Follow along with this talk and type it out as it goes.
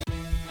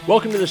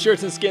Welcome to the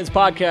Shirts and Skins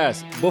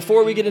podcast.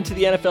 Before we get into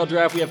the NFL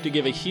draft, we have to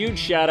give a huge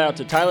shout out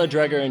to Tyler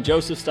Dreger and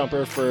Joseph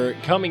Stumper for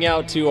coming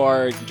out to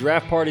our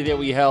draft party that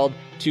we held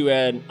to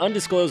an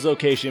undisclosed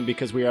location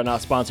because we are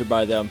not sponsored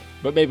by them,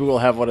 but maybe we'll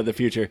have one in the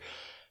future.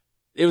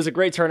 It was a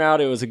great turnout.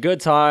 It was a good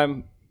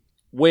time.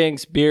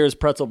 Wings, beers,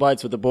 pretzel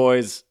bites with the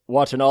boys,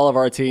 watching all of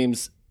our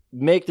teams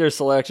make their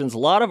selections. A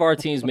lot of our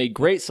teams made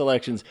great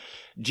selections.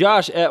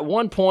 Josh, at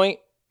one point,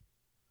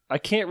 I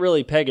can't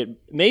really peg it.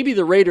 Maybe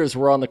the Raiders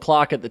were on the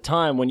clock at the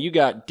time when you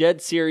got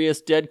dead serious,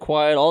 dead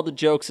quiet, all the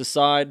jokes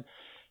aside.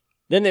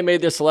 Then they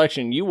made their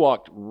selection. You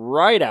walked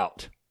right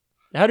out.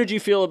 How did you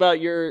feel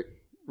about your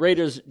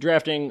Raiders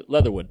drafting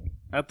Leatherwood?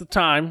 At the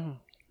time,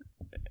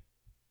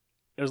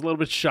 it was a little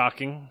bit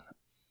shocking.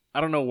 I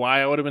don't know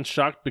why I would have been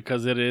shocked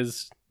because it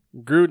is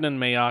Gruden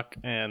and Mayock,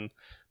 and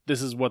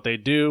this is what they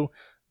do.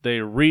 They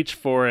reach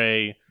for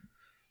a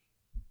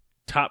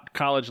top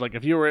college. Like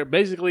if you were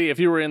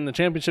in the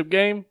championship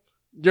game,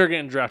 you're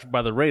getting drafted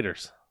by the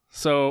Raiders.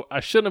 So I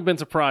shouldn't have been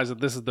surprised that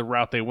this is the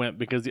route they went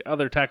because the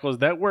other tackles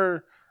that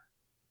were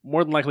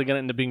more than likely going to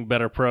end up being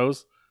better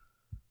pros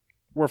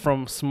were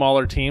from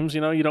smaller teams. You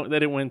know, they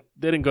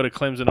didn't go to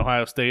Clemson,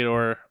 Ohio State,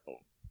 or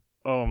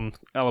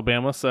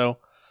Alabama. So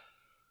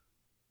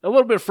a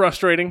little bit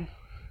frustrating.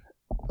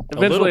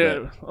 Eventually,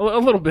 a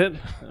little bit.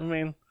 I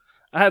mean,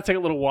 I had to take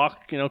a little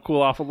walk,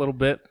 cool off a little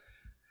bit,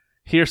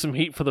 hear some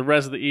heat for the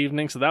rest of the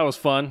evening. So that was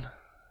fun.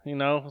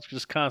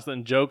 Just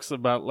constant jokes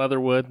about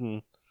Leatherwood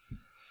and,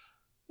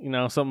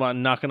 something about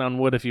knocking on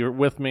wood if you were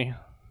with me.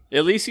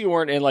 At least you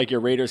weren't in like your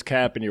Raiders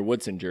cap and your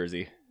Woodson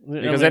jersey.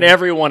 Because then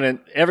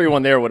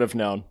everyone there would have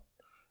known.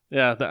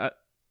 Yeah,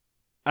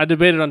 I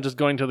debated on just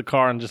going to the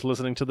car and just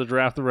listening to the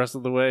draft the rest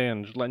of the way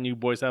and just letting you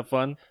boys have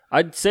fun.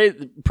 I'd say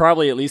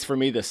probably, at least for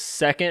me, the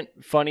second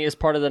funniest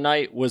part of the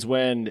night was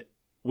when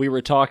we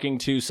were talking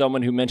to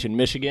someone who mentioned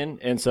Michigan.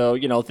 And so,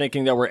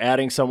 thinking that we're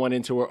adding someone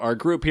into our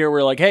group here,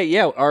 we're like, hey,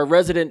 yeah, our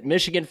resident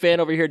Michigan fan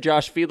over here,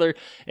 Josh Fiedler.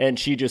 And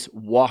she just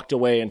walked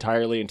away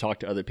entirely and talked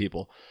to other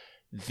people.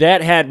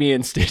 That had me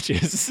in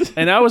stitches.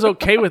 And I was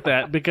okay with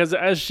that because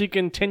as she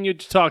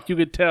continued to talk, you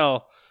could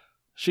tell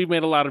she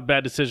made a lot of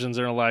bad decisions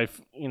in her life,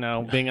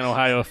 being an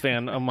Ohio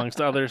fan amongst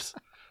others.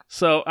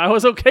 So I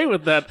was okay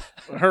with that,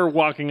 her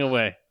walking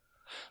away.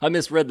 I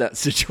misread that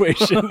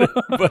situation,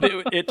 but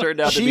it turned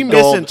out to be She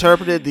gold.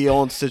 misinterpreted the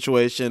own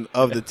situation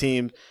of the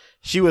team.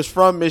 She was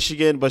from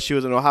Michigan, but she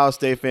was an Ohio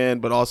State fan,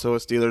 but also a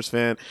Steelers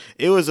fan.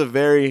 It was a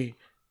very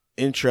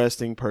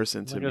interesting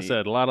person to me. Like I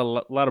said, a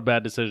lot of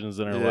bad decisions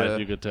in her life,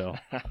 you could tell.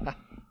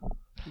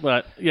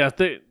 But yeah,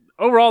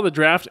 overall the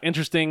draft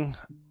interesting.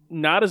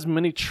 Not as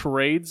many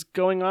trades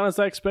going on as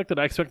I expected.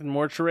 I expected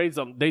more trades.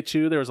 On day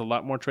 2, there was a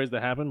lot more trades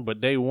that happened,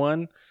 but day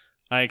 1,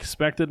 I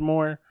expected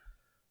more.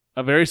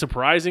 A very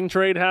surprising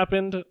trade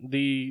happened.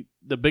 The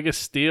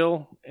biggest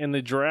steal in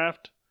the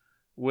draft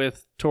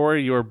with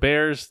Tori, your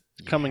Bears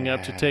coming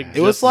up to take. It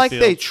was like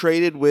Fields. they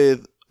traded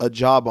with a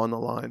job on the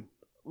line.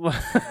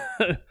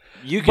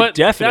 You could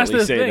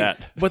definitely say thing.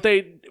 that. But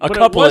a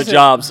couple of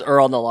jobs are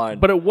on the line.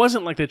 But it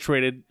wasn't like they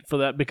traded for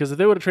that because if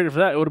they would have traded for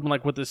that, it would have been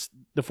like what the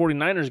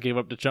 49ers gave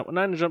up to jump. And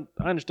I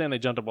understand they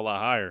jumped up a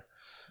lot higher.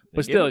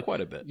 But still,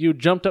 quite a bit. You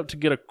jumped up to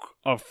get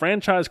a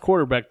franchise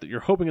quarterback that you're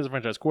hoping is a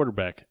franchise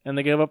quarterback, and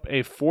they gave up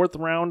a 4th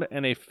round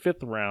and a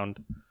 5th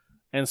round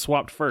and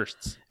swapped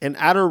firsts. And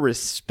out of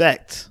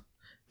respect,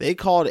 they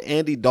called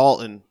Andy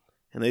Dalton,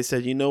 and they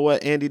said, you know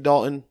what, Andy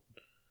Dalton,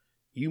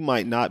 you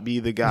might not be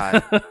the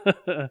guy.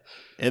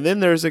 And then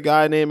there's a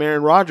guy named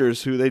Aaron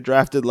Rodgers who they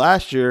drafted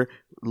last year,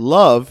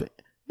 Love.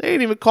 They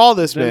didn't even call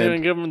this man. They didn't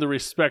even give him the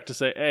respect to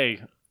say,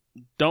 hey,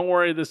 don't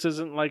worry, this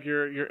isn't like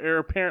your heir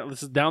apparent.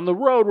 This is down the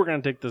road. We're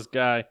going to take this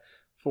guy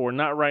for,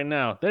 not right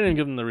now. They didn't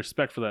give him the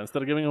respect for that.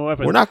 Instead of giving him a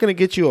weapon. We're not going to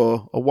get you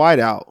a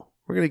wideout.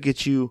 We're going to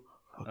get you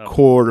a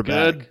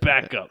quarterback. Good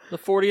backup. The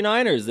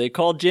 49ers, they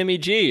called Jimmy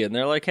G, and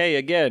they're like, hey,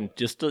 again,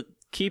 just to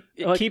keep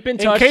in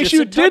touch. In case just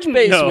you to touch didn't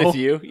base know. with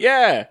you.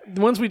 Yeah.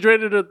 Once we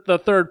traded the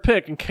 3rd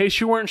pick, in case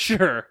you weren't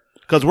sure.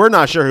 Because we're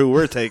not sure who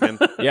we're taking.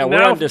 Yeah, we're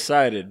Now-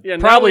 undecided. Yeah,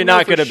 now Probably we know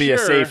not for going to be a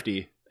sure.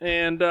 safety.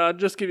 And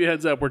just give you a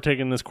heads up, we're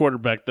taking this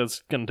quarterback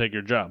that's going to take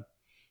your job.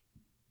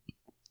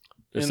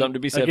 There's And something to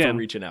be said for again,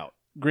 reaching out.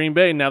 Green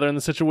Bay, now they're in the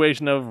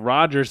situation of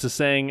Rodgers is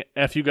saying,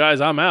 F you guys,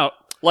 I'm out.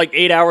 Like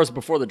 8 hours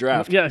before the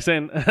draft. Yeah,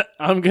 saying,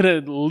 I'm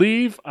going to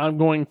leave. I'm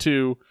going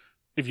to,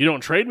 if you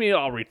don't trade me,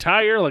 I'll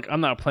retire. Like, I'm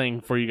not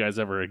playing for you guys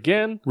ever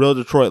again. Real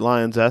Detroit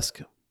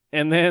Lions-esque.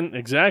 And then,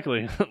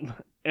 exactly.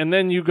 And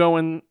then you go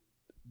and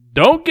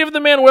don't give the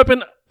man a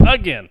weapon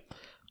again.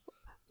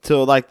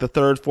 Till like the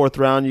 3rd, 4th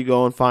round, you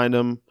go and find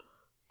him,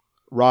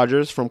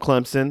 Rodgers from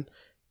Clemson.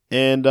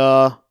 And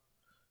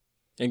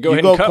And go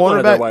ahead and cut one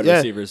of their wide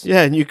receivers.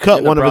 Yeah, and you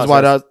cut one of his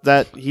wideouts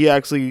that he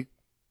actually.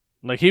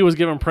 Like, he was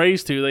given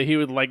praise to, that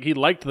he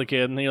liked the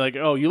kid, and you're like,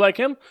 oh, you like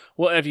him?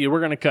 Well, F you, we're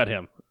going to cut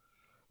him.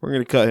 We're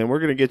going to cut him. We're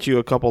going to get you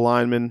a couple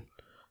linemen.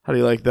 How do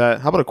you like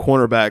that? How about a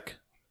cornerback?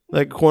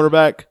 Like a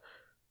cornerback?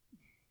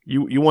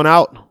 You want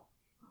out?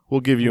 We'll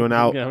give you an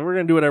out. Yeah, we're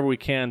going to do whatever we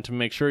can to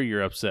make sure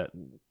you're upset.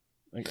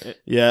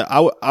 Yeah,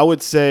 I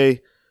would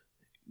say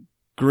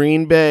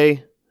Green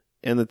Bay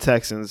and the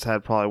Texans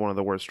had probably one of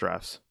the worst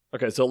drafts.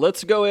 Okay, so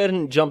let's go ahead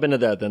and jump into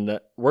that then.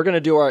 We're going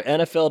to do our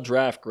NFL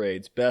draft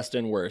grades, best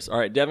and worst. All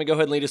right, Devin, go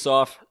ahead and lead us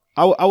off.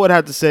 I would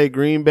have to say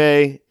Green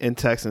Bay and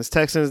Texans.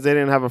 Texans, they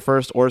didn't have a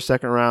first or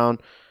second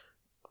round.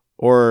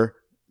 Or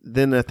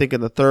then I think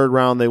in the third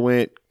round they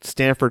went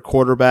Stanford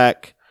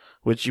quarterback,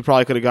 which you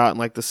probably could have gotten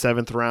like the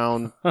 7th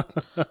round.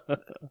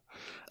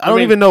 I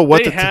don't even know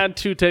what they had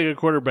to take a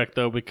quarterback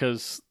though,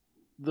 because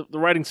the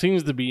writing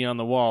seems to be on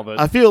the wall. That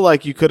I feel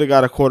like you could have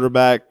got a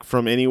quarterback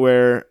from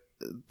anywhere.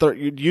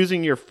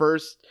 Using your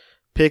first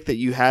pick that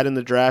you had in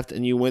the draft,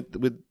 and you went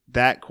with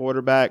that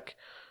quarterback.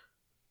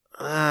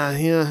 I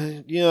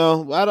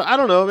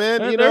don't know,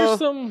 man. There's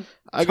some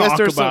I guess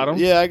there's about some,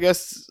 him. Yeah, I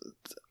guess.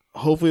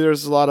 Hopefully,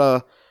 there's a lot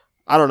of.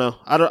 I don't know.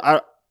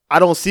 I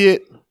don't see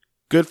it.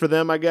 Good for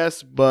them, I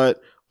guess.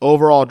 But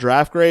overall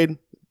draft grade,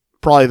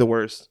 probably the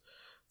worst.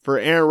 For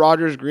Aaron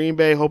Rodgers, Green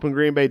Bay, hoping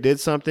Green Bay did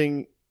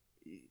something.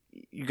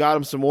 You got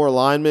him some more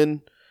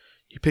linemen.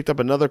 You picked up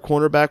another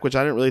cornerback, which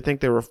I didn't really think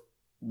they were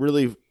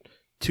really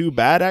too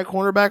bad at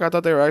cornerback. I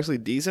thought they were actually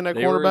decent at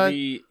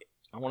cornerback.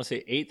 I want to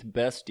say 8th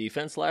best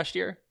defense last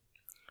year.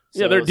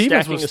 Yeah, their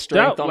defense was a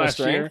strength stout on a last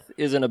strength year.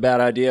 isn't a bad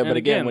idea. And But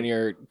again, again, when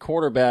your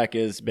quarterback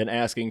has been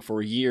asking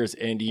for years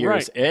and years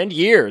Right. and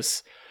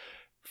years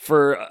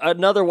for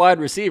another wide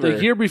receiver,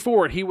 The year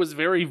before, he was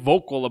very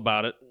vocal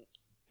about it,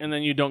 and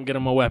then you don't get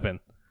him a weapon.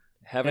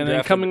 having And then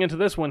drafted- coming into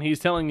this one, he's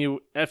telling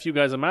you, F you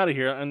guys, I'm out of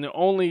here. And the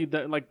only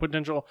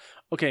potential,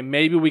 okay,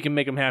 maybe we can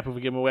make him happy if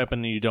we give him a weapon,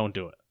 and you don't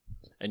do it.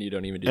 and you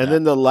don't even do And that.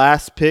 then the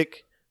last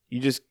pick, you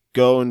just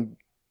go and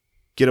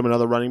get him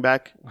another running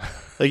back.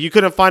 Like you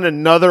couldn't find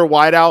another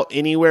wideout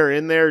anywhere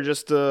in there.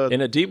 Just in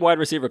a deep wide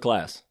receiver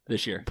class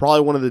this year.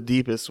 probably one of the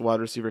deepest wide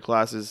receiver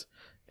classes.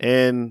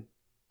 And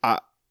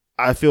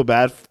I feel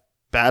bad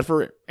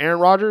for Aaron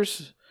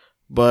Rodgers,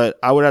 but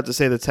I would have to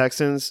say the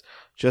Texans,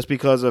 just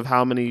because of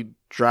how many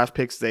draft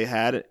picks they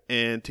had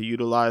and to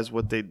utilize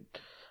what they.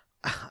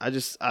 I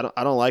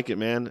don't like it,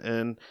 man.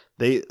 And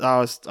I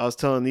was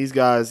telling these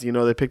guys,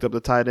 they picked up the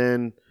tight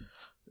end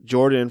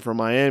Jordan from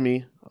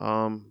Miami.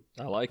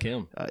 I like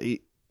him. You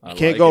I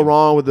can't like go him.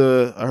 wrong with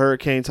a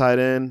Hurricane tight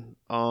end.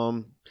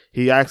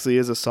 He actually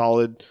is a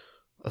solid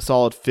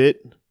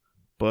fit,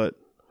 but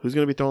who's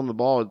going to be throwing the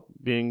ball,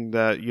 being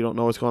that you don't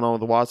know what's going on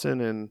with Watson,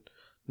 and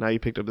now you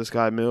picked up this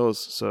guy Mills.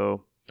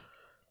 So,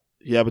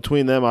 yeah,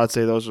 between them, I'd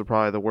say those are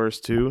probably the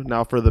worst two.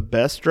 Now, for the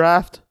best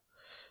draft,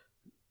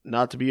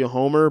 not to be a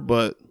homer,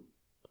 but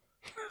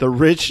the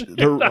rich.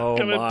 Oh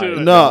gonna my do it.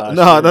 No, gosh,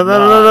 no, you're no, no, no,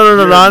 no, no,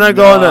 no, You're no, I'm not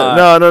going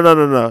not.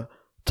 there. No.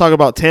 Talk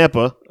about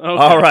Tampa. Okay.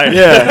 All right.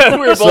 Yeah. we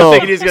were both So,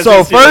 thinking he's going to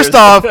so say first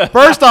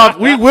Steelers. off,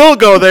 we will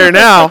go there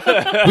now.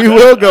 We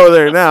will go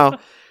there now.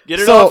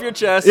 Get it So, off your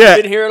chest. Yeah,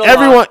 You've been hearing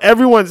a lot.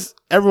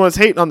 everyone's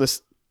hating on the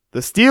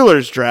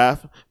Steelers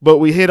draft, but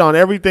we hit on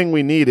everything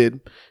we needed.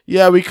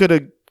 Yeah, we could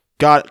have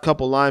got a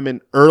couple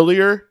linemen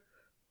earlier,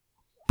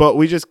 but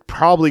we just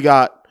probably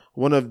got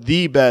one of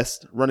the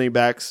best running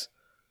backs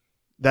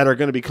that are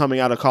going to be coming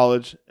out of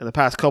college in the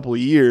past couple of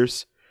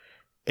years,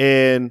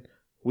 and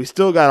we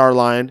still got our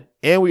line,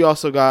 and we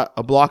also got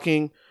a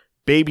blocking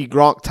baby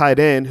Gronk tight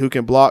end who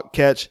can block,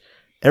 catch,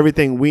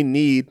 everything we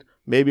need,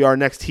 maybe our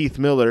next Heath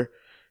Miller.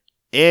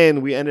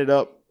 And we ended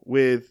up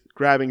with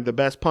grabbing the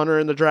best punter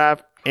in the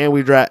draft, and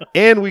we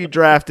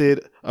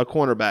drafted a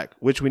cornerback,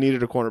 which we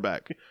needed a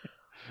cornerback.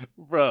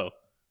 Bro,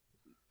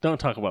 don't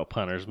talk about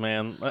punters,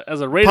 man.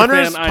 As a Raider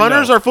fan, I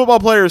Punters know. are football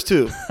players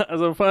too.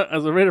 As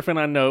a Raider fan,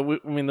 I know.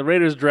 The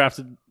Raiders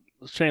drafted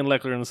Shane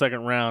Leckler in the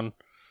second round.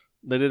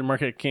 They did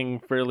Marquette King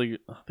fairly,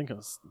 I think it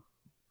was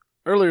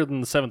earlier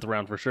than the 7th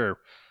round for sure.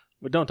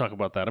 But don't talk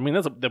about that. I mean,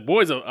 the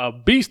boy's a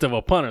beast of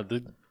a punter.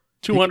 The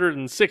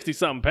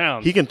 260-something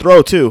pounds. He can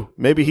throw too.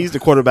 Maybe he's the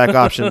quarterback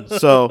option.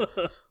 So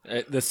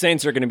The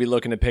Saints are going to be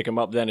looking to pick him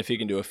up then if he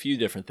can do a few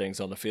different things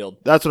on the field.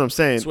 that's what I'm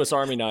saying. Swiss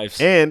Army knives.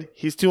 And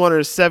he's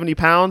 270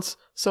 pounds,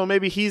 so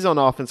maybe he's on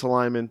offensive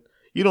lineman.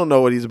 You don't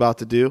know what he's about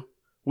to do.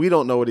 We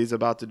don't know what he's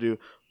about to do.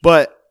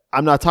 But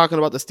I'm not talking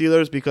about the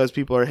Steelers because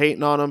people are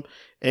hating on him,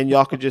 and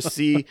y'all could just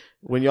see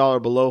when y'all are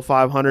below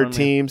 500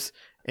 teams,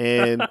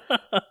 and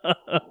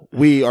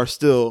we are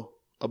still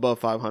above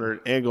 500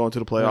 and going to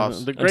the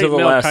playoffs. The great Until the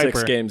Mel last Kiper.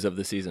 6 games of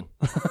the season.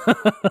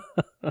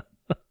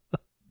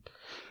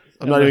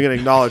 I'm not even going to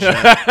acknowledge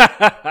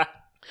that.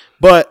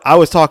 But I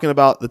was talking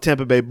about the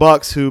Tampa Bay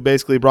Bucks, who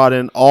basically brought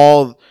in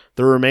all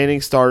the remaining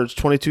starters,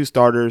 22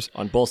 starters,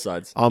 On both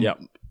sides.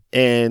 Yep.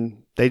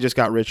 and they just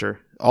got richer.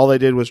 All they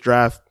did was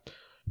draft,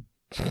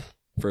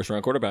 First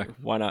round quarterback.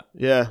 Why not?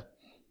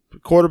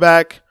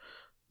 quarterback,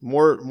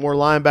 more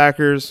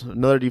linebackers,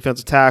 another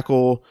defensive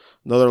tackle,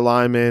 another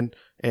lineman,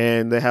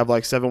 and they have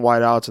like 7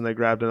 wideouts, and they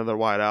grabbed another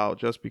wideout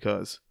just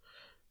because.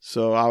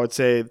 So I would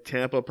say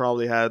Tampa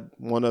probably had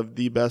one of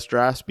the best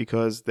drafts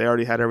because they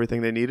already had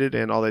everything they needed,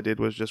 and all they did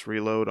was just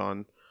reload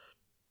on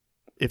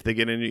if they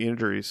get any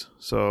injuries.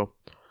 So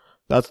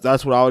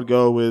that's what I would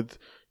go with.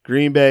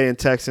 Green Bay and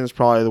Texans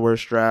probably the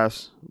worst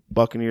drafts.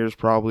 Buccaneers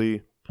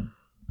probably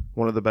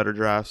one of the better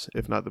drafts,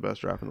 if not the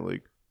best draft in the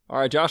league. All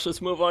right, Josh,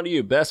 let's move on to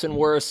you. Best and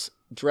worst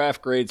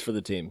draft grades for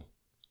the team.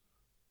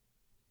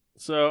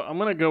 So I'm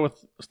gonna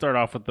start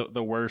off with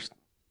the worst,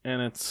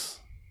 and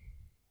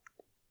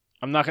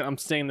I'm not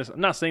saying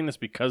this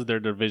because they're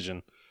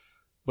division,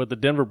 but the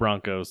Denver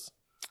Broncos,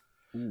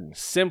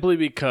 simply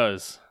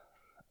because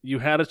you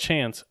had a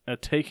chance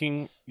at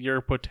taking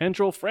your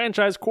potential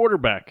franchise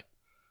quarterback.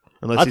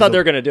 I thought they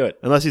were gonna do it,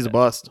 unless he's a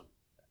bust.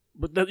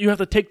 But you have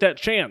to take that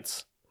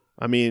chance.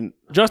 I mean,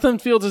 Justin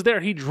Fields is there.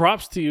 He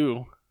drops to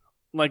you,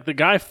 like the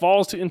guy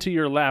falls into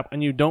your lap,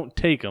 and you don't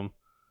take him.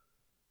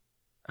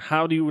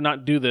 How do you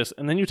not do this?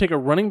 And then you take a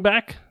running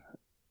back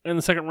in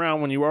the second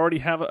round when you already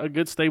have a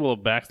good stable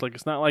of backs. Like,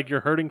 it's not like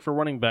you're hurting for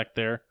running back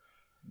there.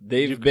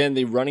 They've been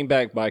the running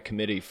back by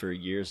committee for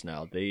years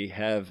now. They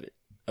have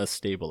a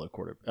stable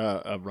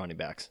of running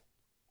backs.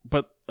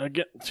 But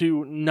again,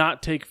 to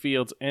not take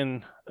Fields,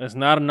 and it's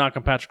not a knock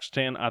on Patrick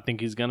Surtain. I think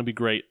he's going to be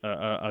great.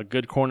 A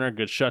good corner, a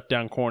good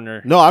shutdown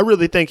corner. No, I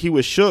really think he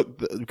was shook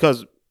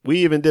because we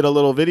even did a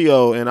little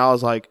video, and I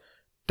was like,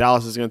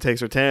 Dallas is going to take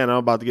Surtain. I'm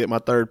about to get my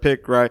third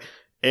pick, right?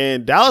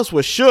 And Dallas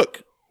was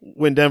shook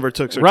when Denver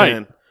took Surtain.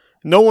 Right.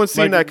 No one's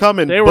seen that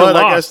coming, they were but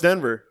lost. I guess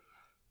Denver.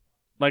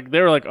 Like,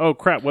 they were like, oh,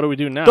 crap, what do we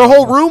do now? The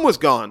whole room was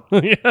gone.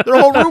 Yeah. Their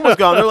whole room was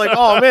gone. They're like,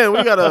 oh, man,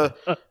 we got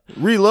to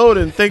reload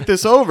and think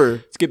this over.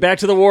 Let's get back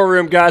to the war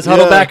room, guys.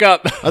 Huddle back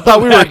up. I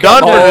thought we were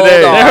done for Hold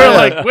today. on. They were Yeah.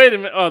 like, wait a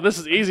minute. Oh, this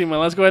is easy, man.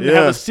 Let's go ahead and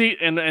have a seat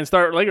and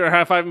start like or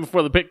high-fiving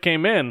before the pick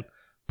came in.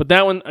 But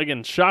that one,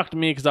 again, shocked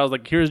me because I was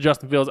like, here's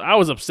Justin Fields. I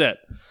was upset.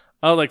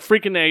 I was like,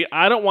 freaking A,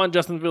 I don't want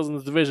Justin Fields in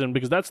this division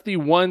because that's the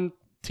one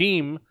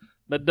team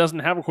that doesn't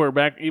have a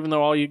quarterback, even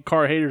though all you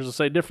Carr haters will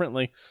say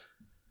differently.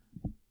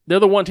 They're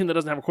the one team that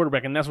doesn't have a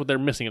quarterback, and that's what they're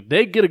missing. If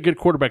they get a good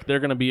quarterback, they're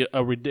going to be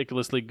a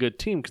ridiculously good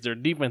team because their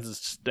defense is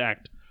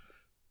stacked.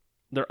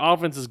 Their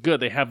offense is good.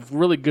 They have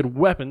really good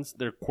weapons.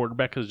 Their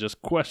quarterback is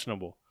just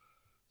questionable.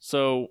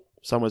 So,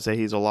 Some would say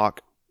he's a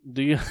lock.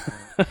 do you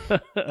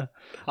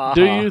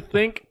do you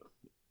think,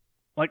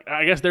 like,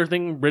 I guess they're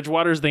thinking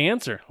Bridgewater's the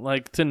answer.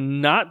 Like, to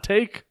not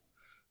take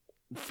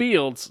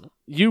Fields,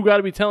 you got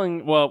to be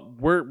telling, well,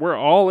 we're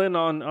all in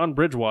on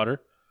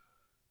Bridgewater,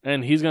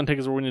 and he's going to take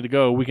us where we need to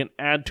go. We can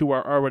add to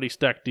our already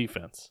stacked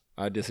defense.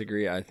 I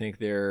disagree. I think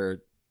they're,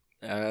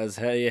 as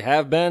they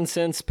have been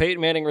since Peyton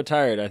Manning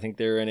retired, I think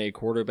they're in a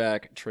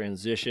quarterback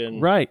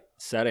transition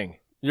setting.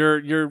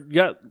 You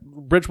got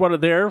Bridgewater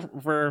there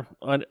for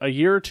a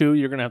year or two.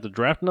 You're going to have to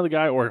draft another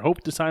guy or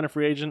hope to sign a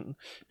free agent.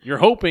 You're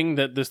hoping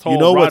that this whole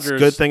what's Rodgers...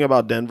 a good thing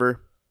about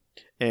Denver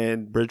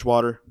and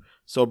Bridgewater?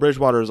 So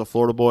Bridgewater is a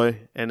Florida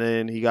boy, and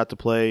then he got to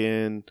play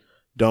in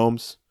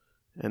domes,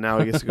 and now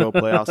he gets to go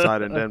play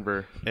outside in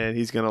Denver, and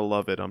he's going to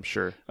love it, I'm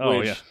sure.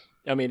 Oh, yeah.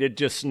 I mean, it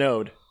just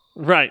snowed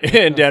Right.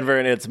 in Denver,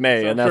 and it's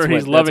May, and that's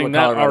he's what, loving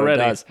that's what that Colorado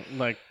already. does.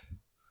 Like,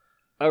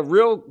 A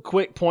real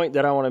quick point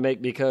that I want to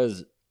make,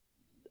 because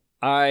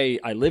I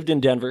lived in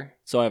Denver,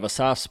 so I have a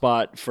soft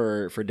spot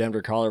for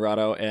Denver,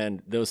 Colorado,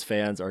 and those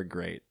fans are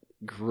great.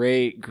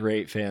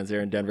 Great fans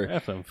there in Denver.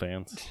 FM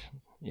fans.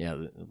 Yeah,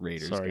 the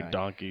Raiders. Sorry, guy.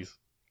 donkeys.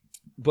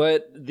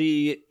 But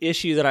the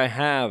issue that I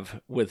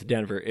have with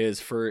Denver is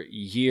for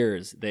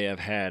years they have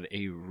had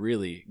a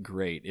really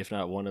great, if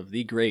not one of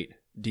the great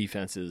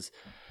defenses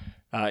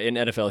in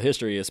NFL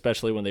history,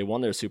 especially when they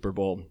won their Super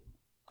Bowl.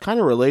 Kind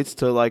of relates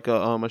to like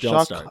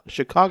a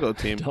Chicago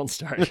team. Don't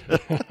start.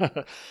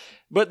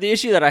 But the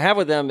issue that I have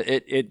with them,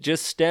 it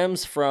just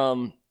stems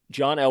from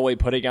John Elway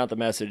putting out the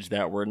message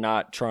that we're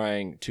not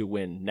trying to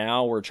win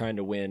now, we're trying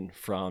to win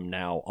from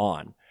now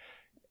on.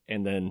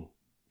 And then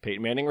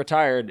Peyton Manning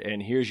retired,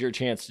 and here's your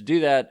chance to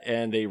do that,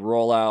 and they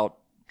roll out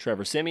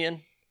Trevor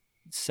Siemian,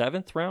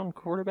 7th round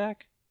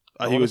quarterback.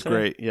 He was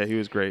great. Yeah, he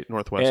was great.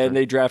 Northwestern. And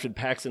they drafted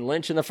Paxton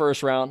Lynch in the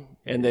first round,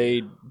 and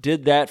they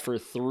did that for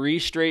 3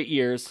 straight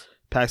years.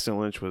 Paxton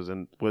Lynch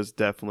was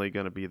definitely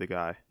going to be the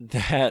guy.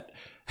 That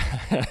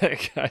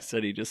guy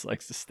said he just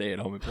likes to stay at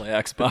home and play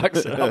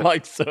Xbox. And I'm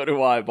like, so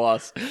do I,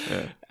 boss.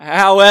 Yeah.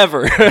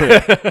 However,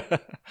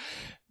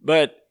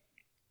 but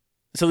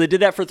so they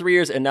did that for 3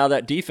 years, and now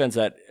that defense,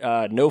 that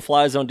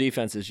no-fly zone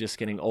defense, is just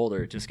getting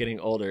older,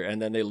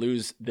 and then they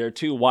lose their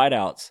 2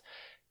 wideouts.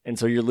 And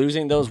so you're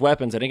losing those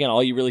weapons. And again,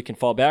 all you really can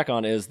fall back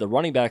on is the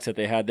running backs that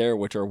they had there,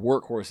 which are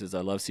workhorses.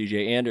 I love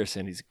CJ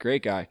Anderson. He's a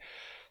great guy.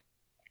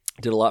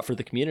 Did a lot for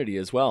the community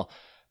as well.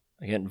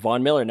 Again,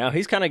 Von Miller, now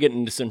he's kind of getting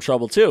into some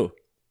trouble too.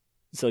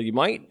 So you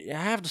might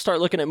have to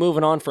start looking at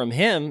moving on from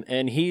him,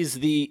 and he's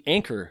the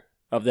anchor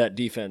of that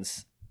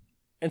defense.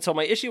 And so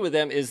my issue with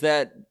them is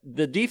that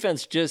the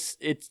defense just,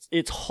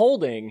 it's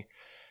holding,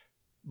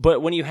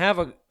 but when you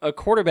have a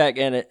quarterback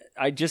in it,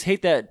 I just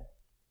hate that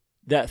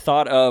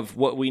thought of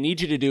what we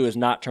need you to do is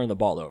not turn the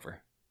ball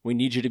over. We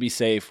need you to be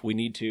safe. We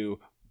need to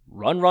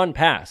run,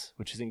 pass,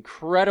 which is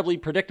incredibly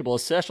predictable,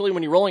 especially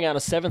when you're rolling out a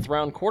 7th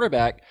round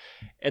quarterback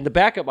and the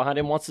backup behind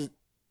him wants to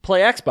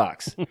play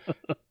Xbox.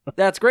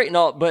 That's great and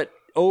all, but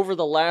over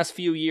the last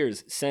few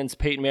years since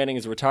Peyton Manning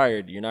is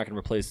retired, you're not going to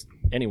replace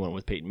anyone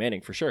with Peyton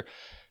Manning for sure.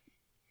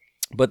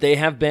 But they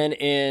have been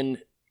in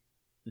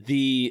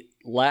the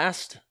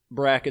last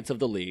brackets of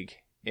the league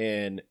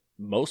in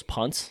most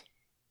punts,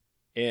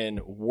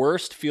 in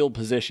worst field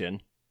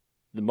position,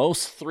 the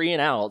most 3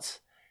 and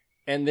outs,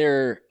 and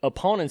their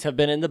opponents have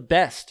been in the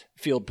best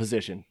field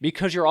position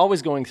because you're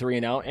always going 3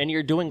 and out and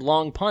you're doing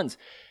long punts.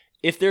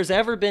 If there's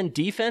ever been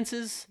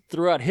defenses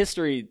throughout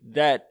history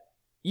that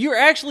you're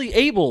actually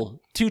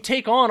able to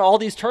take on all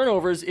these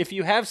turnovers if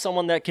you have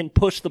someone that can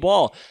push the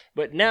ball.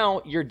 But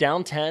now you're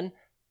down 10,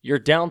 you're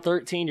down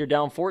 13, you're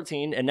down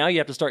 14, and now you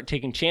have to start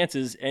taking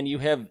chances, and you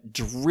have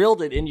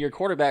drilled it into your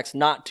quarterbacks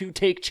not to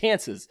take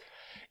chances.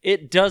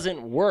 It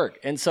doesn't work.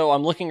 And so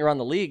I'm looking around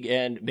the league,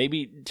 and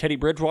maybe Teddy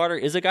Bridgewater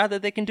is a guy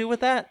that they can do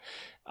with that.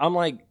 I'm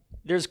like,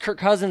 there's Kirk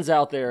Cousins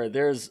out there.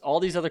 There's all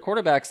these other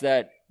quarterbacks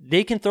that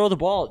they can throw the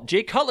ball.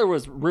 Jay Cutler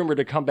was rumored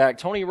to come back,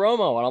 Tony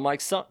Romo, and I'm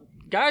like,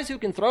 guys who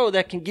can throw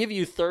that can give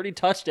you 30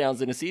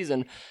 touchdowns in a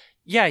season.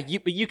 Yeah,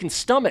 but you can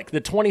stomach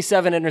the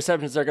 27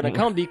 interceptions that are going to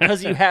come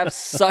because you have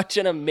such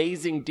an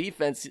amazing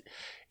defense.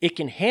 It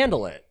can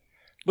handle it.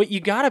 But you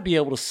got to be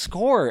able to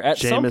score at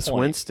some point. Jameis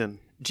Winston.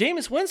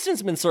 Jameis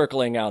Winston's been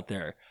circling out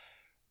there.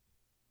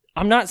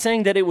 I'm not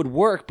saying that it would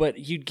work, but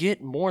you'd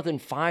get more than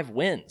 5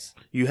 wins.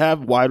 You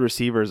have wide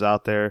receivers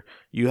out there.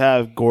 You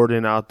have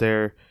Gordon out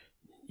there.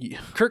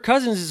 Kirk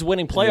Cousins is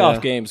winning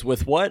playoff games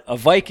with what? A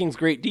Vikings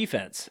great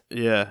defense.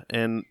 Yeah,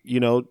 and,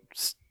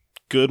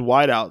 good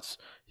wideouts.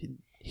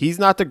 He's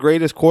not the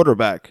greatest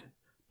quarterback,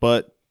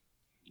 but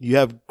you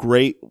have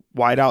great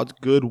wideouts,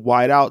 good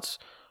wideouts.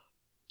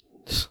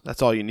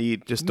 That's all you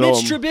need. Just throw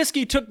Mitch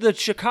Trubisky took the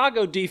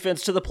Chicago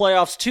defense to the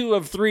playoffs 2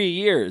 of 3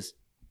 years.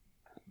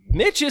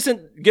 Mitch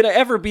isn't going to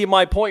ever be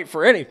my point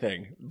for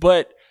anything,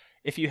 but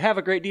if you have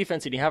a great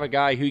defense and you have a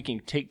guy who you can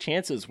take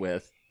chances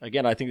with,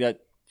 again, I think that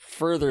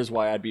furthers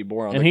why I'd be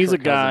more on the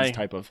Kirk Cousins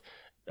type of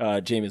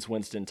Jameis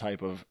Winston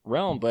type of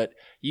realm, but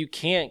you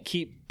can't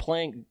keep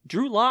playing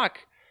Drew Lock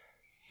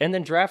and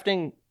then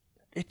drafting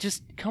it.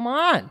 Just come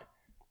on.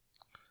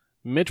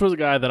 Mitch was a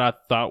guy that I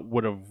thought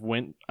would have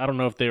went. I don't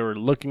know if they were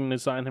looking to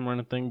sign him or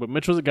anything, but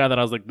Mitch was a guy that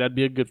I was like, that'd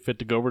be a good fit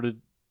to go over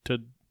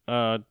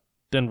to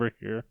Denver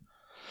here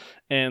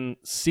and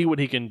see what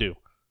he can do.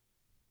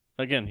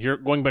 Again, you're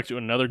going back to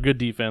another good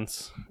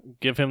defense.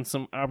 Give him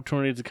some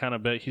opportunity to kind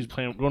of bet. He's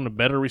going to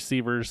better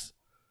receivers.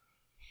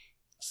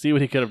 See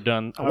what he could have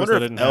done. I wonder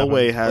if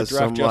Elway has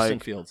some Justin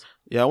Fields.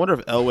 Yeah, I wonder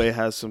if Elway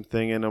has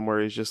something in him where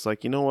he's just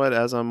like, you know what?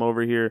 As I'm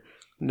over here,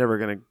 I'm never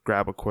going to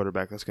grab a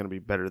quarterback that's going to be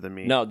better than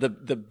me. No, the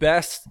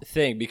best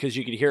thing, because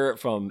you could hear it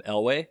from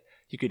Elway,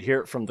 you could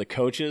hear it from the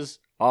coaches,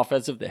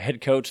 offensive, the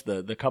head coach,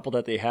 the couple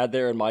that they had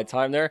there in my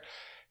time there.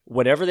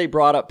 Whenever they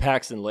brought up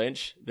Paxton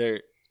Lynch,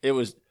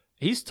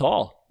 he's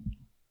tall.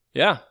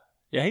 Yeah,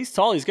 he's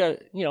tall. He's got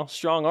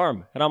strong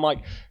arm, and I'm like,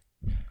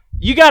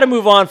 you got to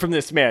move on from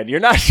this man. You're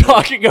not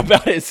talking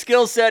about his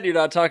skill set. You're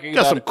not talking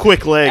about some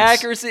quick legs,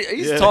 accuracy.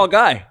 He's a tall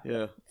guy.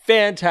 Yeah,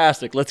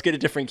 fantastic. Let's get a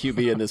different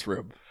QB in this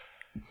room.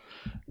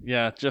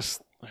 Yeah,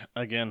 just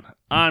again,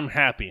 I'm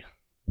happy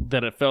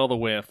that it fell the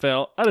way it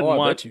fell. I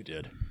bet you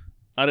did.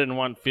 I didn't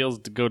want Fields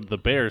to go to the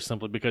Bears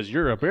simply because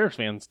you're a Bears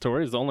fan,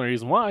 Tori. Is the only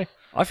reason why.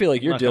 I feel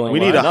like you're dealing. We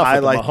need to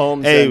highlight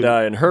Mahomes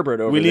and Herbert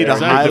over there. We need to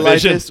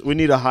highlight this. We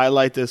need to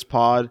highlight this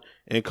pod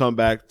and come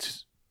back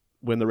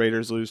when the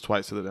Raiders lose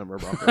twice to the Denver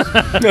Broncos.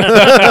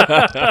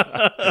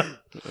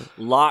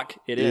 Lock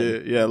it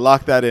in. Yeah,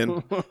 lock that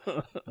in.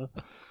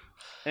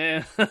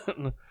 And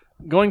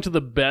going to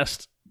the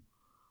best,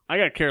 I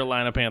got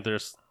Carolina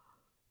Panthers.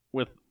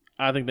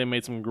 I think they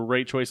made some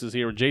great choices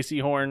here with J.C.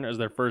 Horn as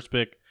their first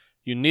pick.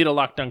 You need a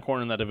lockdown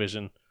corner in that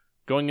division.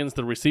 Going against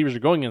the receivers are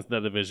going against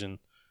that division.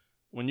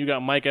 When you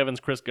got Mike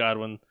Evans, Chris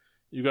Godwin,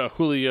 you got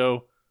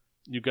Julio,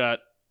 you got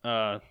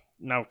now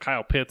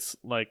Kyle Pitts,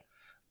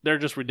 they're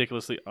just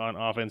ridiculously on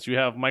offense. You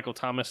have Michael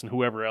Thomas and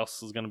whoever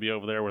else is going to be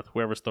over there with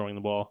whoever's throwing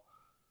the ball.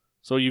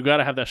 So you got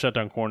to have that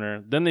shutdown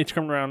corner. Then they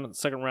come around,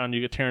 second round,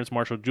 you get Terrence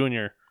Marshall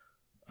Jr.,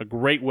 a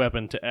great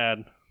weapon to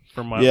add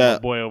for my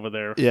boy over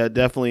there. Yeah,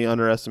 definitely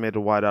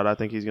underestimated wideout. I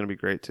think he's going to be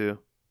great too.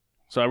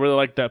 So I really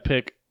like that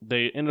pick.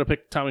 They ended up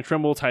picking Tommy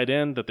Tremble, tight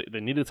end. That they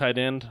needed a tight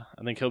end.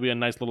 I think he'll be a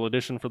nice little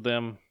addition for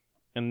them.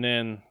 And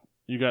then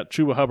you got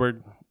Chuba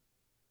Hubbard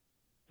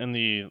in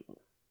the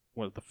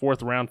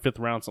 4th round, 5th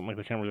round, something like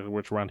that. I can't remember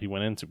which round he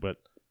went into, but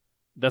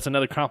that's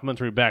another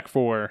complimentary back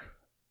 4.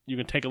 You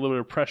can take a little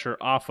bit of pressure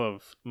off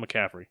of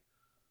McCaffrey.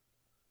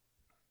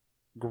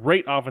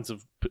 Great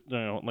offensive,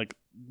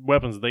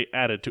 weapons they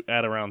added to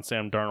add around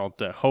Sam Darnold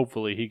that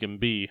hopefully he can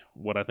be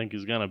what I think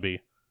he's gonna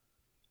be.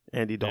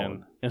 Andy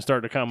Dalton. And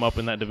start to come up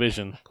in that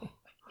division.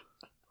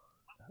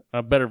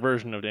 A better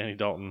version of Andy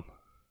Dalton.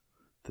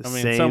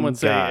 Some would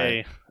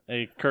say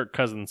a Kirk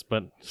Cousins,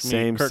 but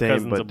Kirk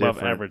Cousins but above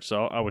different. Average,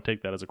 so I would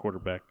take that as a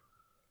quarterback.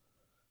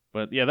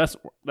 But yeah, that's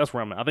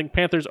where I'm at. I think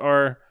Panthers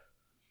are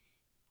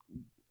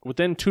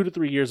within 2 to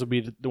 3 years will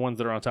be the ones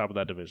that are on top of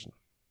that division.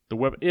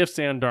 If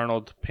Sam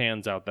Darnold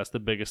pans out, that's the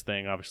biggest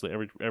thing. Obviously,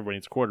 everybody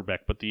needs a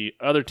quarterback, but the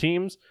other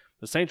teams,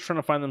 the Saints are trying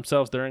to find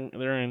themselves. They're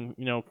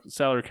in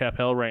salary cap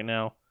hell right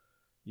now.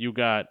 You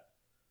got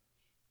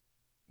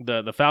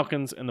the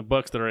Falcons and the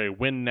Bucs that are a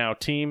win now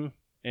team.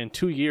 And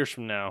 2 years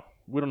from now,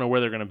 we don't know where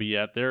they're going to be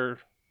at.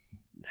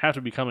 have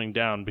to be coming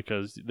down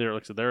because they're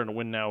like I said, they're in a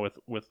win now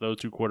with those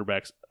two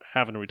quarterbacks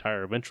having to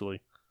retire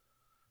eventually.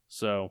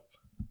 So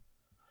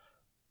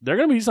they're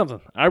going to be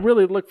something. I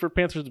really look for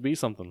Panthers to be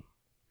something.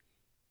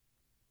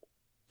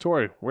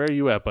 Tori, where are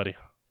you at, buddy?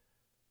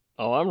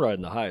 Oh, I'm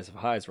riding the highs of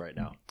highs right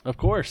now. Of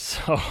course.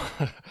 So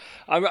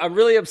I'm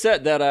really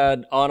upset that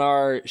on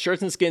our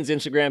Shirts and Skins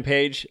Instagram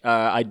page,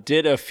 I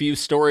did a few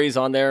stories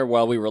on there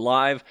while we were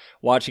live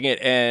watching it,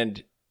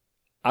 and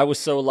I was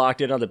so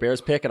locked in on the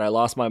Bears pick and I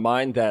lost my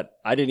mind that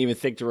I didn't even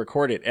think to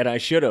record it, and I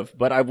should have,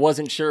 but I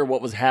wasn't sure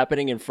what was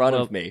happening in front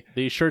of me.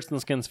 The Shirts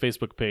and Skins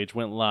Facebook page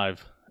went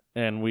live,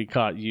 and we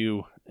caught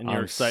you in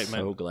your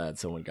excitement. I'm so glad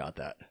someone got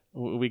that.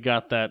 We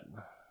got that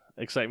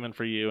excitement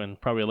for you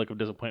and probably a look of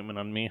disappointment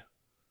on me.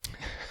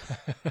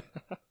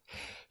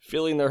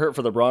 Feeling the hurt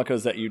for the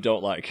Broncos that you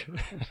don't like.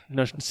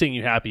 No, seeing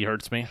you happy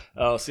hurts me.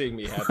 Oh, seeing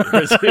me happy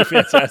hurts me.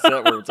 That's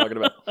what we're talking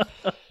about.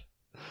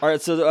 All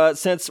right, so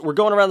since we're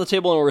going around the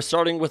table and we're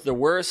starting with the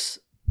worst,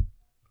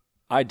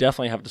 I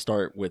definitely have to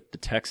start with the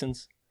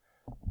Texans.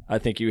 I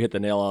think you hit the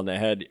nail on the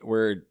head.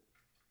 We're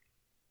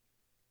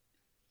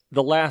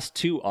the last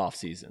two off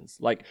seasons.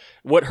 Like,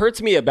 what hurts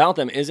me about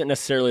them isn't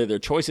necessarily their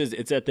choices.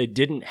 It's that they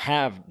didn't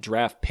have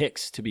draft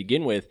picks to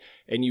begin with,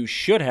 and you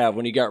should have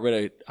when you got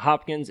rid of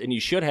Hopkins, and you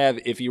should have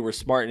if you were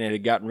smart and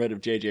had gotten rid of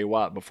J.J.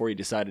 Watt before you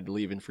decided to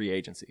leave in free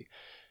agency.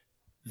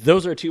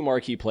 Those are two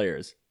marquee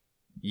players.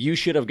 You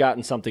should have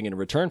gotten something in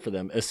return for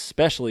them,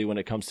 especially when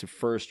it comes to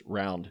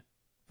first-round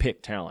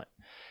pick talent.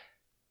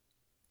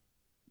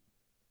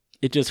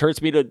 It just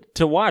hurts me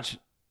to watch.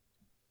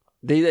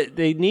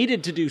 They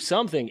needed to do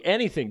something,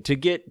 anything, to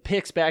get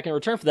picks back in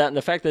return for that, and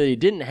the fact that they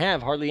didn't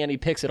have hardly any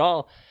picks at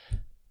all.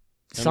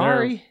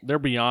 Sorry. They're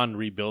beyond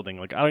rebuilding.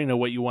 Like, I don't even know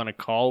what you want to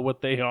call what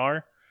they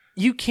are.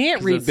 You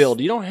can't rebuild.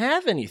 You don't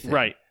have anything.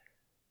 Right.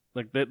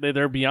 Like,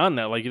 they're beyond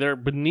that. Like, they're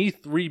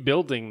beneath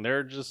rebuilding.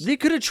 They're just... They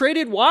could have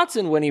traded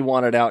Watson when he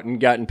wanted out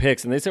and gotten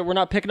picks, and they said, we're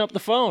not picking up the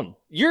phone.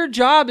 Your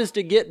job is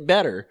to get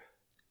better.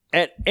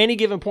 At any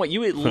given point,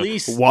 you at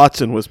least...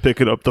 Watson was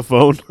picking up the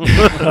phone.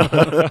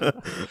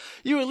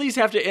 You at least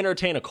have to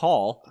entertain a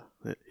call.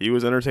 He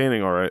was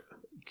entertaining, all right.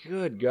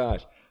 Good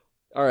gosh.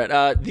 All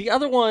right, the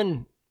other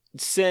one,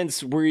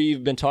 since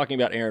we've been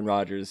talking about Aaron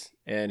Rodgers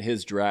and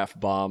his draft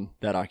bomb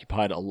that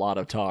occupied a lot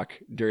of talk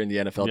during the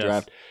NFL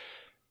draft,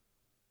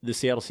 the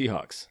Seattle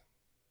Seahawks.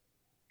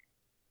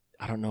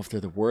 I don't know if they're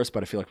the worst,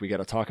 but I feel like we got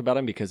to talk about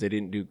them because they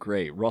didn't do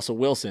great. Russell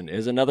Wilson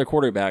is another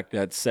quarterback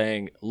that's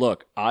saying,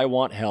 look, I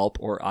want help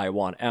or I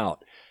want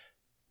out.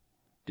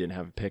 Didn't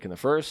have a pick in the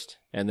first,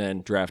 and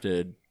then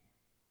drafted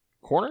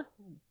corner?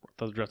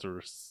 Those drafted a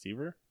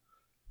receiver?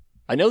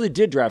 I know they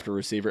did draft a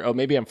receiver. Oh,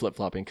 maybe I'm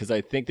flip-flopping because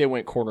I think they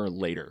went corner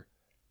later.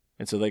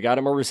 And so they got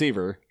him a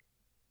receiver.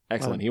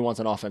 Excellent. He wants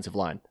an offensive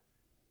line.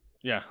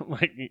 Yeah.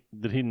 Like,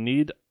 did he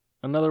need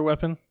another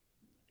weapon?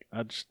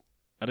 I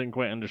didn't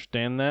quite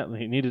understand that.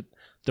 He needed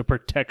the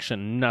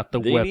protection, not the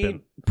weapon. They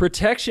need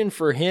protection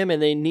for him,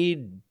 and they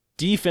need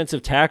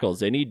defensive tackles.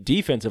 They need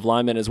defensive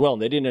linemen as well,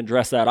 and they didn't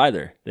address that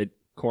either.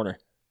 Corner.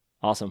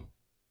 Awesome.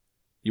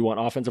 You want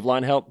offensive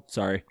line help?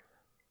 Sorry.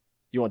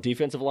 You want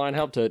defensive line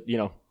help to,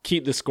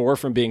 keep the score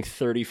from being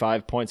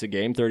 35 points a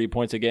game, 30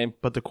 points a game?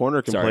 But the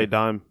corner can play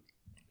dime.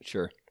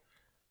 Sure.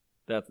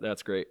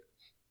 That's great.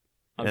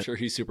 I'm sure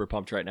he's super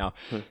pumped right now.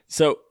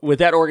 So with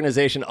that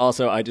organization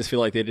also, I just feel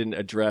like they didn't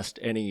address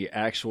any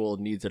actual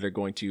needs that are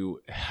going to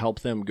help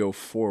them go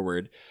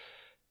forward.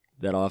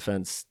 That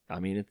offense,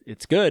 I mean,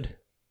 it's good.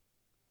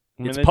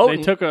 It's potent.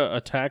 They took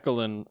a tackle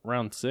in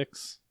round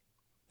 6.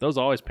 Those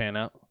always pan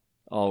out.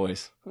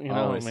 Always.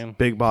 Always. I mean.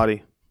 Big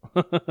body.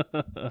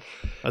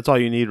 That's all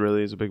you need,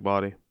 really, is a big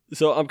body.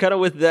 So I'm kind of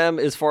with them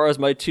as far as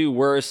my two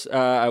worst.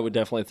 I would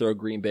definitely throw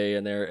Green Bay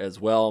in there as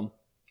well.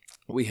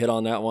 We hit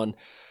on that one.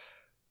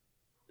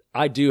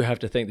 I do have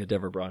to thank the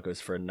Denver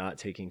Broncos for not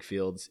taking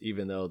Fields,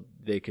 even though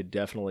they could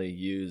definitely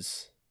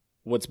use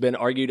what's been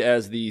argued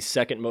as the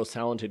second most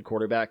talented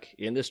quarterback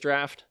in this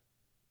draft.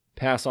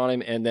 Pass on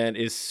him, and then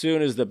as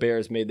soon as the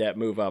Bears made that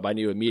move up, I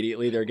knew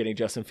immediately they were getting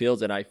Justin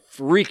Fields, and I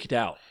freaked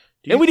out.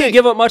 And we didn't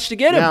give up much to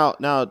get him.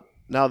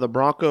 Now the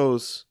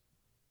Broncos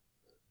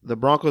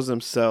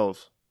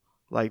themselves,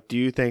 like, do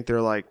you think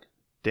they're like,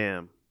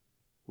 damn,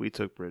 we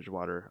took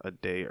Bridgewater a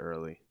day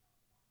early?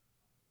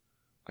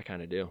 I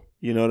kind of do.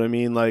 You know what I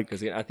mean? Like,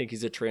 because I think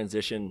he's a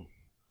transition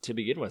to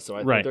begin with, so I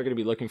think they're going to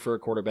be looking for a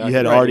quarterback. You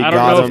had already got him.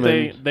 I don't know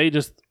if they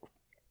just,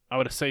 I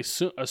would say,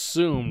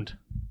 assumed,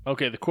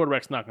 okay, the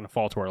quarterback's not going to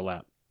fall to our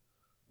lap.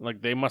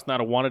 Like, they must not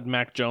have wanted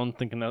Mac Jones,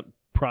 thinking that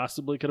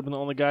possibly could have been the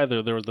only guy.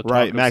 There was the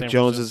talk of Mac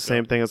Jones is the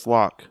same thing as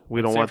Locke.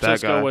 We don't want that guy.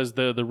 San Francisco was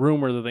the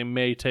rumor that they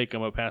may take him,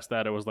 but past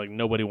that, it was like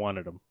nobody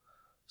wanted him.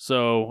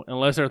 So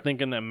unless they're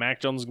thinking that Mac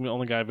Jones is going to be the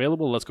only guy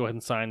available, let's go ahead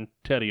and sign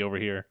Teddy over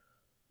here.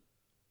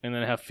 And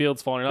then have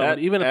Fields falling out. That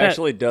even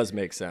actually does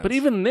make sense. But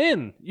even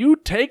then, you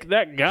take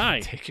that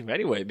guy. Take him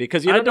anyway,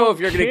 because you don't know if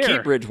you're going to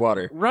keep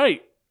Bridgewater.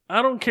 Right.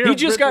 I don't care. He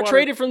just got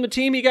traded from the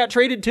team he got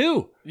traded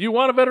to. You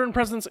want a veteran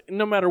presence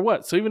no matter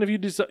what. So even if you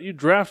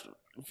draft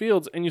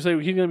Fields and you say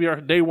he's going to be our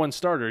day one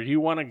starter,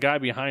 you want a guy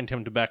behind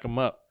him to back him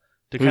up.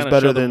 to Who's kind of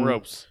better show them than-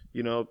 ropes.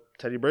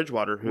 Teddy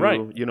Bridgewater, who, Right.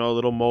 a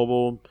little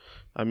mobile.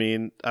 I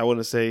mean, I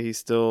wouldn't say he's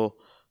still.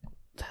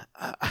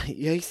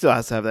 He still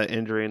has to have that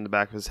injury in the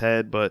back of his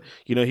head, but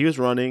he was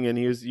running and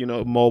he was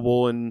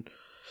mobile, and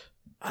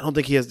I don't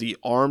think he has the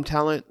arm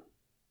talent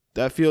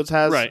that Fields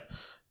has. Right.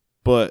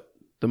 But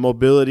the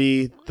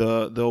mobility,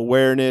 the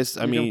awareness.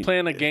 I You mean, can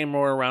plan a game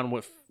more around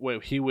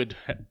what he would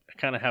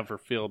kind of have for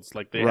Fields.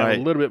 Like they Right. have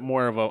a little bit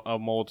more of a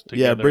mold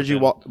together. yeah,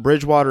 than-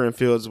 Bridgewater and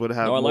Fields would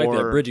have No, I more. like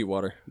that.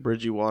 Bridgewater.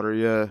 Bridgewater,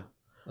 yeah.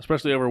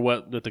 especially over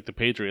what the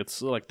Patriots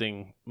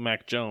selecting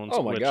Mac Jones.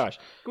 Oh, my which gosh.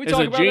 Can we is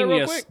talk a about that real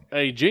genius, quick?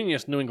 a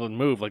genius New England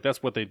move. Like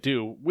that's what they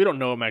do. We don't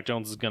know what Mac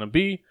Jones is going to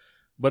be,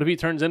 but if he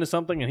turns into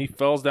something and he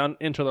falls down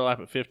into their lap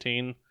at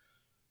 15,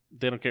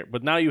 they don't care.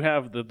 But now you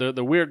have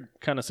the weird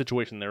kind of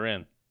situation they're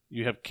in.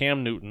 You have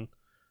Cam Newton,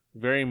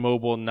 very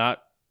mobile,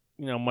 not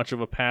much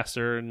of a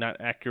passer, not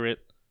accurate,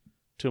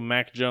 to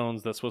Mac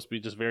Jones that's supposed to be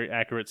just very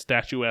accurate,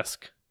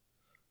 statuesque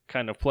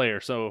kind of player.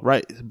 So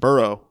Right,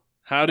 Burrow.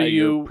 how do Your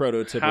you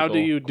prototypical how do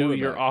you do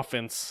your quarterback.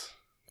 offense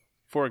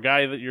for a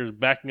guy that you're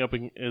backing up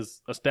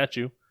is a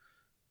statue,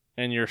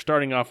 and your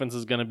starting offense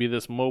is going to be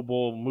this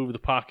mobile, move the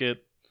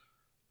pocket,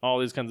 all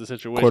these kinds of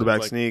situations.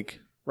 Quarterback like, sneak.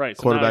 right?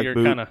 So quarterback now you're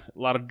boot. kind of a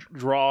lot of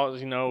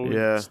draws,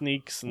 Yeah.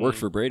 sneaks. And, Worked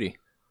for Brady.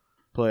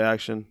 Play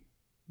action.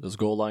 Those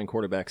goal line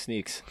quarterback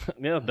sneaks.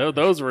 yeah.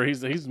 Those were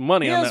he's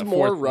money He on has that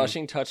more fourth.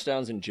 rushing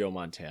touchdowns than Joe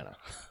Montana.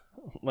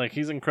 Like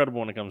he's incredible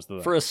when it comes to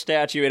that. For a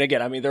statue, and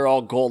again, I mean, they're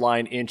all goal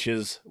line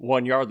inches,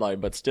 1 yard line,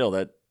 but still,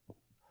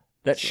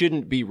 that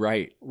shouldn't be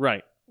right.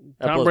 right.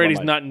 That blows Tom my Brady's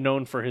mind. not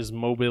known for his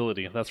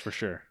mobility. That's for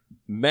sure.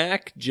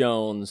 Mac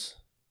Jones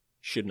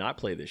should not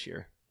play this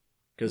year.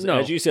 Because, No.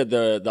 as you said,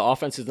 the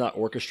offense is not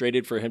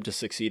orchestrated for him to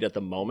succeed at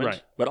the moment.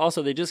 Right. But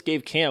also, they just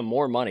gave Cam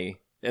more money,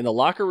 and the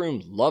locker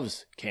room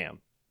loves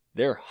Cam.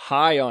 They're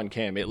high on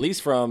Cam, at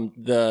least from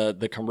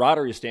the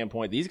camaraderie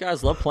standpoint. These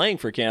guys love playing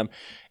for Cam,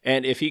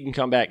 and if he can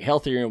come back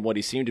healthier than what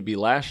he seemed to be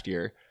last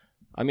year,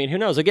 I mean, who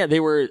knows? Again, they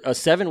were a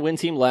 7-win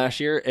team last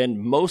year, and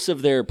most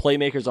of their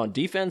playmakers on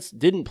defense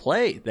didn't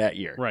play that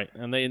year. Right.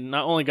 And they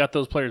not only got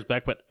those players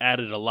back, but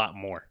added a lot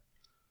more.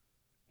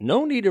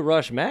 No need to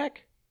rush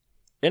Mac.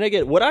 And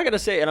again, what I got to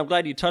say, and I'm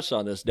glad you touched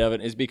on this,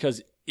 Devin, is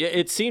because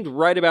it seemed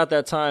right about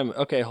that time,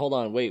 okay, hold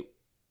on, wait,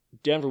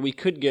 Denver, we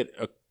could get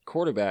a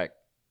quarterback,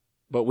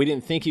 but we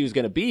didn't think he was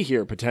going to be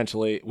here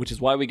potentially, which is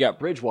why we got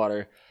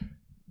Bridgewater.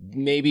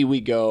 Maybe we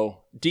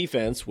go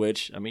defense,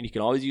 which, I mean, you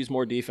can always use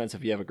more defense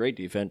if you have a great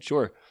defense,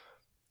 sure.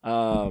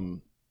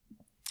 And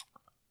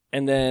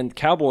then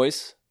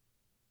Cowboys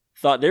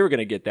thought they were going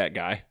to get that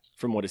guy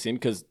from what it seemed,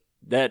 because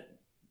that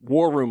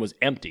war room was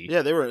empty.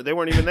 Yeah, they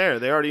weren't even there.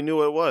 They already knew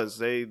what it was.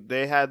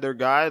 They had their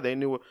guy. They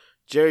knew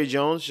Jerry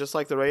Jones, just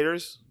like the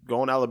Raiders,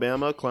 going to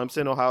Alabama,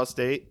 Clemson, Ohio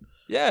State.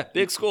 Yeah,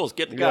 big schools,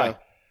 get the guy. Yeah.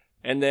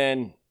 And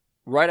then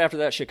right after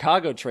that,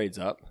 Chicago trades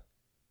up.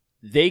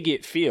 They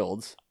get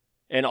Fields,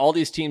 and all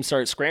these teams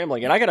start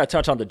scrambling. And I got to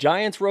touch on the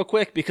Giants real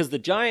quick, because the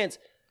Giants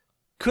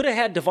could have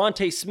had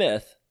Devontae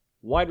Smith,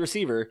 wide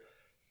receiver,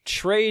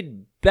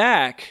 trade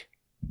back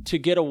to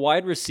get a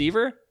wide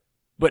receiver,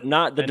 but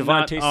not the And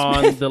Devontae not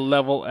Smith. on the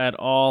level at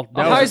all.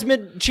 A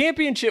Heisman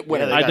championship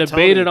winner. they I got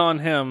debated Tony. on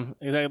him.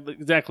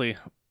 Exactly.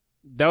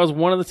 That was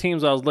one of the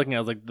teams I was looking at. I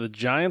was like, the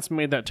Giants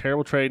made that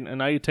terrible trade, and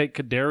now you take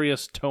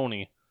Kadarius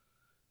Toney,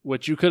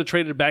 which you could have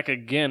traded back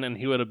again, and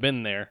he would have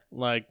been there.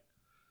 Like,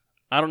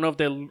 I don't know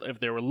if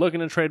they were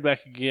looking to trade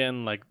back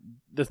again. Like,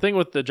 the thing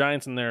with the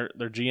Giants and their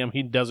GM,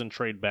 he doesn't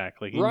trade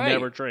back. Like, he Right.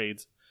 never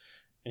trades,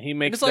 and he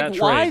makes It's like, that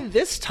trade. why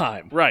this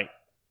time? Right.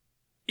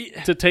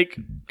 To take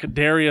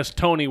Kadarius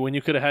Toney when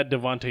you could have had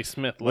Devontae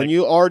Smith. Like, When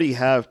you already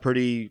have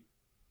pretty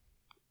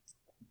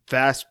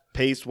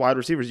fast-paced wide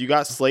receivers, you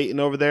got Slayton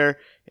over there,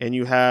 and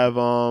you have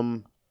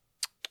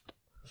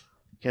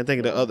can't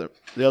think of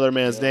the other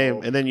man's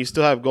name, and then you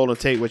still have Golden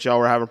Tate, which y'all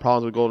were having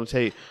problems with Golden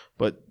Tate.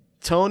 But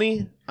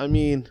Tony, I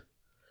mean,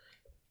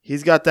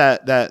 he's got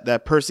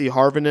that Percy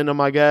Harvin in him,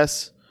 I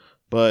guess.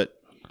 But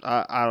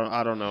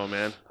I don't know,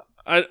 man.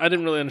 I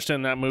didn't really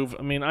understand that move.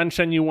 I mean, I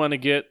understand you want to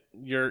get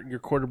your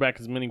quarterback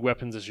as many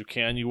weapons as you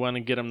can. You want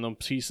to get him the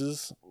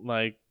pieces.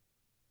 Like,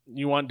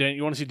 you want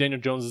to see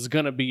Daniel Jones is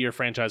going to be your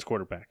franchise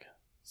quarterback.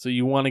 So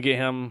you want to get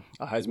him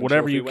A Heisman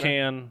whatever Trophy you winner?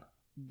 can.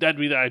 That'd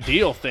be the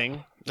ideal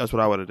thing. That's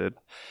what I would have did.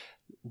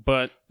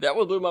 But That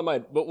would blow my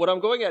mind. But what I'm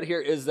going at here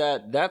is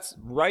that's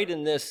right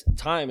in this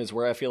time is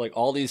where I feel like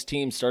all these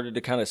teams started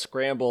to kind of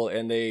scramble,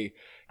 and they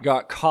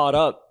got caught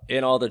up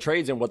in all the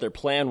trades and what their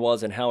plan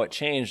was and how it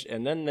changed.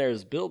 And then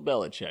there's Bill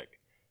Belichick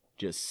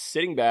just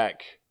sitting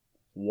back,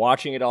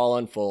 watching it all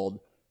unfold.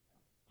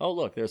 Oh,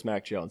 look, there's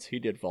Mac Jones. He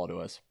did fall to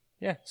us.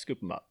 Yeah,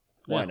 scoop him up.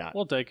 Why yeah, not?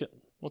 We'll take it.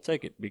 We'll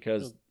take it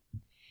because,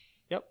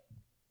 yep.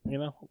 You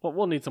know,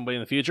 we'll need somebody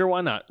in the future.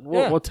 Why not?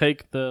 Yeah. We'll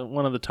take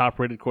one of the top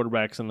rated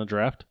quarterbacks in the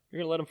draft. You're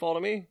going to let him fall to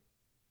me?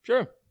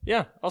 Sure.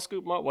 Yeah, I'll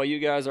scoop him up while you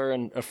guys are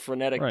in a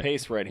frenetic Right.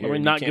 pace right here. Let me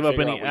and you not can't give up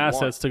figure any out what you want.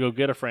 assets to go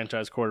get a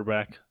franchise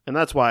quarterback. And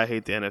that's why I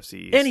hate the NFC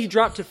East. And he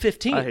dropped to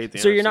 15. I hate the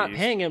so you're not NFC.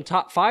 paying him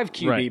top 5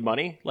 QB Right.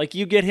 money. Like,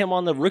 you get him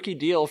on the rookie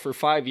deal for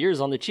 5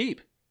 years on the cheap.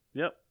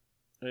 Yep.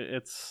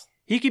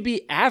 He could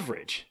be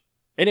average,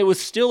 and it was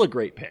still a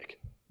great pick.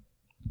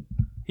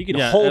 He can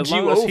Yeah, hold as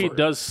long you as over he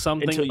does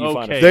something until you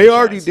find a okay. They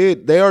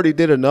franchise. already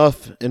did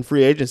enough in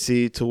free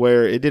agency to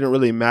where it didn't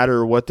really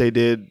matter what they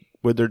did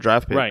with their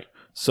draft pick. Right.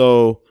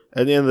 So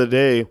at the end of the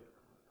day,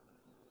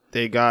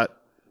 they got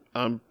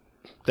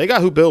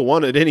who Bill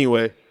wanted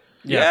anyway.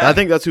 Yeah. I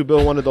think that's who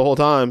Bill wanted the whole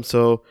time.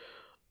 So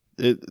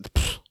it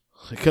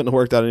couldn't have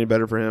worked out any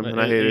better for him,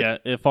 and I hate it. Yeah,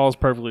 it falls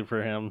perfectly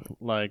for him.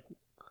 Like,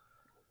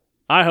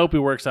 I hope he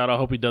works out. I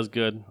hope he does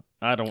good.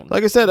 I don't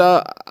Like I said,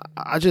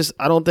 I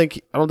don't think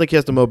he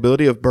has the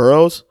mobility of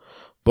Burrows,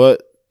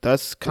 but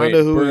that's kind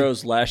of who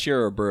Burrows last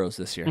year or Burrows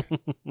this year?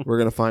 we're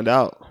gonna find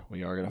out.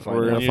 We are going to We're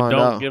find gonna out. When you find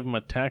don't out. give him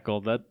a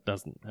tackle, that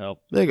doesn't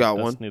help. They got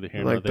That's one, neither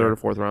here nor like there. third or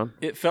fourth round.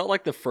 It felt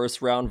like the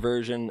first round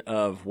version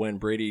of when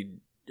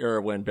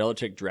when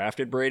Belichick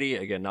drafted Brady.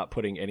 Again, not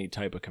putting any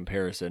type of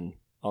comparison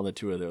on the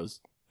two of those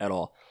at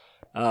all.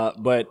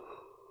 But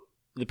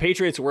the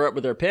Patriots were up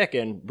with their pick,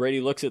 and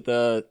Brady looks at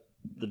the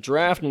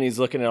draft, and he's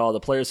looking at all the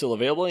players still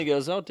available, and he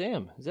goes, "Oh,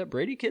 damn, is that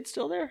Brady kid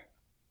still there?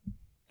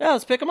 Yeah,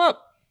 let's pick him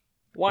up.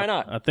 Why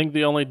not? I think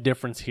the only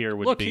difference here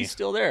would Look, be he's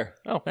still there.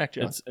 Oh, Mac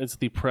Jones. it's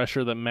the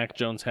pressure that Mac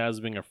Jones has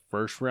being a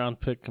first round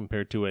pick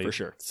compared to a For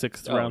sure.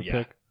 sixth Oh, round yeah.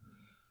 pick.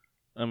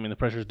 I mean, the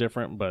pressure is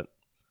different, but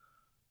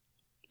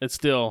it's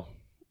still,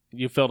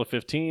 you fell to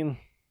 15.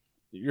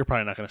 You're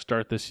probably not going to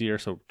start this year,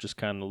 so just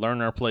kind of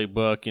learn our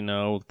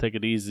playbook, take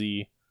it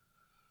easy.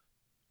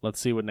 Let's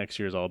see what next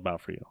year is all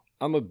about for you.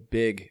 I'm a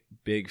big,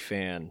 big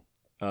fan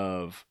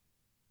of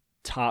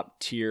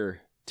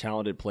top-tier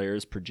talented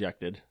players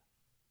projected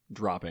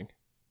dropping.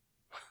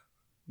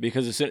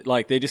 Because it's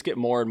like they just get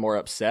more and more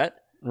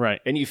upset,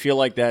 Right. and you feel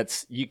like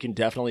you can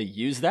definitely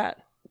use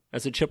that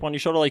as a chip on your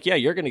shoulder. Like, yeah,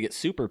 you're going to get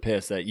super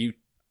pissed that you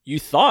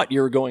thought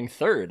you were going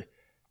third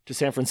to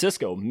San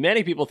Francisco.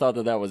 Many people thought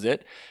that was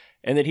it.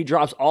 And then he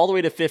drops all the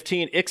way to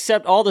 15,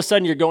 except all of a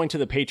sudden you're going to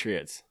the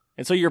Patriots.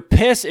 And so you're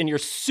pissed and you're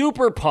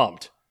super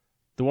pumped.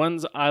 The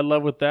ones I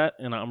love with that,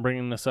 and I'm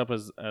bringing this up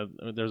as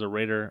there's a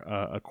Raider,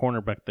 a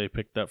cornerback they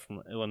picked up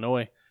from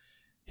Illinois.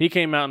 He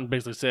came out and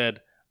basically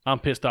said, I'm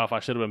pissed off.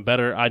 I should have been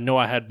better. I know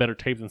I had better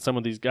tape than some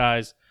of these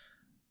guys.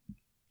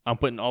 I'm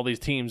putting all these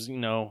teams,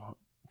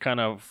 kind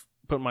of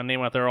putting my name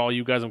out there. All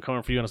you guys, I'm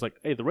coming for you. And it's like,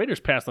 hey, the Raiders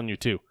passed on you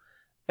too.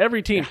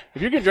 Every team,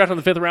 if you're getting drafted in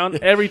the fifth round,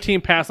 every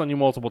team passed on you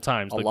multiple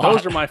times. Like,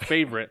 those are my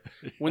favorite.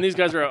 When these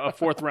guys are a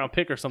fourth round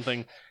pick or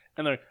something,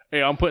 and they're,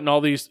 hey, I'm putting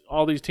all these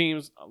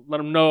teams. Let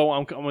them know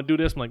I'm going to do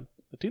this. I'm like,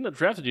 the team that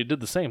drafted you did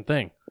the same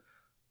thing.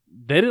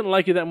 They didn't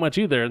like you that much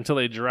either until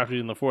they drafted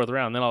you in the fourth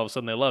round. Then all of a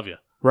sudden they love you.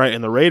 Right,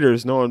 and the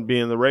Raiders, knowing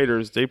being the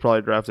Raiders, they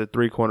probably drafted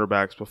 3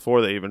 cornerbacks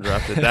before they even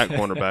drafted that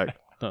cornerback.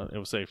 It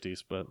was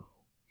safeties, but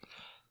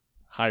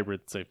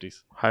hybrid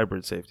safeties.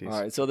 Hybrid safeties. All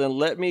right, so then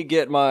let me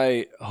get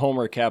my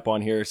homer cap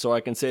on here so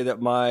I can say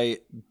that my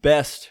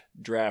best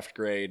draft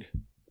grade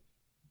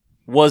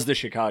was the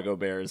Chicago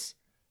Bears.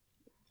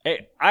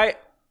 Hey, I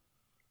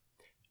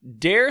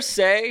dare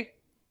say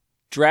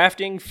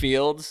drafting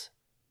Fields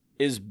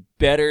is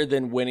better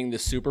than winning the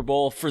Super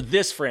Bowl for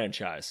this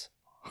franchise.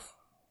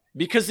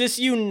 Because this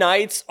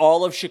unites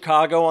all of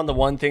Chicago on the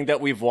one thing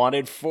that we've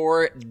wanted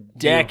for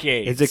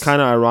decades. Is it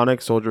kind of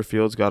ironic Soldier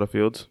Fields got a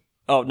Fields?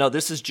 Oh, no,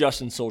 this is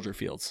Justin Soldier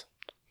Fields.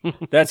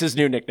 That's his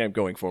new nickname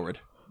going forward.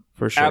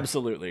 For sure.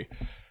 Absolutely.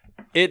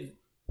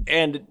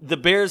 And the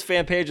Bears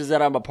fan pages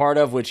that I'm a part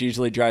of, which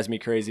usually drives me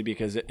crazy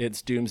because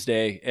it's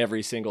Doomsday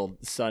every single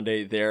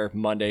Sunday there,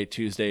 Monday,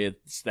 Tuesday.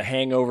 It's the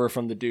hangover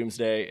from the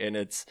Doomsday, and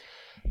it's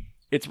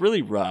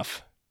really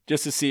rough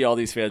just to see all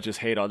these fans just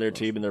hate on their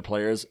team and their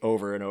players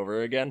over and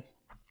over again.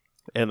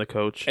 And the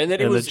coach. And then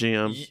the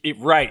GM. GM.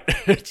 Right.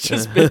 It's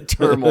just been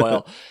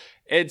turmoil.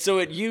 And so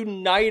it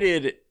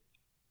united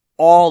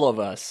all of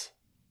us.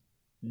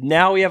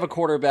 Now we have a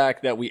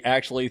quarterback that we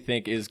actually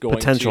think is going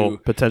potential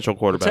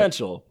quarterback.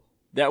 Potential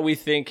that we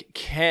think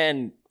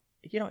can,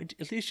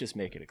 at least just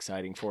make it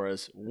exciting for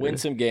us. Win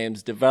some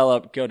games,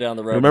 develop, go down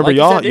the road. Remember, like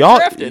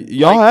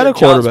y'all had a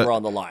quarterback. Were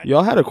on the line.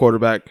 Y'all had a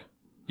quarterback.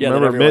 Yeah,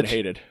 remember that everyone Mitch?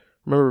 hated.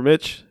 Remember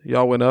Mitch?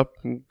 Y'all went up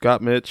and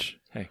got Mitch.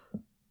 Hey,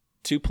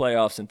 2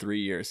 playoffs in 3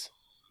 years.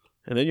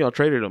 And then y'all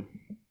traded him.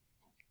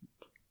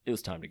 It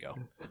was time to go.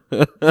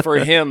 For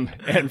him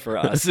and for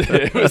us.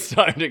 It was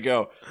time to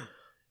go.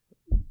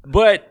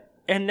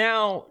 And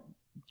now,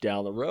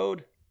 down the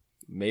road,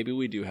 maybe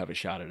we do have a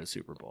shot at a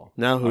Super Bowl.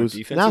 Now who's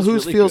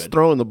really Fields good.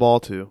 throwing the ball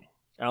to?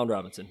 Allen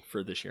Robinson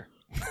for this year.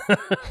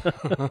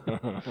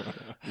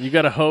 You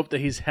got to hope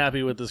that he's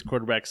happy with this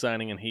quarterback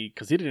signing,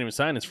 because he didn't even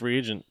sign his free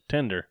agent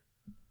tender.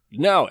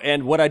 No,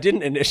 and what I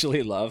didn't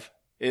initially love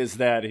is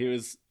that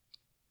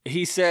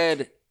he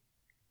said,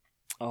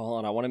 hold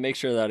on, I want to make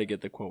sure that I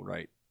get the quote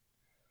right.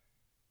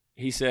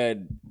 He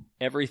said,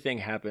 everything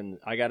happened.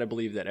 I got to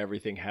believe that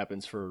everything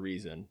happens for a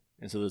reason.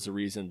 And so there's a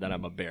reason that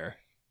I'm a Bear.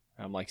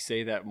 I'm like,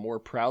 say that more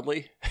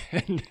proudly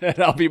and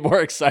I'll be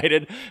more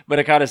excited. But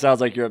it kind of sounds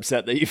like you're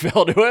upset that you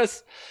fell to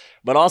us.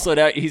 But also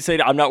that he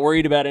said, I'm not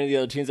worried about any of the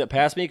other teams that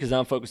pass me because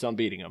I'm focused on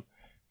beating them.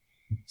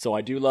 So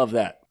I do love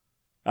that.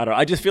 I don't know.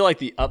 I just feel like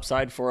the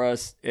upside for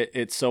us,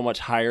 it's so much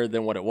higher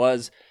than what it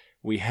was.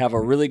 We have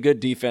a really good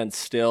defense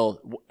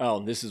still.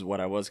 Oh, this is what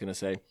I was going to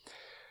say.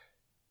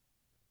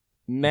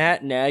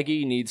 Matt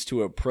Nagy needs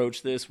to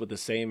approach this with the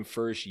same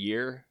first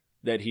year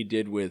that he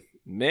did with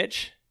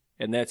Mitch,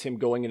 and that's him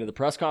going into the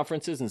press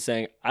conferences and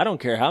saying, I don't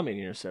care how many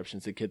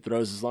interceptions the kid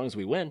throws as long as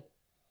we win.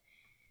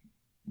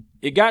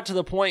 It got to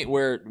the point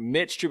where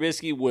Mitch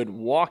Trubisky would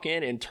walk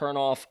in and turn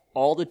off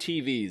all the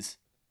TVs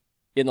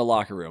in the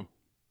locker room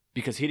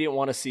because he didn't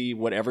want to see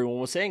what everyone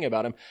was saying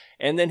about him.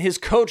 And then his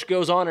coach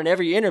goes on in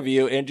every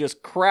interview and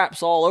just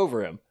craps all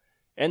over him.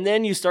 And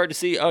then you start to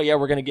see, oh, yeah,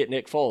 we're going to get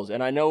Nick Foles.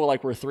 And I know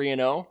like we're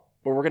 3-0,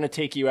 but we're going to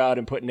take you out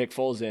and put Nick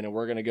Foles in, and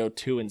we're going to go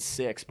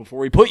 2-6 before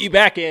we put you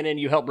back in and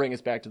you help bring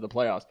us back to the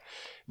playoffs.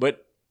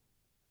 But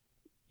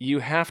you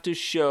have to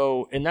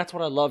show, and that's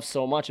what I love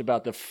so much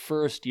about the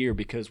first year,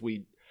 because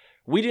we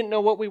didn't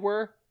know what we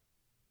were,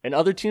 and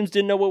other teams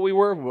didn't know what we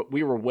were.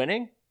 We were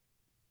winning.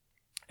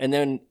 And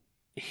then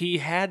he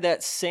had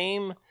that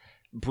same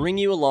bring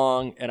you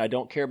along, and I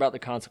don't care about the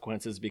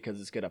consequences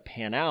because it's going to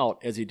pan out,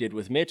 as he did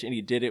with Mitch, and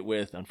he did it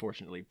with,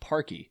 unfortunately,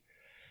 Parkey.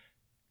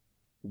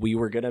 We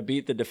were going to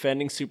beat the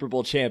defending Super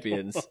Bowl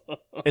champions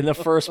in the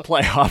first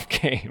playoff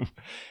game,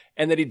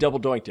 and then he double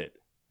doinked it,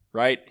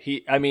 right?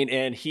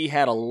 And he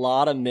had a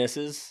lot of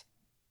misses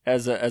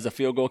as a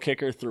field goal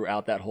kicker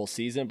throughout that whole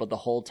season, but the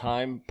whole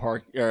time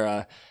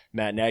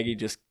Matt Nagy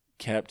just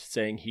kept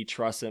saying he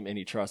trusts him and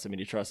he trusts him and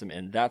he trusts him,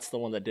 and that's the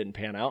one that didn't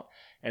pan out.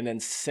 And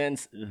then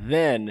since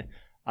then,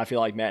 I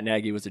feel like Matt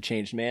Nagy was a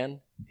changed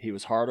man. He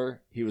was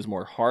harder. He was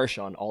more harsh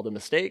on all the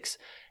mistakes,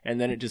 and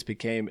then it just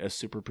became a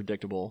super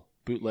predictable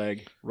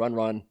bootleg,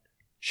 run,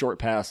 short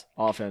pass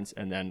offense,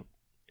 and then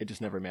it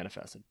just never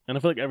manifested. And I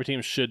feel like every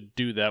team should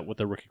do that with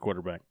a rookie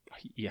quarterback.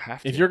 You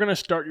have to. If you're going to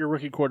start your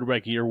rookie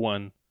quarterback year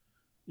one,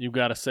 you've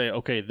got to say,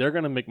 okay, they're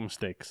going to make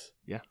mistakes.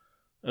 Yeah.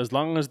 As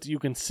long as you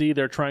can see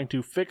they're trying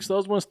to fix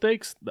those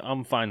mistakes,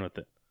 I'm fine with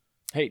it.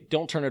 Hey,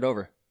 don't turn it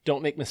over.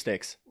 Don't make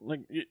mistakes. Like,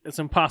 it's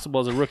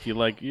impossible as a rookie.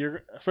 Like,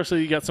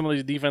 especially you got some of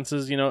these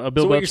defenses, a Bill Belichick.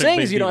 So what you're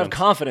saying is you don't have defense.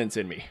 confidence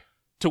in me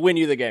to win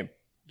you the game.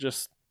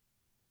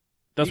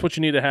 That's what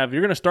you need to have.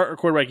 You're going to start a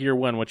quarterback year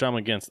one, which I'm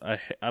against.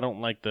 I don't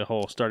like the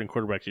whole starting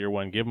quarterback year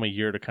one. Give them a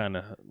year to kind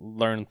of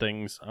learn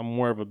things. I'm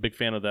more of a big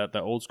fan of that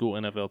old school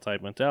NFL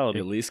type mentality.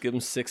 At least give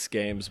them 6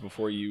 games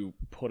before you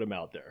put them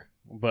out there.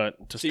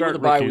 But to see start where the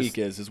bye rookies, week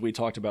is, as we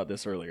talked about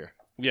this earlier.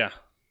 Yeah.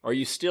 Are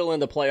you still in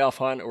the playoff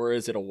hunt, or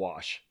is it a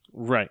wash?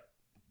 Right.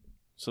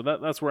 So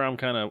that's where I'm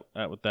kind of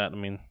at with that. I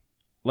mean,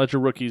 let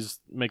your rookies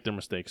make their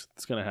mistakes.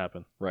 It's going to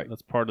happen. Right.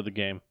 That's part of the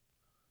game.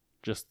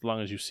 Just as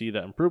long as you see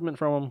that improvement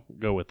from them,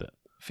 go with it.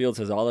 Fields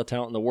has all the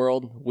talent in the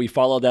world. We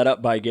followed that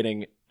up by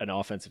getting an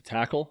offensive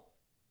tackle,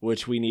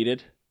 which we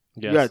needed.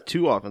 Yes. You got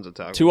 2 offensive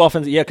tackles. 2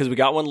 offensive, yeah, because we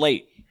got one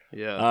late.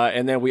 Yeah.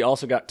 And then we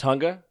also got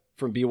Tunga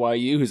from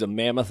BYU, who's a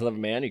mammoth of a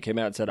man. He came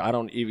out and said, I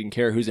don't even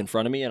care who's in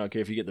front of me. I don't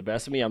care if you get the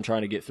best of me. I'm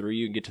trying to get through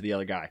you and get to the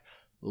other guy.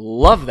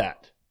 Love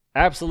that.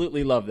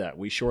 Absolutely love that.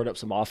 We shored up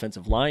some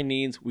offensive line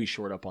needs. We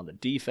shored up on the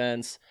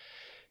defense.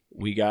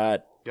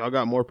 Y'all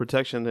got more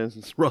protection than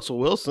Russell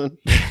Wilson.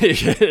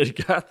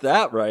 Got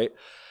that right.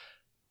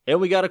 And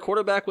we got a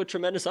quarterback with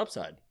tremendous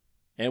upside.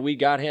 And we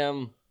got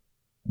him,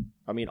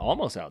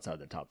 almost outside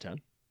the top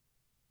 10.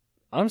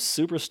 I'm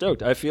super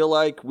stoked. I feel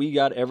like we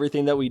got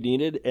everything that we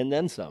needed and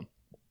then some.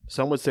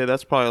 Some would say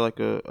that's probably like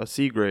a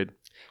C grade.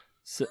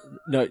 So,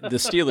 no, the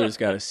Steelers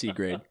got a C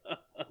grade.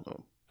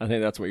 I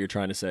think that's what you're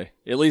trying to say.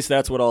 At least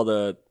that's what all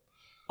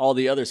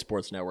the other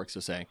sports networks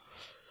are saying.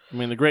 I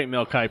mean, the great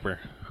Mel Kiper,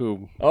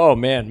 who Mel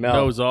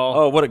knows all.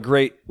 Oh, what a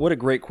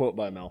great quote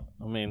by Mel.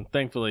 I mean,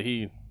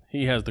 thankfully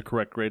he has the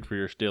correct grade for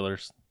your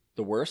Steelers.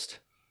 The worst?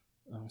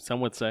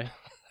 Some would say.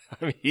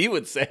 He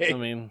would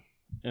say.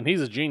 And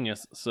he's a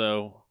genius,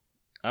 so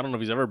I don't know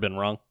if he's ever been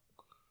wrong.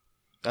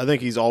 I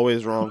think he's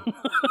always wrong.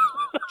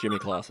 Jimmy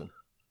Clausen.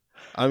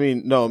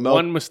 No, Mel.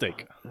 One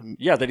mistake.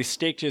 Yeah, that he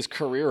staked his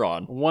career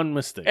on. One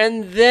mistake.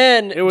 And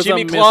then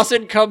Jimmy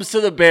Clausen comes to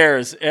the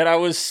Bears, and I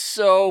was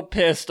so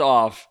pissed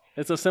off.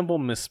 It's a simple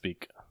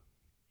misspeak.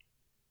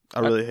 I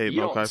really hate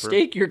Mel Kiper.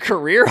 Stake your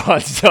career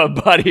on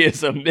somebody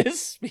is a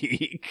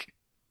misspeak.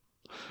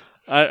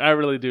 I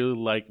really do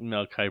like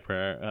Mel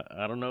Kiper.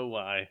 I don't know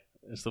why.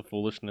 It's the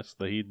foolishness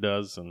that he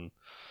does and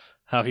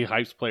how he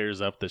hypes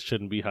players up that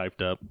shouldn't be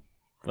hyped up.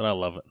 But I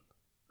love it.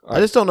 I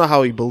just don't know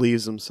how he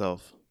believes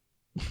himself.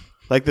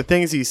 Like, the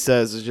things he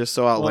says is just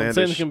so outlandish.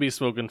 Well, same can be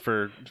spoken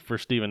for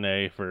Stephen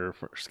A., for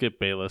Skip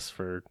Bayless,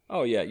 for...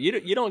 Oh, yeah.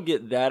 You don't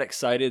get that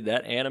excited,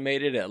 that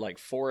animated at like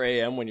 4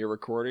 a.m. when you're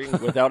recording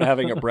without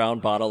having a brown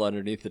bottle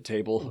underneath the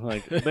table.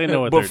 Like, they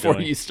know what they're doing.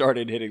 Before you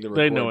started hitting the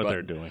record They know what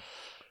button. they're doing.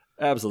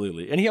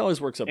 Absolutely. And he always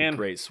works up a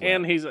great sweat.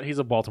 And he's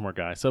a Baltimore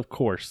guy, so of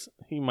course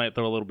he might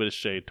throw a little bit of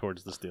shade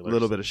towards the Steelers. A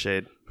little bit of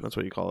shade. That's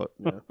what you call it.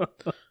 Yeah.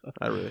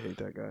 I really hate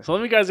that guy. So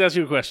let me guys ask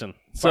you a question.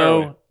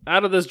 So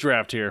out of this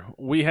draft here,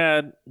 we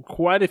had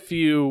quite a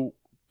few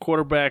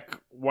quarterback,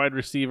 wide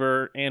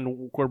receiver,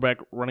 and quarterback,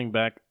 running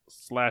back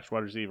 / wide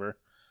receiver.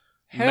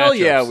 Hell matchups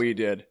yeah, we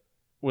did.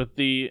 With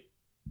the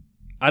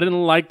I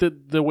didn't like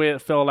the way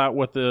it fell out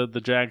with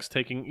the Jags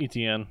taking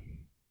Etienne.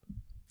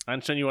 I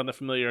understand you want the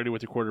familiarity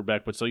with your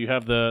quarterback, but so you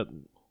have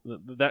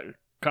that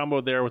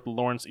combo there with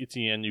Lawrence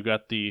Etienne. You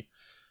got the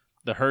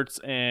Hurts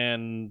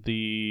and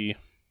the...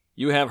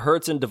 You have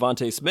Hurts and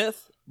Devontae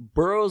Smith,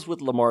 Burrows with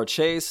Lamar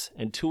Chase,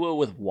 and Tua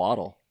with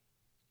Waddle.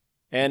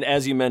 And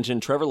as you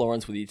mentioned, Trevor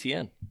Lawrence with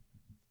Etienne.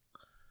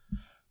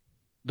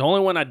 The only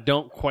one I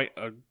don't quite...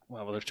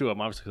 well, there's two of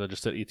them, obviously, because I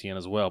just said Etienne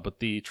as well. But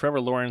the Trevor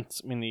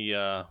Lawrence,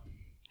 the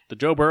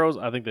Joe Burrows,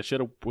 I think they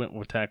should have went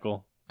with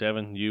tackle.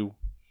 Devin, you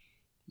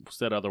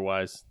said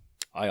otherwise.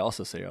 I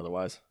also say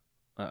otherwise.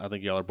 I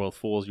think y'all are both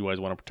fools. You always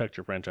want to protect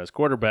your franchise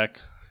quarterback.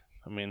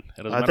 I mean,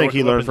 it doesn't I matter think what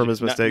he learned weapons from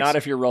his mistakes. Not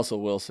if you're Russell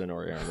Wilson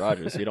or Aaron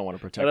Rodgers. You don't want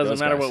to protect It those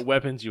doesn't matter guys. what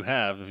weapons you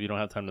have if you don't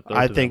have time to throw.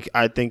 I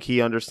think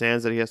he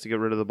understands that he has to get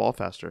rid of the ball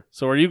faster.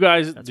 So are you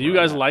guys? That's do you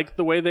where I'm guys at. like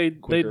the way they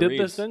did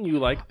reads. this? Then you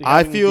like?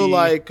 I feel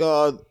like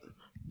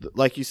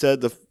you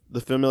said,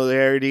 the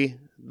familiarity,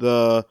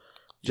 the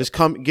just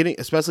getting,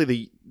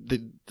 especially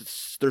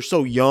they're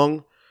so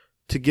young,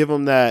 to give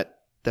them that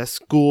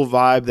school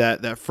vibe,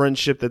 that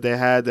friendship that they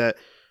had. That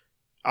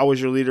I was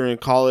your leader in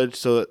college,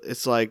 so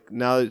it's like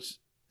now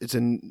it's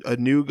a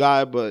new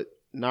guy, but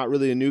not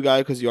really a new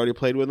guy because you already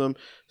played with him.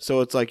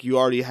 So it's like you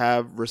already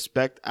have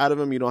respect out of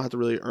him. You don't have to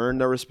really earn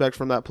the respect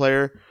from that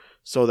player.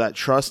 So that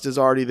trust is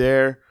already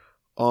there.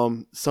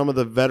 Some of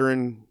the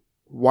veteran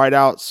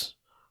wideouts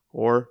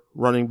or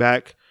running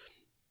back,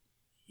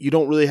 you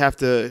don't really have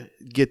to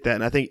get that.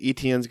 And I think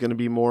Etienne's going to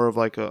be more of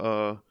like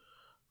a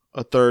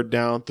third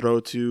down throw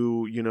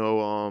to,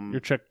 your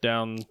check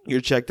down,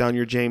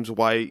 your James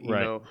White,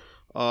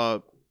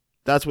 right.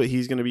 That's what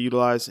he's going to be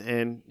utilized,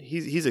 and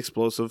he's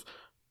explosive.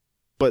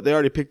 But they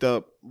already picked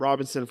up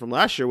Robinson from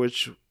last year,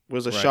 which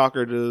was a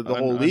shocker to the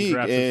whole league.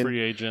 And free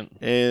agent.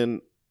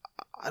 And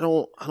I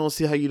don't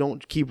see how you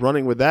don't keep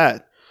running with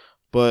that.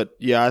 But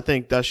yeah, I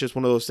think that's just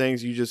one of those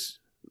things you just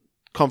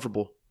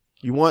comfortable.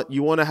 You want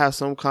to have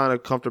some kind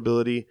of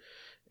comfortability,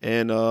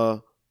 and I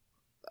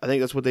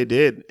think that's what they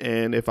did.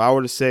 And if I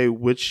were to say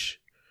which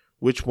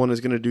one is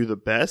going to do the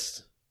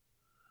best,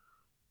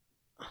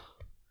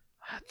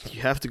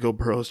 you have to go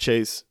Burrows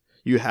Chase.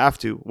 You have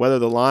to. Whether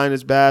the line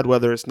is bad,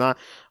 whether it's not.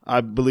 I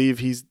believe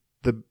he's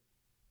the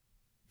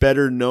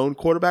better known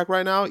quarterback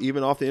right now,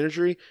 even off the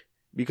injury,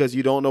 because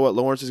you don't know what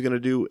Lawrence is going to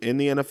do in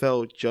the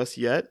NFL just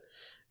yet.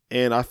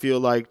 And I feel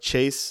like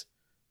Chase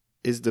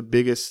is the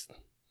biggest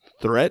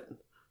threat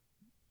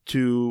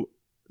to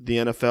the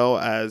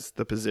NFL as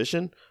the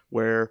position,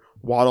 where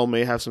Waddle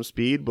may have some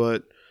speed,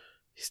 but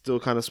he's still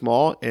kind of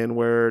small, and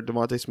where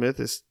Devontae Smith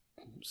is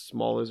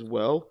small as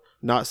well.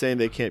 Not saying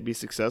they can't be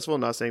successful,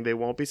 not saying they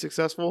won't be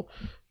successful,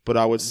 but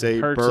I would say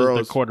Hurts Burrows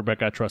is the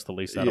quarterback I trust the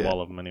least out of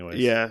all of them anyways.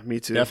 Yeah, me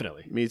too.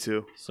 Definitely. Me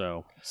too.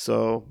 So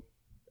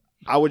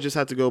I would just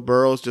have to go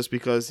Burrows just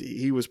because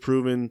he was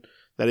proven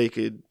that he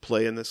could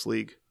play in this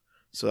league.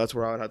 So that's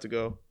where I would have to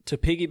go. To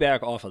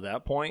piggyback off of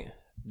that point,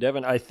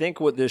 Devin, I think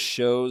what this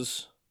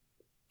shows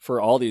for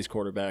all these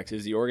quarterbacks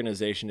is the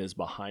organization is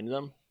behind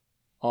them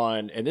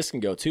and this can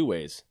go two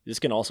ways. This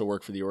can also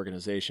work for the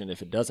organization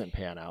if it doesn't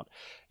pan out,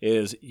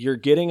 is you're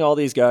getting all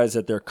these guys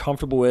that they're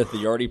comfortable with, that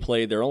you already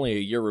played, they're only a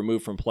year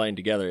removed from playing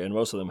together, and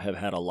most of them have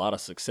had a lot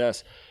of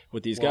success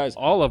with these guys.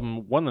 All of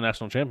them won the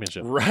national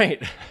championship.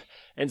 Right.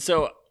 And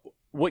so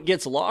what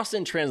gets lost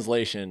in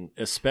translation,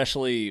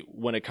 especially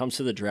when it comes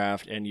to the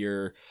draft and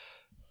you're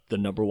the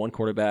number one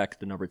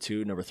quarterback, the number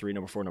two, number three,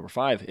 number four, number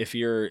five, if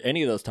you're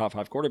any of those top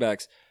five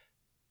quarterbacks,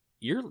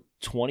 you're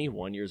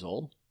 21 years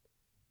old,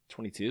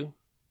 22.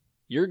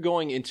 You're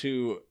going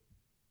into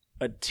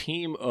a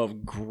team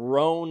of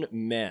grown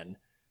men,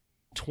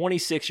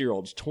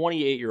 26-year-olds,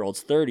 28-year-olds,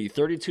 30,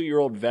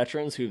 32-year-old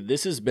veterans who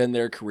this has been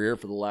their career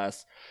for the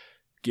last,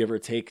 give or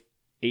take,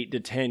 8 to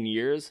 10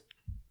 years.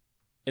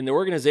 And the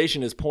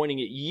organization is pointing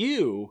at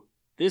you,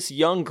 this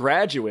young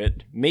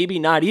graduate, maybe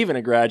not even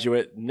a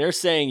graduate, and they're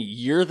saying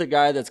you're the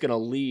guy that's going to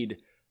lead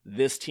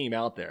this team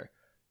out there.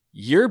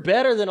 You're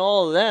better than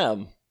all of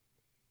them.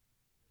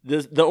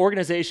 The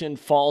organization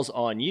falls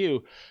on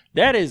you.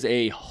 That is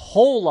a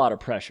whole lot of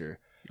pressure.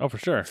 Oh, for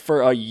sure.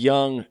 For a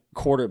young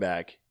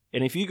quarterback.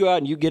 And if you go out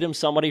and you get him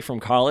somebody from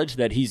college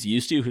that he's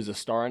used to, who's a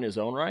star in his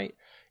own right,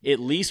 at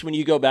least when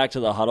you go back to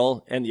the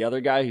huddle and the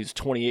other guy who's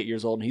 28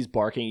 years old and he's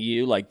barking at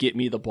you like, get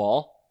me the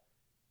ball,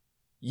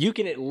 you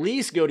can at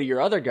least go to your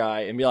other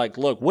guy and be like,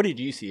 look, what did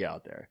you see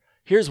out there?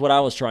 Here's what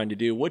I was trying to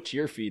do. What's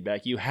your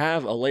feedback? You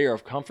have a layer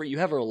of comfort. You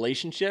have a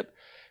relationship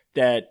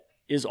that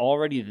is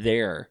already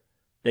there,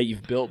 that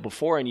you've built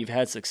before and you've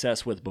had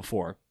success with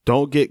before.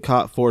 Don't get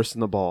caught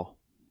forcing the ball.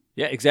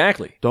 Yeah,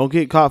 exactly. Don't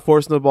get caught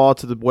forcing the ball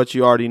to what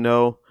you already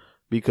know,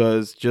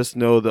 because just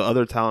know the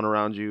other talent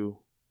around you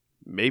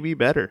may be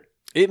better.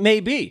 It may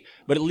be,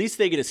 but at least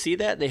they get to see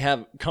that. They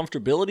have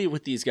comfortability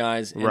with these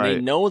guys, and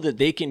they know that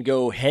they can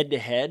go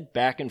head-to-head,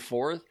 back and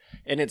forth,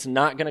 and it's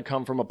not going to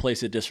come from a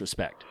place of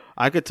disrespect.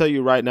 I could tell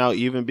you right now,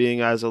 even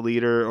being as a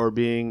leader or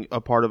being a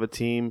part of a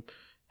team,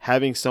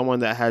 having someone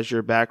that has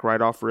your back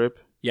right off rip,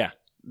 yeah,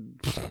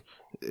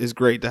 is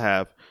great to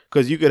have,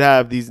 because you could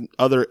have these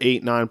other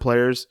 8-9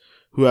 players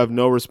who have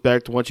no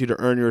respect, want you to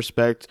earn your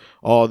respect.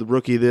 Oh, the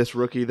rookie this,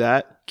 rookie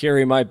that.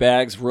 Carry my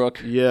bags,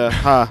 Rook.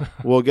 Yeah.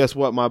 Well, guess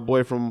what? My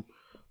boy from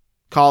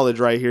college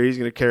right here, he's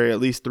going to carry at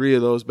least 3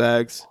 of those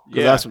bags.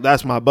 Yeah.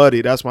 That's my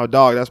buddy. That's my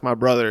dog. That's my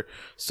brother.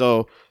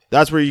 So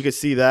that's where you can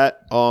see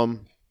that.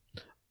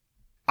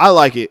 I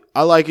like it.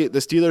 The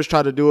Steelers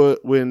tried to do it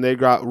when they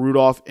got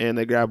Rudolph and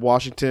they grabbed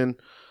Washington.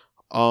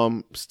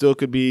 Still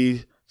could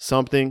be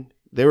something.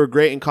 They were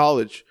great in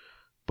college,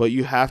 but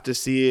you have to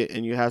see it,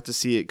 and you have to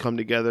see it come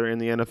together in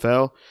the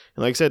NFL.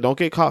 And like I said, don't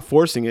get caught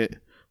forcing it.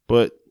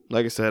 But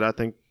like I said, I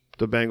think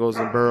the Bengals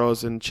and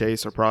Burrows and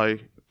Chase are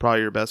probably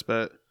your best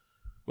bet.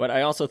 But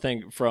I also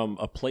think from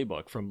a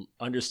playbook, from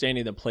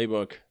understanding the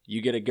playbook,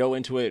 you get to go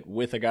into it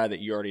with a guy that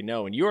you already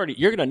know, and you're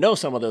going to know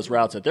some of those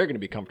routes that they're going to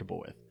be comfortable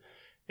with.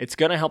 It's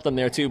going to help them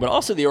there too, but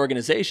also the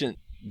organization,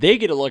 they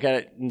get to look at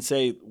it and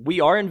say, we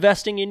are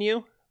investing in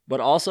you, but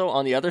also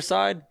on the other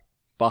side,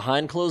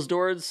 behind closed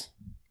doors,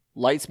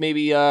 lights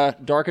maybe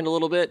darkened a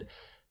little bit.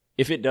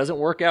 If it doesn't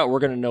work out, we're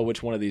going to know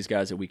which one of these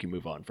guys that we can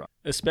move on from.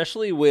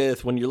 Especially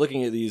with when you're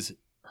looking at these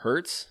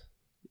Hurts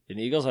and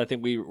Eagles, I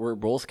think we're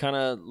both kind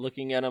of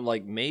looking at them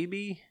like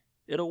maybe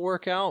it'll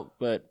work out,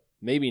 but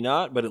maybe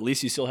not. But at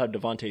least you still have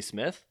Devontae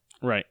Smith.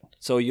 Right.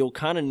 So you'll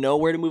kind of know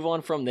where to move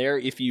on from there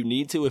if you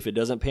need to, if it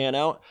doesn't pan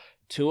out.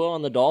 Tua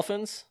on the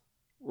Dolphins,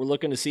 we're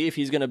looking to see if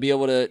he's going to be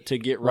able to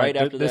get right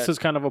after this that. This is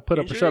kind of a put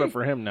up or shut up injury.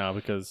 for him now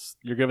because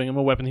you're giving him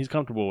a weapon he's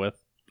comfortable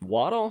with.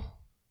 Waddle.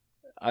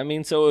 I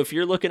mean, so if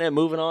you're looking at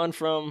moving on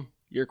from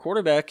your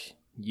quarterback,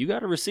 you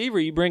got a receiver,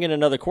 you bring in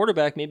another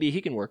quarterback, maybe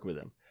he can work with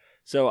him.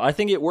 So I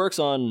think it works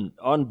on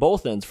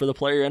both ends for the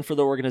player and for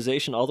the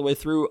organization all the way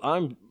through.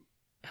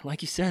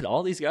 Like you said,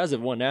 all these guys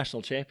have won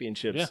national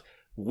championships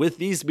with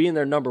these being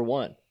their number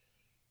one.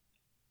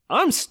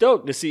 I'm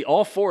stoked to see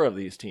all 4 of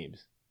these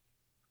teams.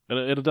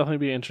 It'll definitely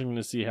be interesting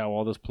to see how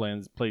all this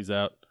plays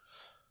out.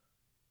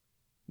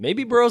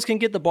 Maybe Burrows can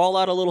get the ball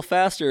out a little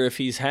faster if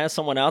he's has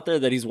someone out there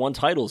that he's won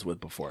titles with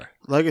before.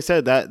 Like I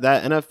said, that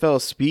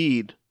NFL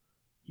speed,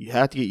 you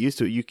have to get used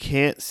to it. You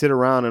can't sit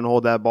around and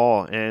hold that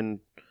ball. And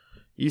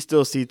you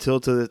still see till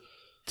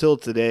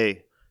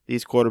today,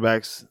 these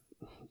quarterbacks,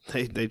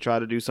 they try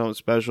to do something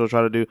special,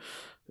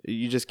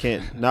 you just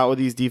can't. Not with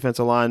these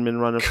defensive linemen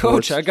running.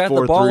 Coach, I got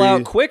the ball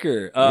out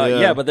quicker.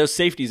 Yeah, but those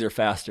safeties are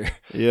faster.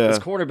 Yeah. Those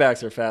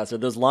quarterbacks are faster.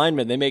 Those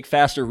linemen, they make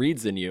faster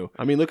reads than you.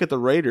 I mean, look at the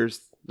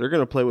Raiders. They're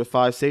going to play with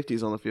 5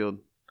 safeties on the field.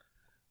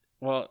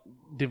 Well,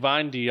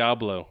 Divine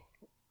Diablo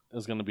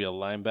is going to be a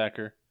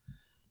linebacker.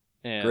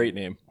 And Great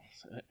name.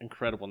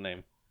 Incredible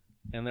name.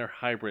 And they're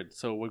hybrid,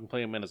 so we can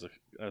play them in as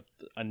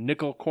a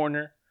nickel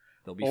corner.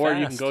 They'll be or fast.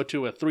 You can go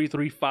to a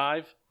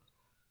 3-3-5.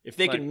 If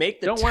they can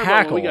make the don't tackle. worry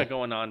about what we got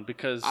going on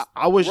because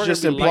I was we're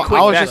just gonna be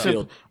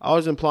I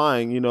was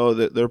implying,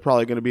 that they're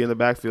probably going to be in the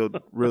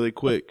backfield really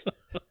quick.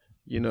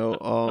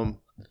 There's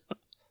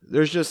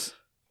just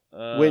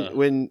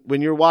when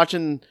you're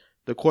watching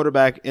the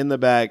quarterback in the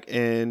back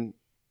and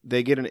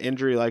they get an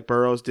injury like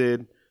Burrows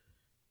did,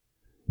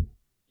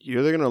 you're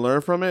either going to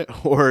learn from it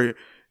or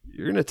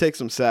you're going to take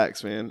some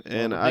sacks, man.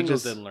 And the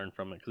Bengals didn't learn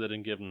from it because they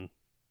didn't give them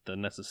the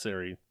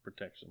necessary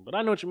protection. But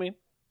I know what you mean.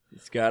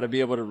 It's got to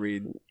be able to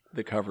read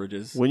the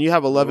coverages. When you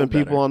have 11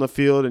 people better. on the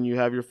field and you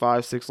have your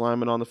 5-6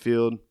 linemen on the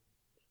field,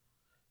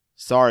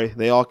 sorry,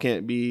 they all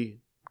can't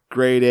be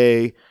grade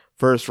A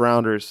first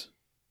rounders.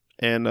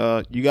 And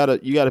you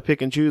gotta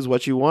pick and choose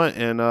what you want.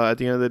 And at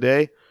the end of the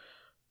day,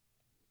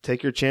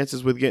 take your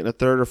chances with getting a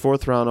 3rd or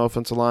 4th round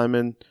offensive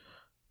lineman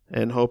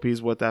and hope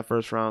he's with that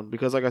first round.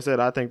 Because like I said,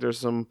 I think there's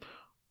some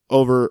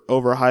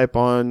overhype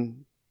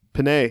on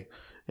Panay.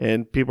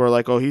 And people are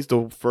like, oh, he's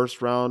the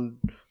first round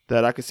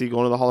that I could see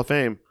going to the Hall of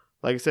Fame.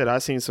 Like I said,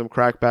 I've seen some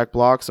crackback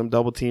blocks, some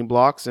double team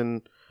blocks,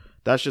 and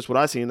that's just what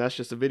I seen. That's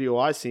just a video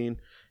I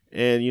seen.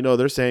 And,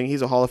 they're saying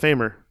he's a Hall of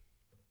Famer.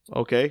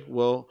 Okay,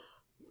 well,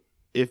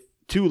 if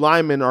 2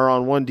 linemen are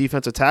on 1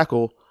 defensive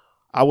tackle,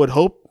 I would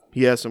hope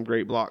he has some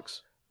great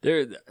blocks.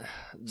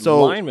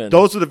 So linemen.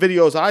 Those are the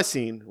videos I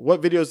seen.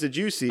 What videos did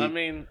you see? I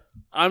mean,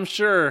 I'm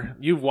sure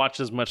you've watched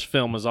as much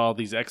film as all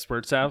these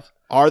experts have.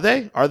 Are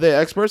they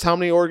experts? How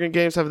many Oregon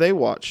games have they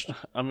watched?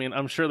 I mean,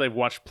 I'm sure they've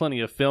watched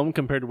plenty of film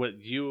compared to what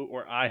you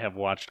or I have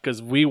watched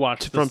because we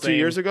watched From 2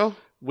 years ago?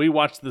 We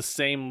watched the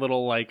same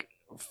little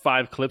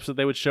 5 clips that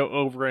they would show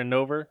over and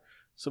over.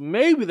 So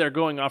maybe they're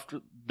going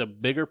after the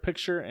bigger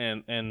picture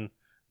and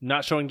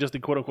not showing just the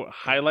quote-unquote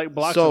highlight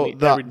blocks and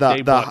the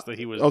everyday blocks that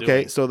he was doing.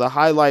 Okay, so the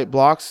highlight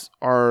blocks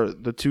are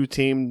the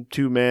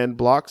 2-man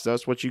blocks.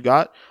 That's what you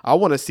got. I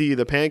want to see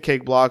the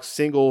pancake blocks,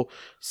 single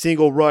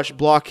rush,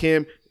 block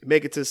him,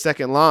 make it to the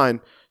second line,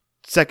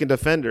 second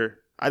defender.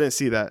 I didn't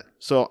see that.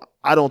 So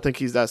I don't think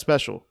he's that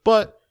special.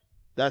 But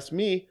that's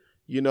me.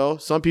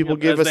 Some people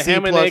give a the C+.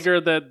 ham and egger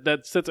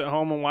that sits at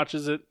home and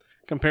watches it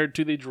compared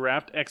to the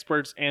draft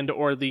experts and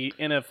or the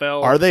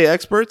NFL. Are they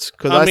experts?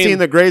 Because I've seen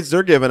the grades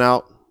they're giving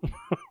out.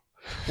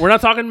 We're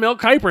not talking Mel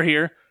Kiper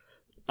here.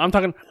 I'm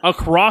talking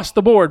across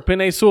the board.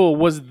 Penei Sewell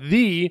was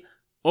the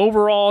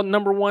overall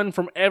number 1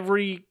 from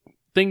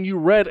everything you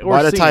read or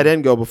Why did seen. tight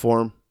end go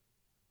before him?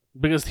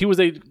 Because he was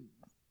a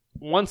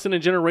once in a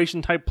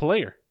generation type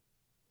player.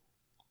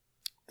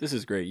 This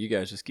is great. You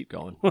guys just keep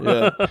going.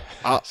 Yeah.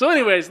 So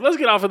anyways, let's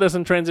get off of this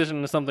and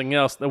transition to something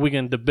else that we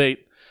can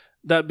debate.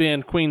 That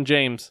being Queen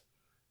James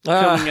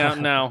coming out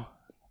now.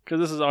 Because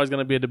this is always going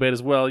to be a debate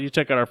as well. You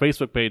check out our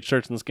Facebook page,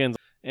 Shirts and Skins,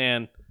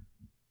 and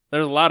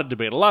there's a lot of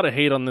debate, a lot of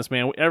hate on this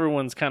man.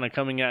 Everyone's kind of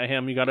coming at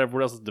him. You got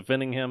everyone else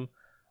defending him.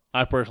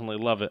 I personally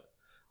love it.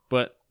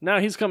 But now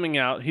he's coming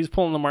out. He's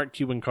pulling the Mark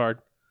Cuban card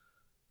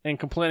and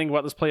complaining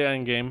about this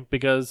play-in game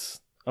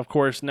because, of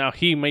course, now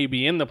he may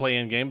be in the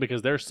play-in game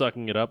because they're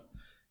sucking it up.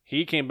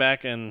 He came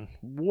back and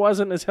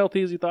wasn't as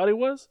healthy as he thought he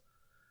was.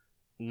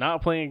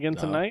 Not playing again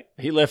tonight.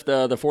 He left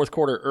the fourth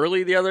quarter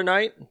early the other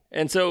night.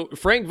 And so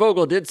Frank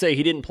Vogel did say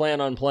he didn't plan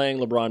on playing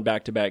LeBron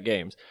back-to-back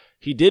games.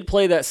 He did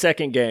play that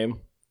second game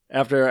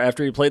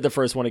after he played the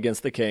first one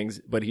against the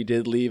Kings, but he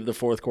did leave the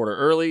fourth quarter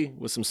early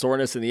with some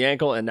soreness in the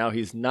ankle, and now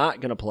he's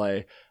not going to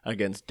play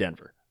against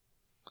Denver.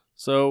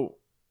 So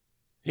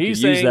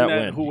he's saying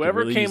that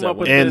whoever came up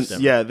with this...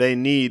 And, yeah, they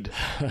need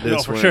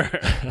this for win. sure.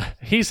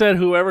 He said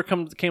whoever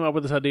came up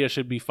with this idea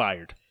should be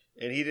fired.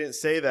 And he didn't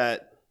say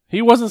that.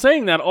 He wasn't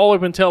saying that all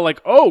up until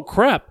like, oh,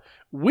 crap,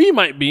 we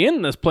might be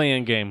in this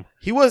play-in game.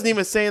 He wasn't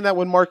even saying that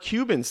when Mark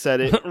Cuban said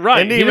it.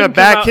 Right. And didn't even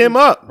back him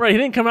up. Right. He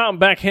didn't come out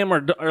and back him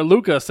or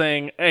Luka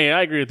saying, hey,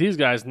 I agree with these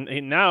guys.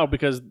 Now,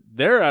 because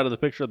they're out of the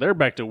picture, they're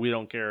back to we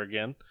don't care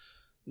again.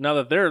 Now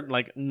that they're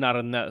like not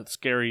in that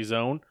scary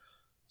zone.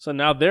 So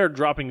now they're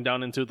dropping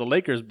down into the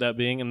Lakers, that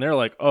being, and they're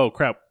like, oh,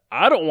 crap,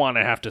 I don't want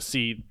to have to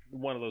see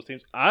one of those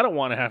teams. I don't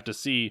want to have to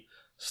see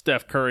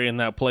Steph Curry in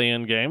that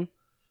play-in game.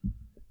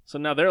 So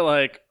now they're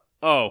like,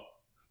 oh,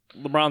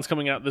 LeBron's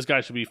coming out. This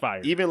guy should be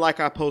fired. Even like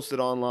I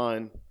posted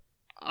online,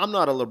 I'm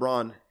not a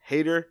LeBron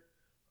hater.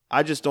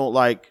 I just don't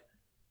like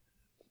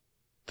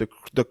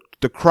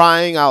the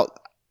crying out.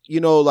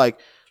 You know, like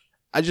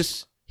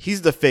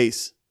he's the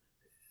face.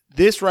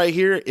 This right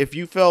here, if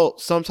you felt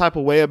some type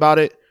of way about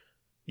it,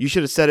 you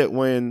should have said it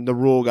when the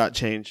rule got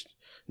changed.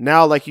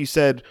 Now, like you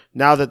said,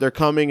 now that they're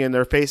coming and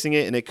they're facing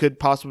it and it could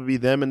possibly be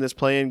them in this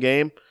play-in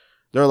game,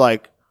 they're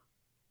like,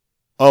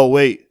 oh,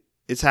 wait,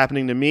 it's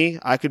happening to me.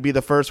 I could be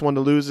the first one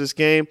to lose this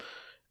game.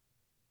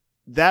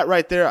 That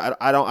right there,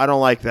 I don't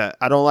like that.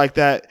 I don't like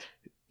that.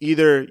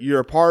 Either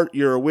you're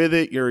with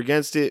it, you're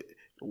against it,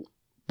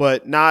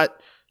 but not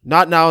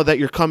now that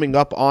you're coming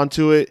up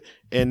onto it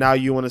and now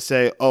you want to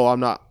say, oh, I'm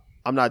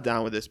not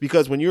down with this.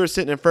 Because when you were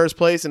sitting in first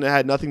place and it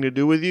had nothing to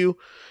do with you,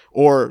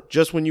 or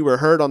just when you were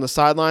hurt on the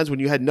sidelines, when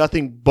you had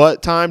nothing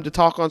but time to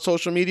talk on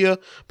social media,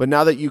 but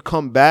now that you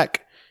come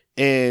back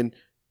and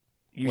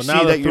you see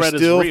that you're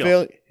still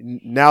failing,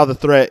 now the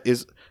threat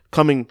is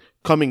coming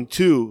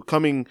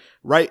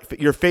right.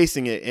 You're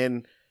facing it,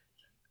 and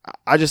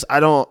I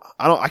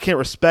can't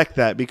respect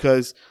that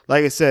because,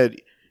 like I said,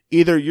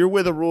 either you're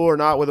with a rule or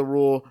not with a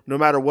rule, no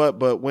matter what.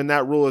 But when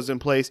that rule is in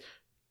place,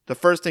 the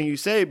first thing you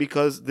say,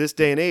 because this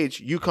day and age,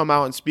 you come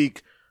out and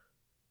speak.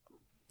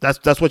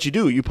 That's what you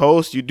do. You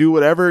post, you do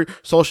whatever,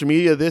 social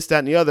media, this, that,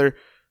 and the other.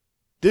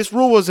 This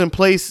rule was in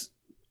place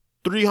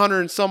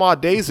 300 and some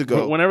odd days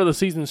ago. Whenever the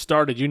season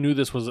started, you knew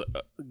this was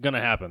going to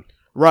happen.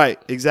 Right,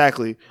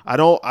 exactly. I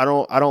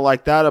don't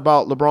like that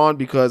about LeBron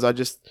because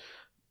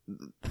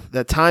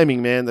that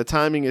timing, man. The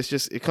timing is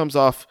just, it comes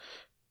off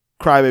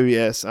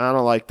crybaby-esque. I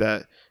don't like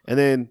that. And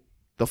then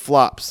the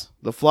flops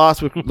with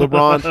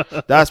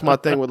LeBron. That's my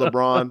thing with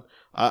LeBron.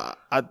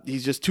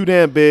 He's just too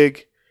damn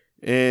big,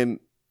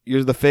 and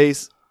you're the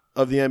face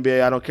of the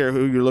NBA. I don't care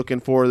who you're looking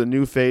for, the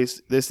new face,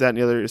 this, that, and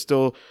the other. It's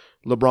still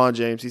LeBron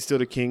James. He's still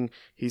the king.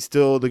 He's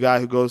still the guy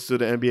who goes to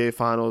the NBA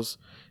Finals.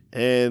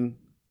 And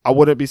I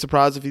wouldn't be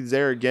surprised if he's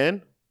there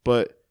again,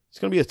 but it's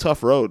going to be a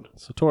tough road.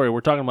 So, Tori,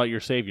 we're talking about your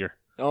savior.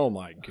 Oh,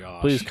 my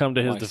gosh. Please come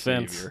to his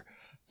defense.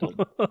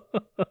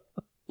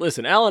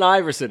 Listen, Allen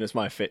Iverson is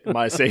my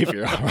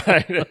savior, all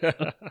right?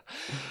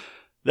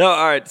 No,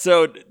 all right.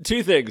 So,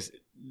 two things.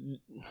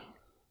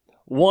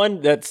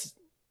 One, that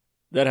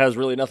has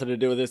really nothing to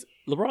do with this.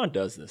 LeBron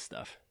does this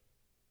stuff.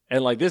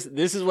 And like this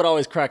is what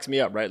always cracks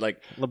me up, right?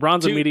 Like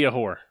LeBron's a media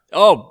whore.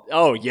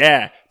 Oh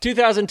yeah.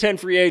 2010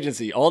 free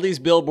agency. All these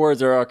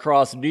billboards are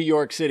across New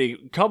York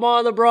City. Come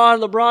on,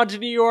 LeBron to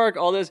New York.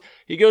 All this.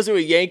 He goes to a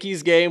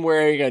Yankees game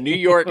wearing a New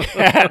York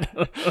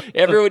hat.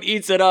 Everyone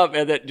eats it up,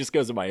 and then just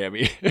goes to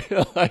Miami.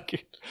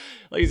 like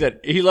you said,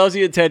 he loves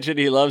the attention.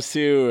 He just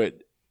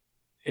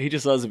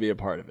loves to be a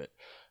part of it.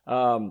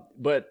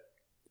 But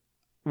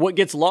what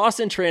gets lost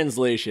in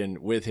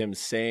translation with him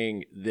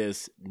saying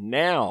this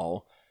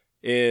now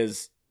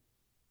is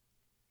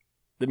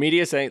the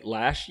media saying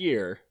last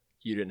year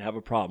you didn't have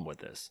a problem with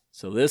this.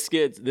 So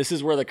this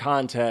is where the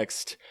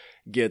context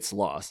gets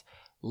lost.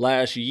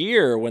 Last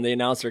year when they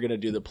announced they're going to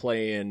do the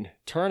play-in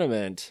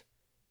tournament,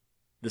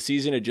 the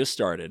season had just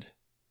started.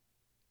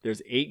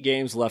 There's 8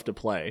 games left to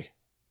play.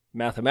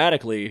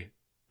 Mathematically,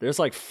 there's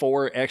like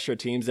 4 extra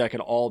teams that can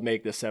all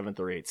make the 7th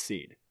or 8th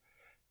seed.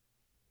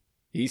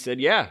 He said,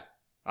 yeah,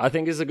 I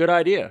think it's a good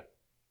idea.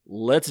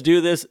 Let's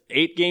do this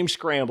 8-game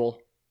scramble,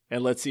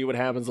 and let's see what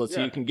happens. Let's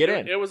see who can get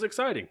in. It was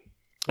exciting.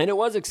 And it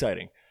was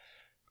exciting.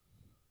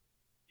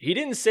 He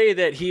didn't say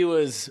that he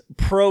was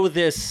pro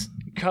this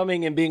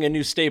coming and being a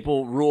new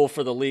staple rule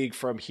for the league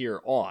from here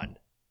on.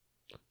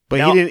 But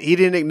Now- he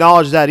didn't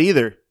acknowledge that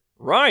either.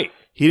 Right.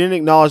 He didn't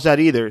acknowledge that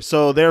either.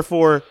 So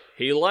therefore,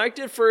 He liked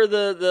it for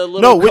the little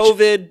No, which-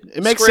 COVID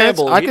it makes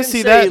scramble. sense. I He can didn't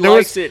see say that. He There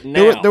likes was it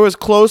now. there was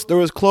close.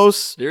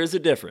 There is a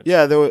difference.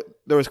 Yeah,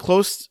 there was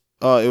close.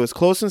 It was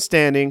close in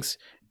standings,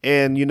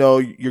 and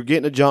you're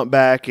getting a jump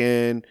back,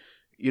 and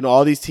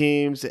all these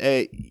teams.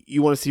 Hey,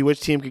 you want to see which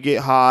team could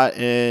get hot,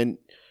 and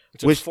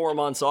Which 4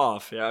 months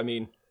off. Yeah, I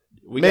mean,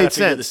 we got to made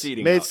figure sense. the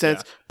seeding Made out.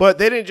 sense. But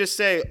they didn't just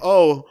say,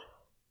 "Oh,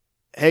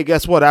 hey,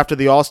 guess what? After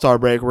the All-Star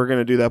break, we're going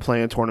to do that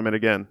play-in tournament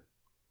again."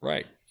 Yeah.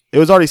 Right. It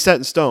was already set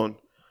in stone.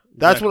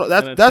 That's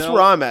Exactly. that's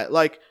where I'm at.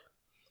 Like,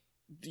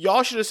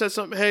 y'all should have said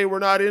something. Hey, we're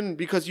not in,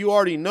 because you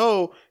already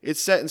know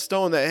it's set in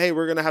stone that hey,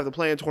 we're gonna have the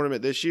play-in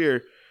tournament this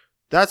year.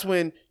 That's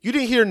when you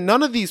didn't hear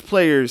none of these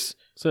players.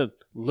 Said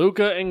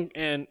Luka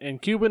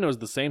and Cuban, it was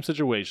the same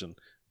situation.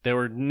 They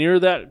were near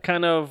that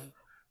kind of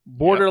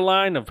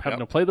borderline of having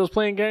to play those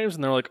playing games,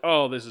 and they're like,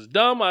 "Oh, this is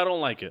dumb. I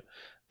don't like it."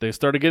 They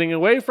started getting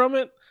away from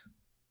it.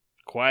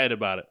 Quiet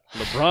about it.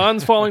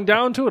 LeBron's falling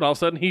down to it. All of a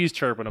sudden, he's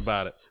chirping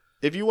about it.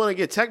 If you want to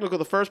get technical,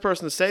 the first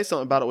person to say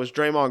something about it was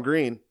Draymond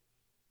Green.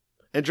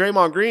 And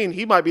Draymond Green,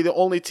 he might be the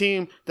only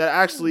team that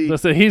actually They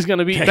said he's going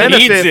to be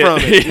benefit from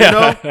it.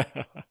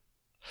 Yeah.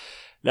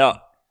 No,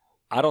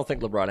 I don't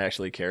think LeBron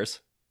actually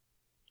cares.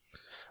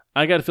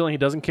 I got a feeling he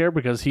doesn't care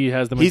because he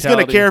has the he's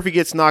mentality. going to care if he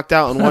gets knocked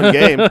out in one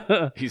game.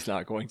 He's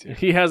not going to.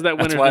 He has that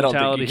That's winner's why I don't think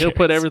mentality. he He'll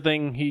put cares.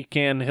 everything he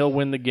can. He'll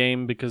win the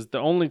game because the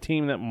only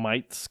team that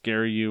might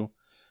scare you,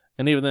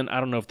 and even then, I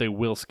don't know if they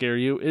will scare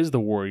you, is the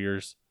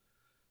Warriors.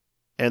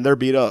 And they're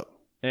beat up.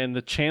 And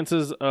the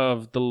chances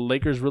of the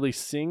Lakers really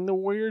seeing the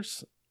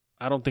Warriors,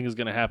 I don't think is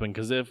going to happen.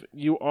 Because if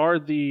you are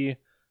the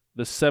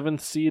 7th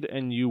seed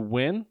and you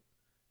win,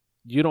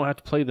 you don't have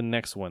to play the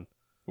next one.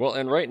 Well,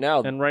 and right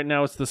now, And right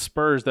now it's the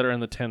Spurs that are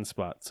in the 10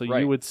 spot. So Right.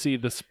 you would see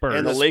the Spurs.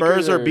 And the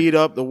Lakers Spurs are are- beat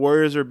up. The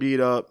Warriors are beat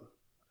up.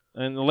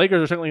 And the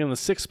Lakers are certainly in the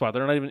 6th spot.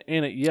 They're not even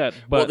in it yet.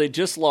 But well, they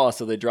just lost,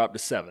 so they dropped to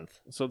 7th.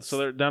 so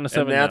they're down to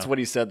 7 And that's now. what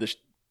he said. The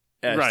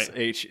Right.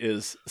 SH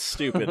is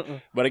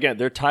stupid. But again,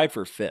 they're tied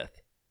for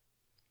 5th.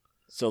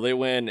 So they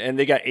win, and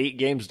they got 8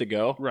 games to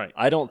go. Right.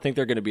 I don't think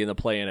they're going to be in the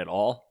play-in at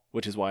all,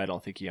 which is why I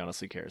don't think he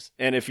honestly cares.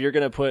 And if you're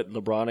going to put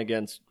LeBron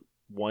against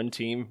one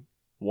team,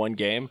 one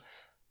game,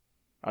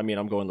 I mean,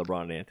 I'm going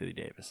LeBron and Anthony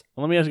Davis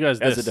Well, let me ask you guys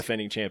as this. the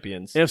defending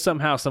champions. If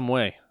somehow, some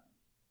way,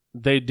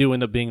 they do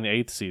end up being the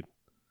 8th seed,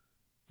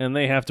 and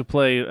they have to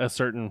play a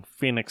certain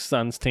Phoenix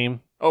Suns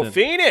team that,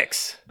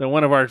 Phoenix! that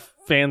one of our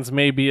fans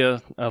may be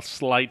a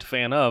slight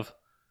fan of,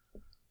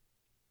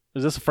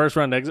 is this a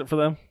first-round exit for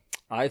them?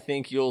 I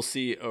think you'll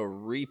see a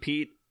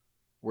repeat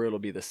where it'll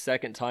be the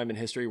second time in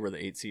history where the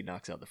 8th seed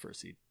knocks out the 1st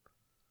seed.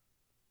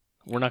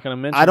 We're not going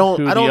to mention I don't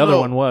who the other know.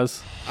 one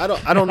was. I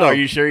don't know. Are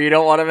you sure you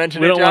don't want to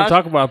mention We it, don't want Josh? to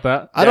talk about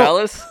that. I don't-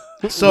 Dallas?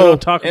 We So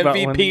don't talk about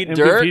when MVP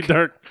MVP Dirk?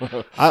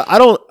 Dirk. I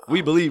don't.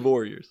 We believe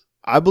Warriors.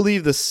 I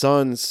believe the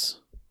Suns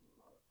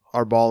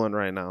are balling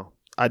right now.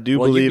 I do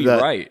Well, you'd believe be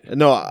that. right.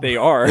 No, They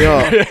are.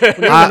 Yeah. When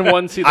you're I- in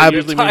one seed, I- that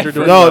usually means you're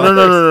doing no,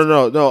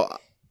 well. no.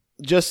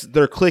 Just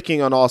they're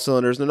clicking on all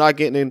cylinders. They're not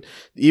getting in.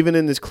 Even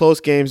in these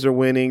close games, they're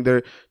winning.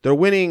 They're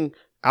winning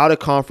out of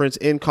conference,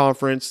 in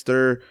conference.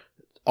 They're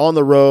on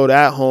the road,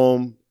 at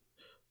home.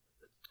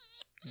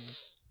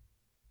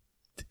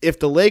 If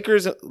the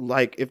Lakers,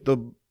 if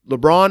the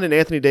LeBron and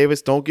Anthony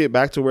Davis don't get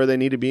back to where they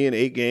need to be in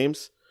 8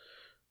 games,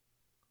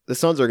 the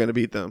Suns are going to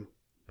beat them.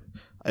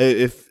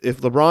 If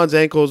LeBron's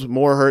ankle's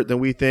more hurt than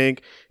we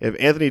think, if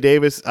Anthony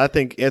Davis, I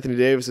think Anthony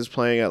Davis is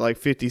playing at like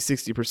 50,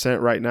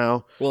 60% right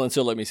now. Well, and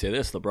so let me say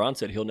this. LeBron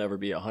said he'll never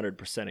be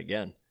 100%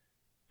 again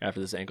after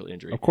this ankle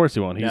injury. Of course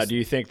he won't. Now, do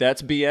you think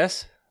that's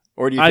BS?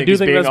 Or do you I think do he's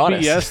think being that's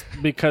honest?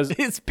 BS because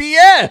It's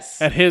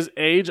BS! at his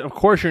age, of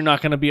course you're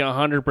not going to be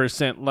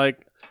 100%.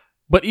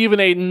 But even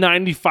a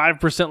 95%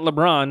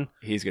 LeBron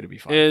He's going to be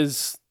fine.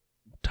 is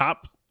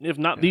top, if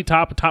not the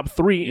top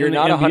 3 You're in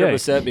not the NBA.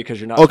 100% because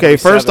you're not Okay,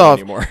 27 first off,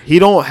 anymore. he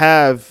don't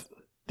have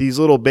these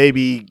little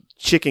baby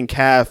chicken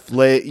calf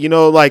leg. He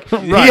Right.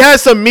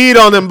 has some meat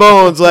on them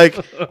bones.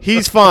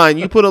 He's fine.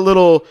 You put a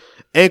little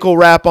ankle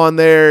wrap on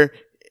there,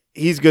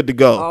 he's good to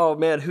go. Oh,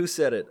 man, who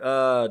said it?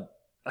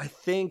 I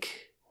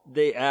think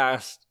they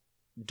asked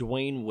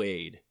Dwayne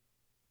Wade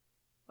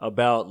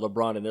about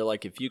LeBron, and they're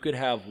like, if you could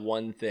have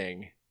one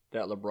thing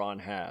that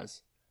LeBron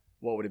has,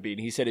 what would it be? And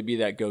he said it'd be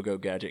that go-go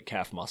gadget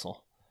calf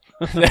muscle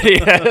that he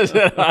has.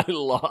 I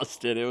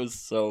lost it. It was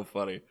so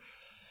funny.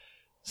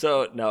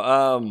 So,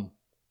 no,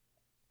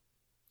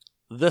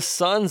 the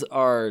Suns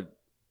are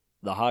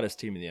the hottest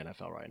team in the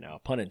NFL right now,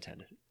 pun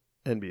intended.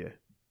 NBA.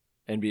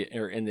 NBA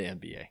or in the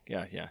NBA.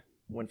 Yeah.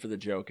 Went for the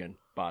joke and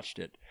botched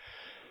it.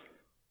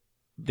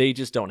 They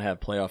just don't have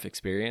playoff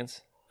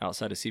experience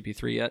outside of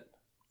CP3 yet.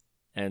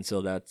 And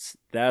so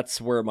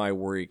that's where my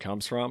worry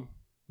comes from.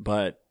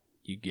 But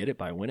you get it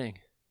by winning.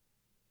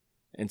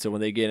 And so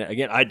when they get it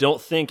again, I don't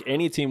think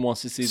any team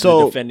wants to see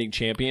the defending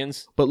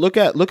champions. But look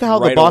how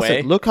Right Boston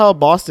away. look how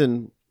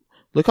Boston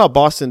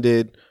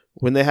did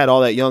when they had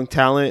all that young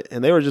talent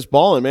and they were just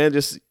balling, man.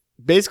 Just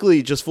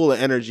basically just full of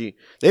energy.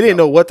 They didn't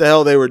know what the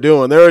hell they were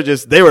doing. They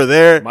were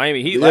there.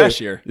 Miami Heat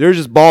last year. They were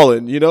just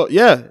balling,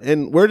 Yeah.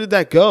 And where did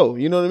that go?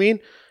 You know what I mean?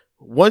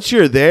 Once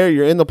you're there,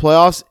 you're in the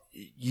playoffs,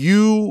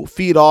 you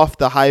feed off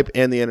the hype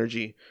and the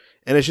energy.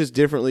 And it's just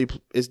differently.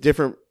 It's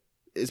different.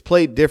 It's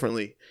played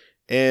differently.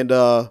 And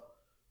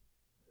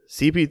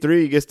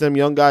CP3 gets them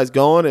young guys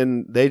going,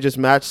 and they just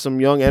match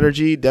some young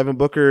energy. Devin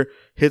Booker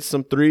hits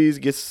some threes,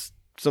 gets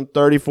some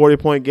 30,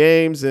 40-point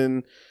games.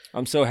 And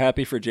I'm so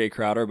happy for Jay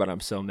Crowder, but I'm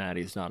so mad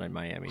he's not in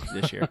Miami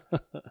this year.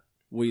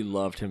 We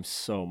loved him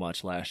so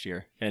much last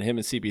year. And him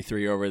and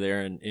CP3 over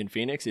there in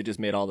Phoenix, it just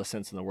made all the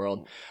sense in the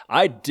world.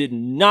 I did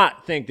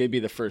not think they'd be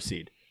the first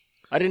seed.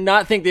 I did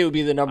not think they would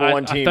be the number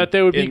one team I thought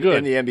they would be good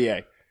in the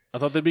NBA. I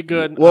thought they'd be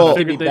good. Well, I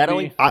they'd be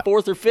battling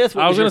fourth or fifth.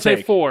 I was going to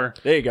say 4.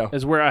 There you go.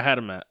 Is where I had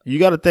them at. You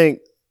got to think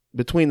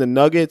between the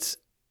Nuggets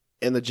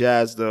and the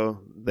Jazz,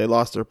 though, they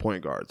lost their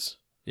point guards.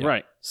 Yeah.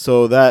 Right.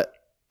 So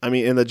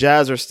and the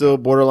Jazz are still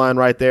borderline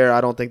right there. I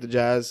don't think the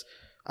Jazz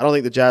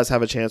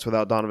have a chance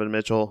without Donovan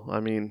Mitchell. I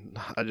mean,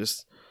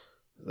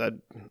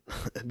 that'd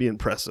be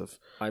impressive.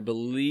 I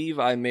believe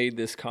I made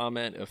this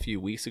comment a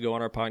few weeks ago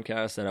on our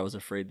podcast that I was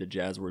afraid the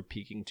Jazz were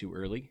peaking too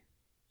early.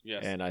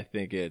 Yes. And I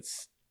think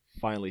it's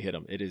finally hit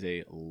them. It is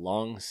a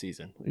long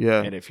season.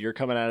 Yeah. And if you're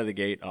coming out of the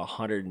gate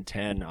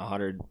 110,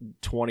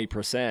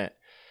 120%,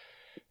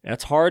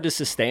 that's hard to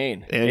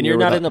sustain. And you're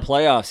not in the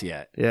playoffs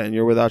yet. Yeah, and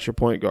you're without your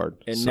point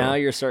guard. And now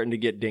you're starting to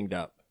get dinged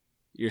up.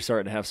 You're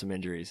starting to have some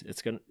injuries.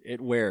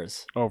 It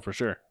wears. Oh, for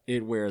sure.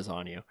 It wears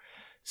on you.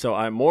 So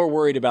I'm more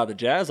worried about the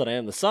Jazz than I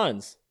am the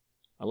Suns,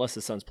 unless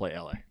the Suns play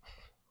LA.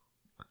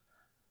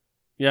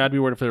 Yeah, I'd be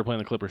worried if they were playing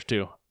the Clippers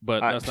too, but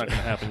that's not going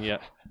to happen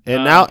yet.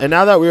 And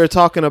now that we were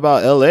talking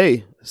about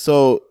LA,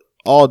 so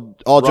all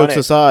jokes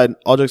aside,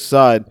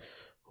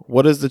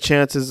 what is the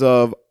chances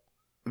of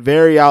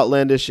very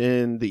outlandish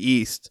in the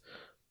East,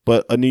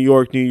 but a New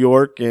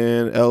York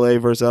and LA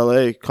versus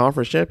LA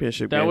conference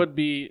championship game? That would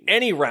be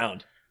any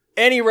round.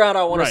 I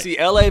want to see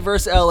LA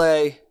versus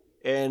LA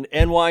and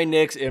NY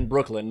Knicks and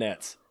Brooklyn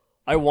Nets.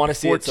 I want to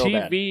see it so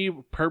bad. For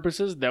TV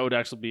purposes, that would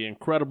actually be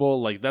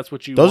incredible. Like that's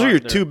what you. Those are your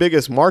two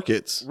biggest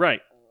markets,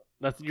 right?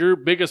 That's your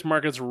biggest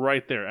markets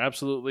right there.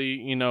 Absolutely.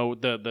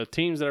 The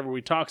teams that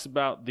everybody talks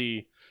about,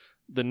 the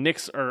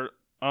Knicks are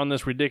on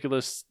this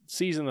ridiculous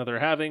season that they're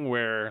having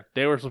where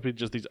they were supposed to be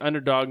just these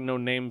underdog,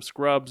 no-name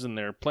scrubs, and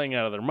they're playing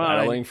out of their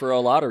mind. Battling for a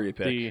lottery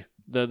pick.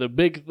 The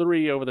big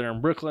three over there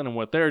in Brooklyn and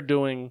what they're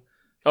doing.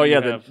 Oh,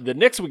 yeah, the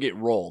Knicks would get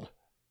rolled.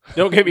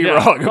 Don't get me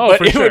wrong,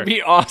 but it would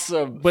be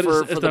awesome for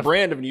the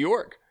brand of New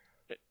York.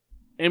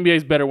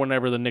 NBA's better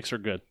whenever the Knicks are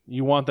good.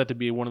 You want that to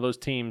be one of those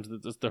teams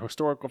that's the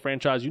historical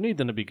franchise. You need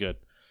them to be good.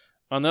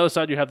 On the other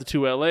side, you have the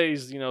two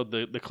LAs.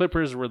 The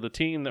Clippers were the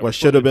team that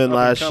should have been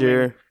last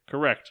year.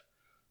 Correct.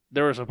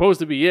 They were supposed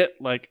to be it,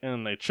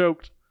 and they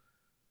choked.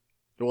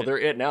 Well, they're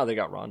it now. They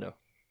got Rondo.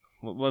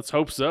 Well, let's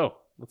hope so.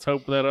 Let's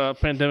hope that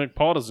Pandemic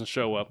Paul doesn't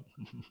show up.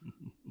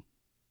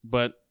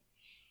 But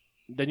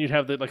then you'd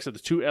have like I said, the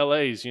two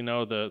LAs.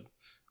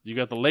 You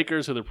got the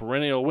Lakers, who are the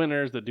perennial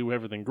winners that do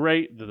everything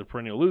great. They're the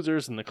perennial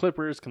losers, and the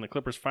Clippers. Can the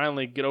Clippers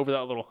finally get over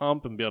that little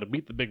hump and be able to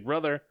beat the big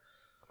brother?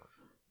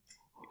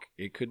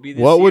 It could be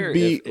this what year. Would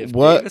be if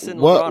what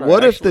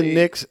if the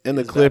Knicks and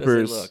the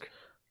Clippers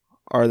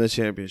are in the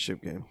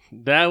championship game?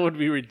 That would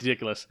be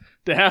ridiculous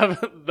to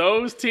have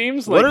those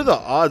teams. What are the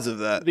odds of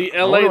that? The LA.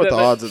 I wonder what the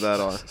odds of that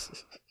are.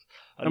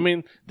 I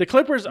mean, the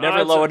Clippers never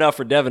odds low enough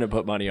for Devin to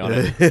put money on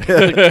it.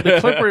 the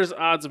Clippers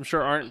odds, I'm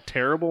sure, aren't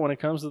terrible when it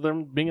comes to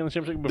them being in the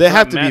championship. They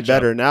have to be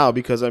better now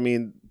because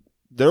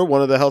they're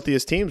one of the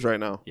healthiest teams right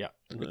now. Yeah,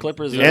 the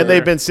Clippers, and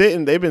they've been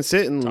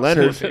sitting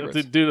Leonard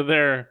due to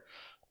their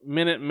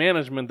minute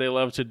management they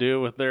love to do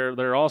with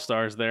their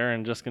all-stars there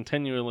and just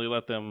continually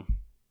let them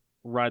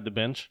ride the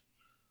bench.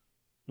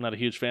 I'm not a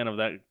huge fan of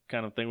that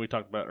kind of thing we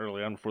talked about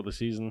early on before the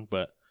season,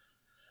 but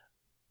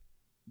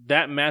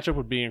that matchup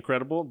would be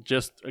incredible.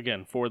 Just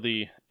again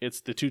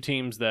it's the two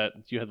teams that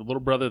you had the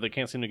little brother that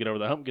can't seem to get over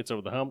the hump gets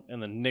over the hump,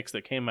 and the Knicks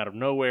that came out of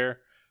nowhere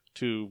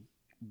to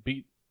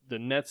beat the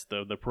Nets,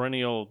 the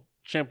perennial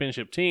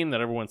championship team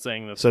that everyone's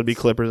saying that. So it'd be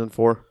Clippers in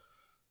 4.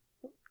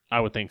 I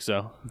would think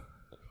so.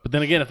 But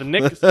then again, if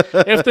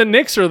the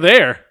Knicks are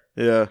there,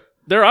 yeah,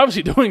 they're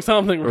obviously doing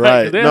something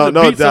right. They have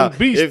to beat some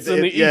beasts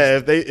in the East.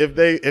 Yeah,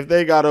 if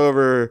they got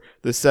over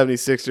the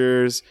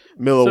 76ers,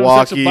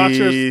 Milwaukee,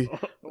 76ers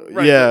Bucks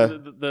right, yeah,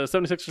 the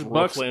 76ers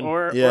Bucks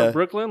or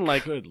Brooklyn,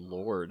 like good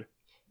lord,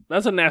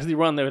 that's a nasty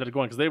run they would have to go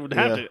on because they would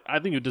have to. I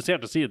think you just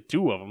have to see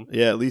two of them.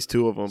 Yeah, at least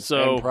 2 of them.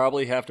 So and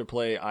probably have to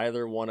play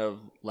either one of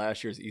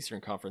last year's Eastern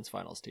Conference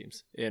Finals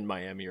teams in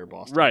Miami or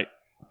Boston. Right.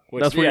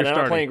 Which, that's where you're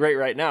starting. Not playing great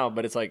right now,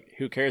 but it's like,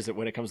 who cares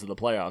when it comes to the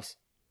playoffs?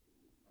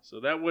 So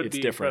that would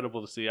be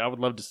incredible to see. I would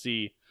love to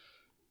see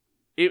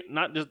it,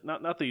 not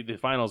the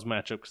finals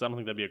matchup because I don't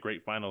think that'd be a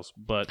great finals.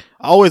 But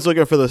always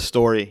looking for the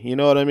story. You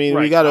know what I mean?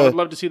 Right. I would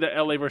love to see the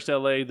LA versus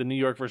LA, the New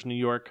York versus New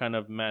York kind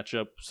of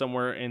matchup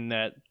somewhere in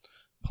that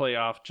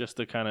playoff, just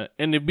to kind of,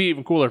 and it'd be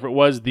even cooler if it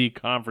was the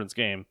conference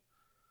game.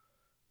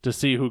 to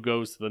see who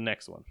goes to the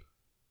next one.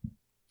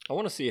 I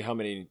want to see how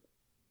many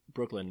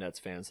Brooklyn Nets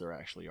fans there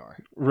actually are.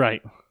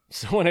 Right.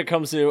 So when it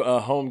comes to a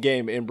home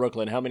game in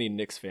Brooklyn, how many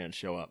Knicks fans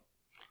show up?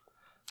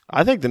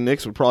 I think the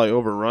Knicks would probably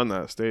overrun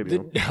that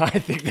stadium. I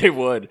think they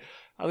would.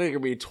 I think it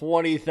would be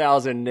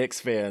 20,000 Knicks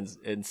fans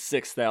and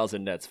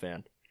 6,000 Nets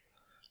fans.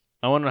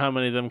 I wonder how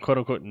many of them quote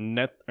unquote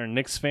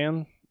Knicks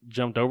fan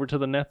jumped over to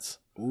the Nets.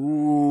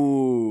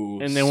 Ooh,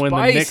 and then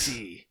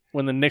spicy.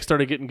 when the Knicks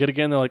started getting good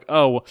again, they're like,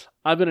 "Oh, well,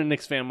 I've been a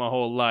Knicks fan my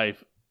whole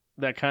life."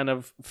 That kind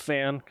of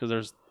fan, because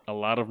there's a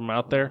lot of them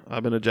out there.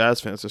 I've been a Jazz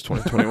fan since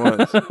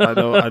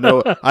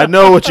 2021. I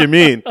know what you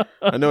mean.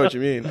 I know what you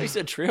mean. You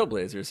said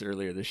Trailblazers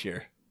earlier this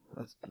year.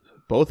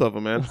 Both of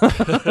them, man.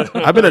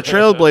 I've been a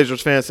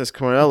Trailblazers fan since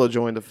Carmelo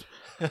joined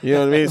you know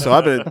what I mean? So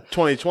I've been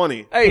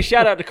 2020. Hey,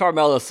 shout out to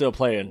Carmelo still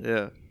playing.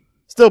 Yeah.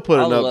 Still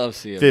putting I up love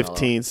seeing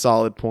 15 Melo.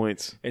 solid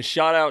points. And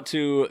shout out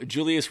to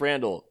Julius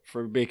Randle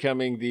for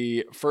becoming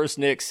the first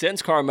Knick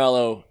since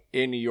Carmelo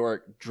in New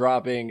York,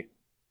 dropping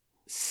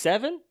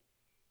 7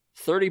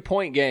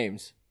 30-point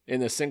games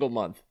in a single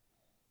month.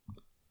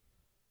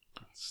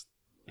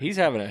 He's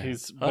having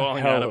He's a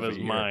balling hell out of a his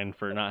year. mind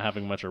for not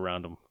having much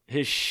around him.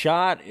 His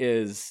shot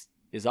is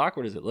as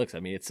awkward as it looks. I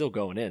mean, it's still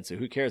going in, so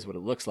who cares what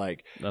it looks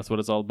like? That's what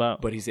it's all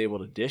about. But he's able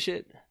to dish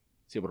it.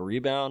 He's able to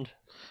rebound.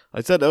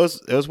 I said it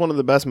was one of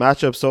the best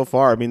matchups so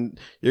far. I mean,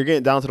 you're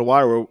getting down to the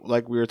wire where,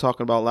 like we were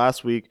talking about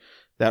last week,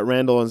 that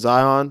Randall and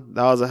Zion,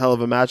 that was a hell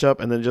of a matchup.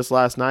 And then just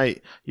last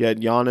night, you had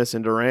Giannis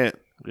and Durant.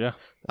 Yeah.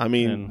 I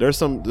mean, And there's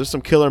some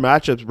killer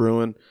matchups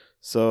brewing.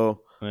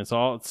 So And it's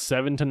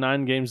 7 to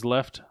 9 games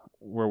left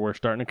where we're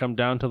starting to come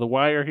down to the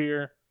wire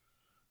here.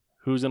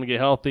 Who's going to get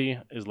healthy?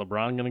 Is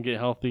LeBron going to get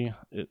healthy?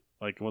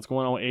 What's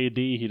going on with AD?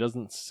 He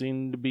doesn't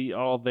seem to be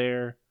all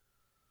there.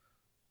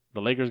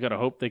 The Lakers got to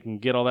hope they can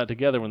get all that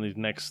together when these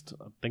next,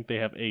 I think they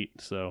have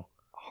 8. So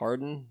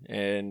Harden,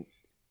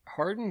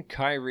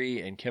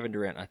 Kyrie, and Kevin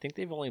Durant, I think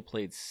they've only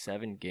played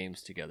 7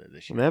 games together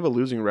this they year. have a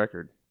losing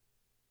record.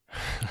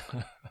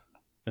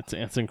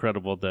 it's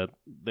incredible that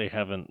they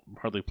haven't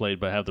hardly played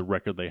but have the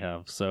record they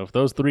have. So if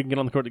those 3 can get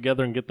on the court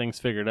together and get things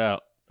figured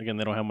out, again,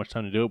 they don't have much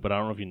time to do it, but I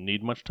don't know if you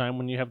need much time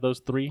when you have those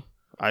 3.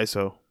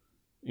 ISO.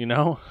 You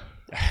know?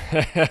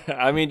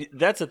 I mean,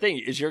 that's the thing,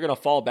 is you're going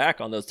to fall back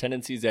on those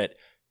tendencies that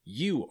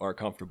you are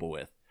comfortable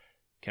with.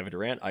 Kevin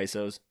Durant,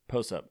 ISOs,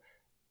 post-up.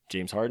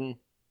 James Harden,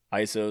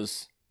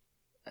 ISOs,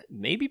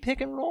 maybe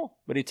pick and roll,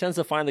 but he tends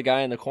to find the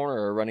guy in the corner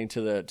or running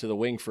to the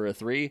wing for a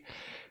 3.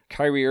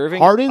 Kyrie Irving,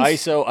 Harden's-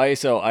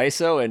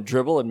 ISO, and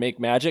dribble and make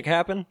magic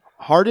happen.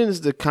 Harden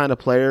is the kind of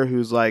player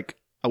who's like,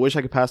 I wish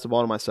I could pass the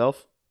ball to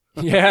myself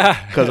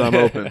Yeah. because I'm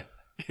open.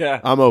 Yeah.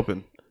 I'm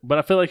open. But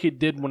I feel like he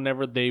did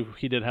whenever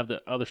he did have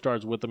the other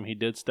stars with him, he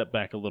did step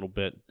back a little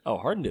bit. Oh,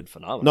 Harden did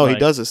phenomenal. No, he Right.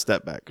 does a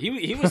step back.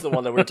 He was the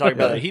one that we were talking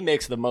about. That he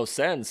makes the most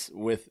sense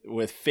with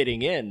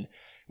fitting in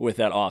with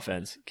that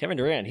offense. Kevin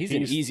Durant, he's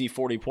an easy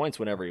 40 points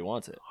whenever he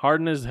wants it.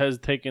 Harden has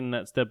taken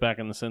that step back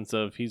in the sense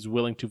of he's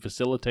willing to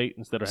facilitate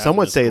instead of having Some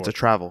would to say it's a score.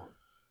 travel.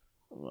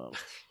 Well,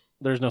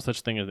 there's no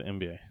such thing as the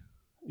NBA.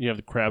 You have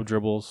the crab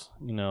dribbles,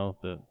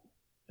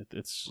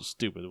 it's just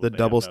stupid. what The they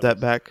double have step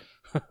nowadays. back.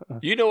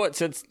 You know what?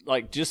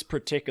 Just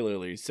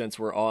particularly since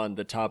we're on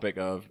the topic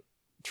of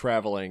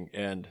traveling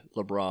and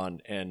LeBron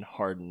and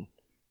Harden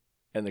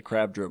and the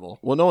crab dribble,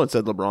 Well, no one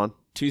said LeBron.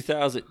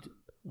 2000.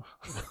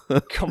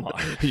 Come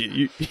on.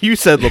 You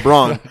said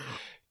LeBron.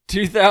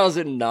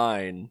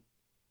 2009,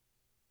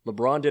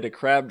 LeBron did a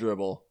crab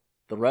dribble.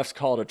 The refs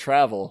called a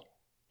travel,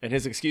 and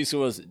his excuse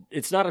was,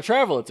 "It's not a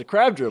travel, it's a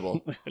crab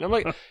dribble." And I'm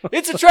like,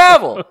 "It's a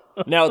travel."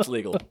 Now it's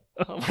legal.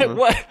 I'm like,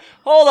 what?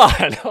 Hold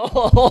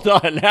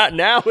on.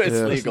 Now it's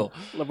Yes. legal.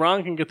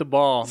 LeBron can get the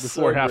ball So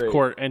before half great.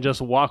 court and just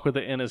walk with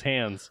it in his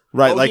hands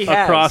Right, Oh, like he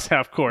has. across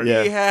half court.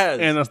 Yeah. He has.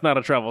 And that's not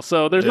a travel.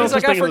 So there's no He's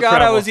such like, I thing as a forgot I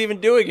travel. was even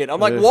doing it. I'm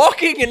like, Yeah.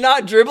 walking and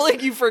not dribbling?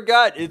 You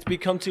forgot. It's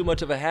become too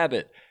much of a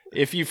habit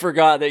if you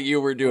forgot that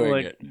you were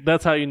doing it.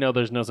 That's how you know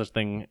there's no such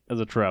thing as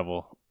a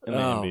travel in the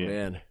Oh, NBA.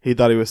 man. he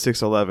thought he was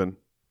 6'11".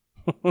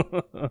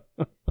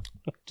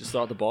 Just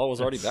thought the ball was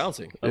already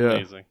bouncing.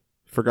 Amazing.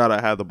 Forgot I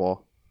had the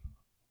ball.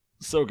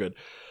 So good.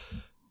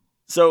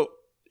 So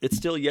it's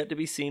still yet to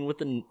be seen with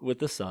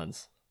the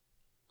Suns,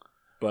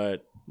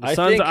 but The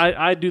Suns,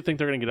 I do think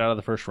they're going to get out of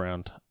the first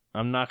round.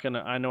 I'm not going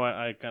to. I know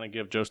I kind of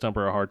give Joe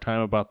Stumper a hard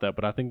time about that,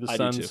 but I think the I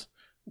do too. Suns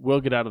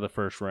will get out of the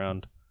first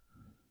round.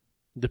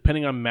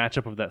 Depending on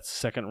matchup of that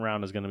second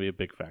round is going to be a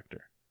big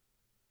factor.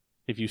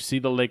 If you see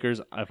the Lakers,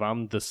 if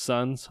I'm the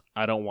Suns,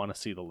 I don't want to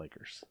see the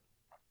Lakers.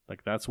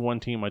 Like, that's one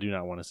team I do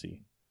not want to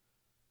see.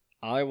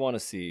 I want to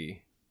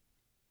see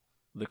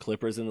the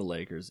Clippers and the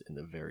Lakers in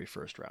the very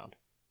first round,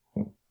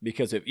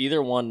 because if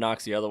either one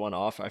knocks the other one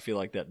off, I feel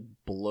like that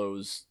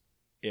blows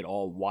it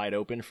all wide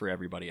open for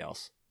everybody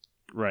else.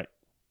 Right.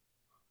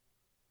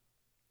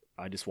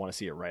 I just want to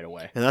see it right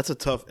away. And that's a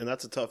tough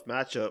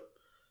matchup.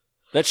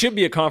 That should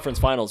be a conference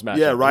finals match.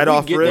 Yeah, right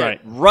off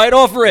rip. Right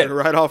off rip.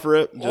 Right off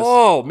rip. Just,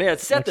 Oh, man,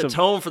 set the Like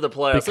tone for the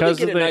playoffs. Let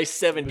me get a nice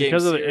 7-game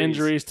Because of the series.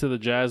 injuries to the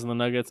Jazz and the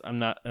Nuggets, I'm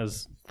not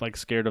as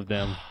scared of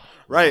them.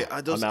 Right.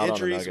 I'm Those out on the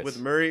injuries Nuggets. with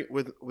Murray,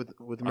 with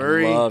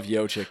Murray. I love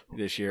Jokic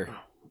this year.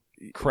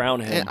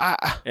 Crown him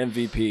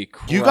MVP.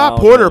 You got Crown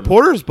Porter. him.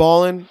 Porter's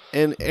balling,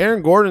 and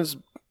Aaron Gordon's.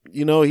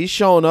 He's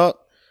showing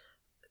up.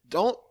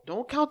 Don't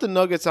count the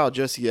Nuggets out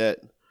just yet.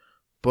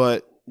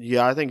 But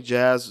yeah, I think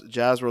Jazz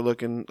were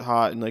looking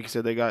hot, and like you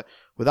said, they got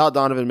without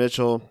Donovan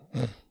Mitchell.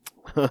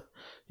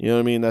 You know what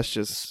I mean? That's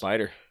just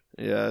Spider.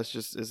 Yeah,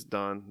 it's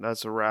done.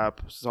 That's a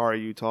wrap.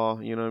 Sorry, Utah.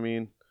 You know what I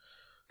mean?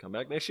 Come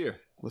back next year.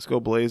 Let's go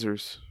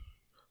Blazers.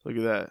 Look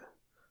at that.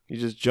 You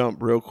just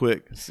jump real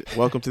quick.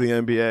 Welcome to the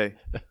NBA.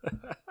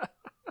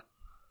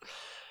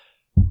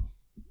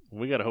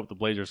 We got to hope the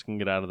Blazers can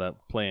get out of that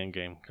play-in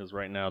game because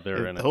right now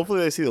they're in it. Hopefully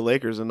they see the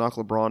Lakers and knock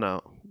LeBron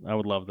out. I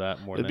would love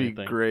that more That'd than be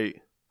anything.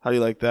 great. How do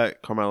you like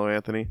that, Carmelo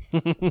Anthony?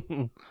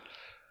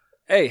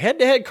 Hey,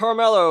 head-to-head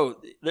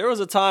Carmelo, there was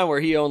a time where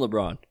he owned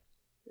LeBron.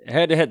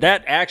 Head-to-head.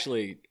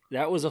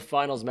 That was a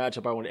finals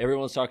matchup. When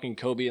everyone's talking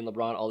Kobe and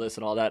LeBron, all this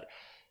and all that.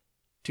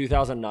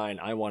 2009,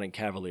 I wanted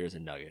Cavaliers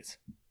and Nuggets.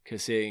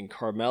 Because seeing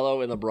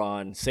Carmelo and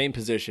LeBron, same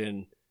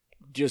position,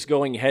 just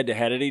going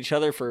head-to-head at each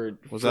other for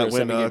Was for that a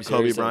when seven-game Kobe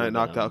series, Bryant that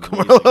knocked would've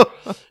out been Carmelo?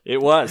 amazing.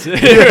 It was.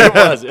 It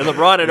was. And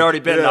LeBron had already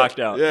been knocked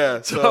out.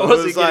 Yeah. So I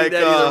wasn't getting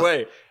that either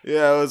way.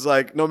 Yeah, it was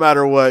like no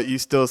matter what, you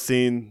still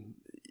seen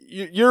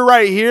you're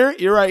right here,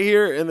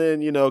 and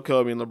then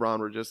Kobe and LeBron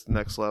were just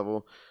next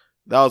level.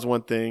 That was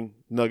one thing.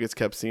 Nuggets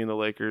kept seeing the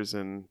Lakers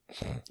and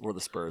Or the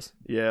Spurs.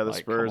 yeah, the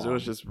Like, Spurs. come It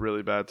was on. just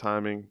really bad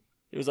timing.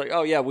 It was like,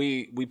 oh, yeah,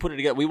 we put it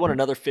together. We won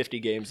another 50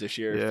 games this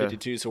year, Yeah.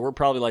 52. So we're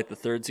probably like the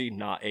third seed,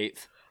 not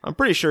eighth. I'm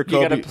pretty sure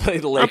You got Kobe. to play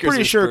the I'm Lakers.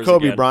 pretty and sure Spurs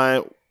Kobe again.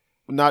 Bryant,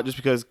 not just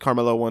because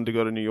Carmelo wanted to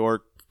go to New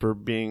York for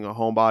being a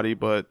homebody,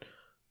 but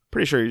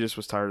pretty sure he just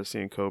was tired of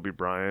seeing Kobe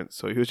Bryant.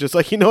 So he was just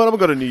like, you know what, I'm going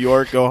to go to New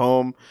York, go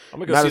home. I'm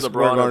going to go see Madison LeBron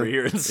Square over Garden.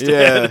 here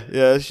instead.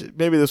 Yeah,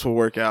 maybe this will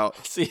work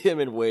out. See him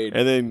and Wade.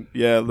 And then,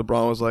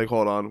 LeBron was like,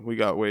 hold on, we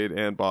got Wade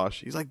and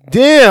Bosh. He's like,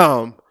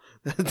 damn,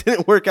 that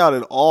didn't work out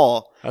at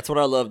all. That's what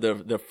I love.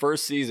 The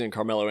first season,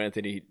 Carmelo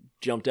Anthony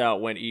jumped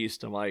out, went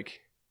east. I'm like,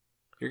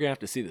 you're going to have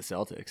to see the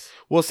Celtics.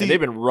 Well, see, And they've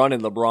been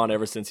running LeBron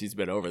ever since he's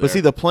been over there. but see,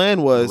 the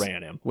plan was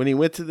ran him. when he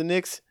went to the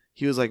Knicks,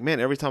 he was like, man,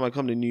 every time I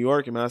come to New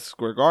York and Madison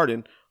Square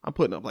Garden, I'm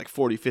putting up like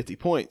 40, 50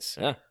 points.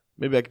 Yeah.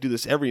 Maybe I could do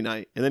this every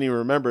night. And then he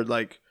remembered,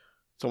 like,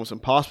 it's almost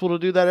impossible to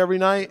do that every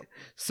night.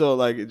 So,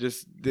 like, it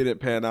just didn't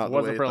pan out. It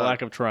wasn't for a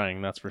lack of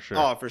trying, that's for sure.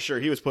 Oh, for sure.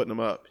 He was putting them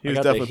up. He I was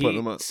got definitely the putting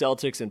Heat, them up.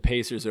 Celtics and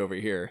Pacers over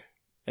here.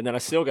 And then I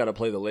still got to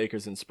play the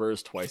Lakers and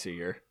Spurs twice a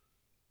year.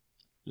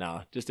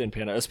 Nah, just didn't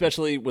pan out.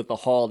 Especially with the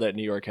haul that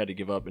New York had to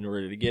give up in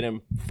order to get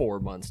him 4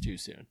 months too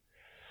soon.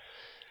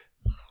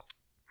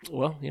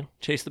 Well,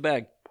 chase the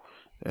bag.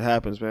 It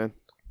happens, man.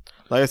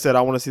 Like I said,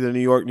 I want to see the New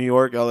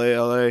York, LA.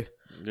 Yes,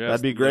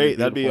 That'd be great.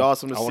 That'd be beautiful.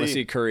 awesome to I want to see.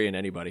 see Curry and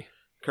anybody.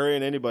 Curry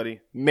and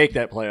anybody. Make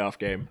that playoff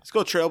game. Let's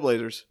go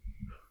Trailblazers.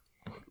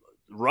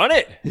 Run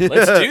it.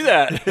 Let's do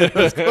that.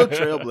 Let's go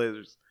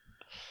Trailblazers.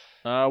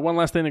 One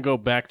last thing to go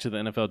back to the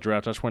NFL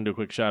draft. I just want to do a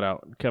quick shout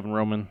out. Kevin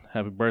Roman,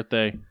 happy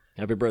birthday.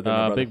 Happy birthday,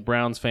 my brother. Big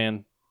Browns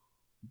fan,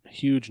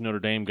 huge Notre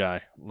Dame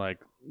guy. Like,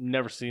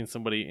 never seen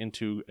somebody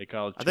into a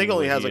college I think team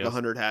only where has he like is.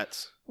 100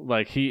 hats.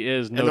 Like, he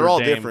is And Notre they're all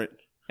Dame. different.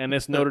 And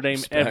it's Notre Dame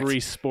Respect. every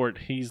sport.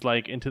 He's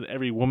like into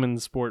every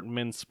women's sport,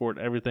 men's sport,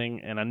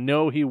 everything. And I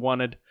know he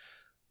wanted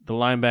the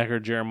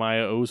linebacker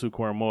Jeremiah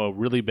Owusu-Koramoah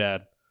really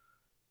bad.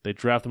 They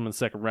drafted him in the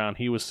second round.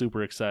 He was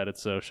super excited.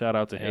 So shout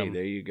out to Hey, him.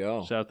 there you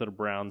go. Shout out to the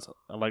Browns.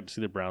 I'd like to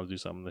see the Browns do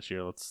something this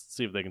year. Let's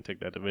see if they can take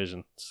that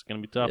division. It's gonna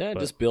be tough. Yeah,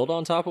 but just build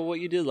on top of what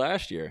you did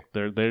last year.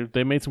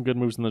 they made some good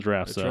moves in the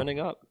draft. They're So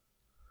trending up.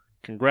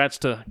 congrats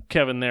to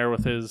Kevin there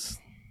with his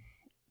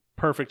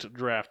perfect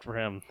draft for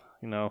him.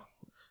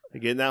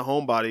 Getting that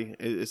homebody,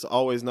 it's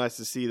always nice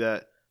to see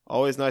that.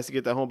 Always nice to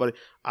get that homebody.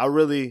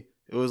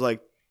 It was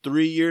like 4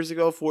 years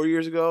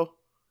ago,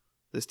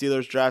 the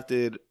Steelers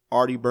drafted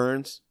Artie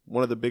Burns,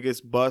 one of the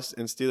biggest busts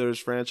in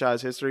Steelers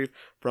franchise history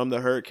from the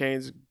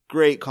Hurricanes.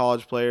 Great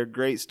college player,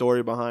 great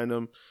story behind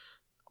him.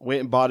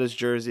 Went and bought his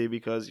jersey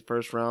because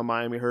first round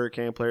Miami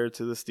Hurricane player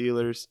to the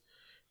Steelers.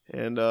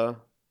 And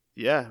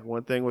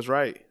one thing was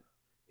right.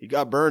 He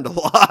got burned a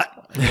lot.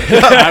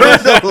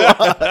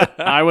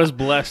 I was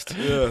blessed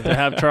to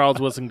have Charles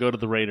Woodson go to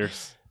the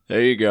Raiders.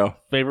 There you go.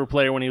 Favorite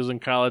player when he was in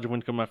college,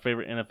 went to my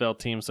favorite NFL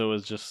team, so it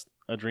was just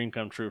a dream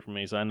come true for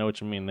me. So I know what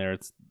you mean there.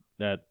 It's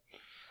that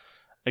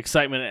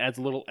excitement adds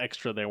a little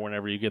extra there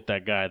whenever you get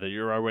that guy that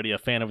you're already a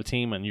fan of a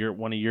team and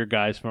one of your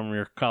guys from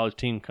your college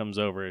team comes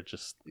over. It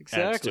just adds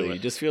Exactly. to It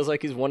it. just feels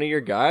like he's one of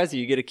your guys.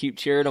 You get to keep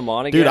cheering him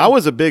on again. Dude, I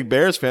was a big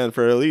Bears fan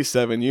for at least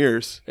 7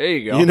 years. There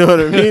you go. You know what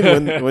I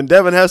mean? When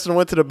Devin Hester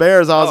went to the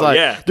Bears, I was Oh, like,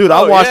 yeah. dude,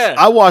 Oh, yeah.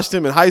 I watched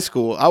him in high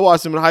school. I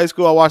watched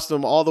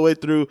him all the way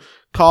through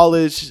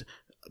college.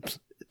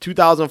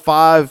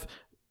 2005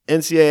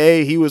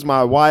 NCAA, he was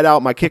my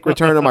wideout, my kick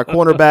returner, my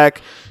cornerback.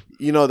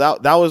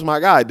 That was my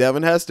guy,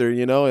 Devin Hester.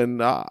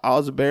 And I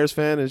was a Bears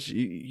fan. And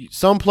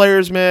some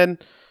players, man,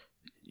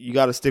 you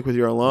got to stick with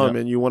your alum,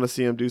 Yep. and you want to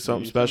see him do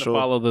something You tend to special.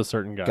 follow those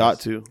certain guys. Got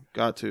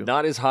to.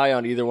 Not as high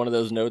on either one of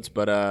those notes,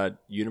 but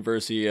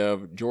University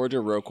of Georgia,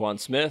 Roquan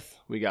Smith.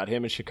 We got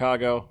him in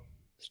Chicago.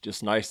 It's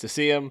just nice to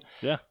see him.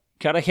 Yeah.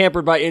 Kind of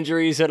hampered by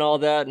injuries and all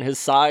that, and his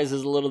size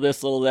is a little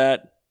this, little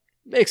that.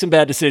 Makes some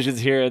bad decisions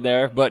here and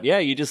there, but yeah,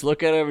 you just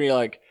look at him and you're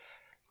like,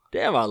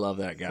 damn, I love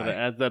that So guy. to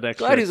add that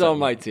extra. Glad he's on something.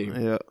 my team.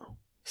 Yeah.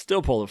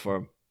 Still pulling for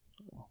him.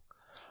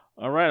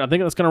 All right, I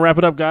think that's going to wrap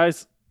it up,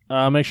 guys.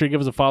 Make sure you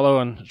give us a follow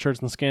on Shirts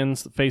and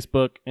Skins,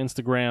 Facebook,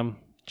 Instagram.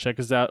 Check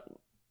us out.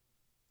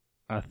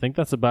 I think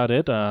that's about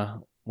it.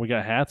 We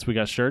got hats, we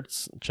got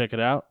shirts. Check it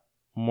out.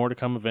 More to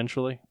come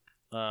eventually.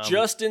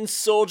 Justin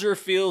Soldier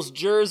Fields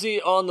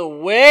jersey on the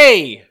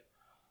way.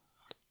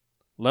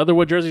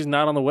 Leatherwood jersey's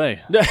not on the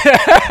way.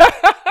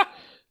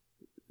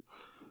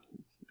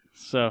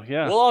 So,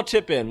 yeah. We'll all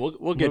chip in.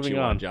 We'll get Moving you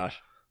on, on. Josh.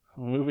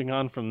 Moving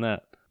on from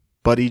that.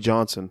 Buddy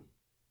Johnson,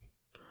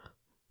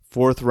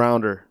 4th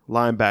rounder,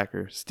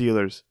 linebacker,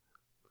 Steelers.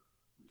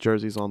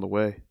 Jersey's on the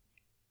way.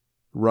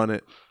 Run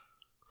it.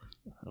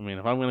 I mean,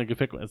 if I'm going to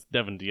pick one, it's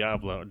Divine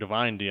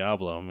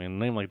Diablo. I mean, a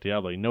name like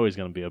Diablo, you know he's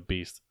going to be a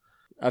beast.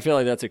 I feel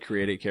like that's a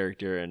created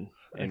character in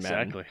Madden.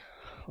 Exactly.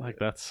 Like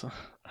that's...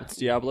 It's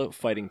Diablo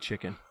fighting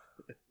chicken.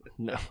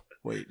 No.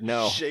 Wait,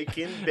 no. Shake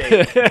and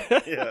bake.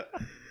 Yeah.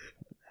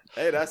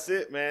 Hey, that's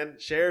it, man.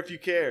 Share if you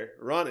care.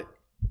 Run it.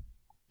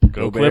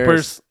 Go Bears.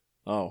 Clippers.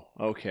 Oh,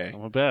 okay.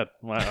 My bad.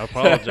 I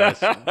apologize.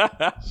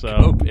 So-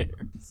 Go Bears.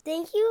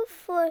 Thank you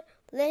for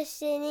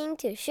listening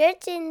to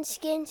Shirts and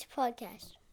Skins podcast.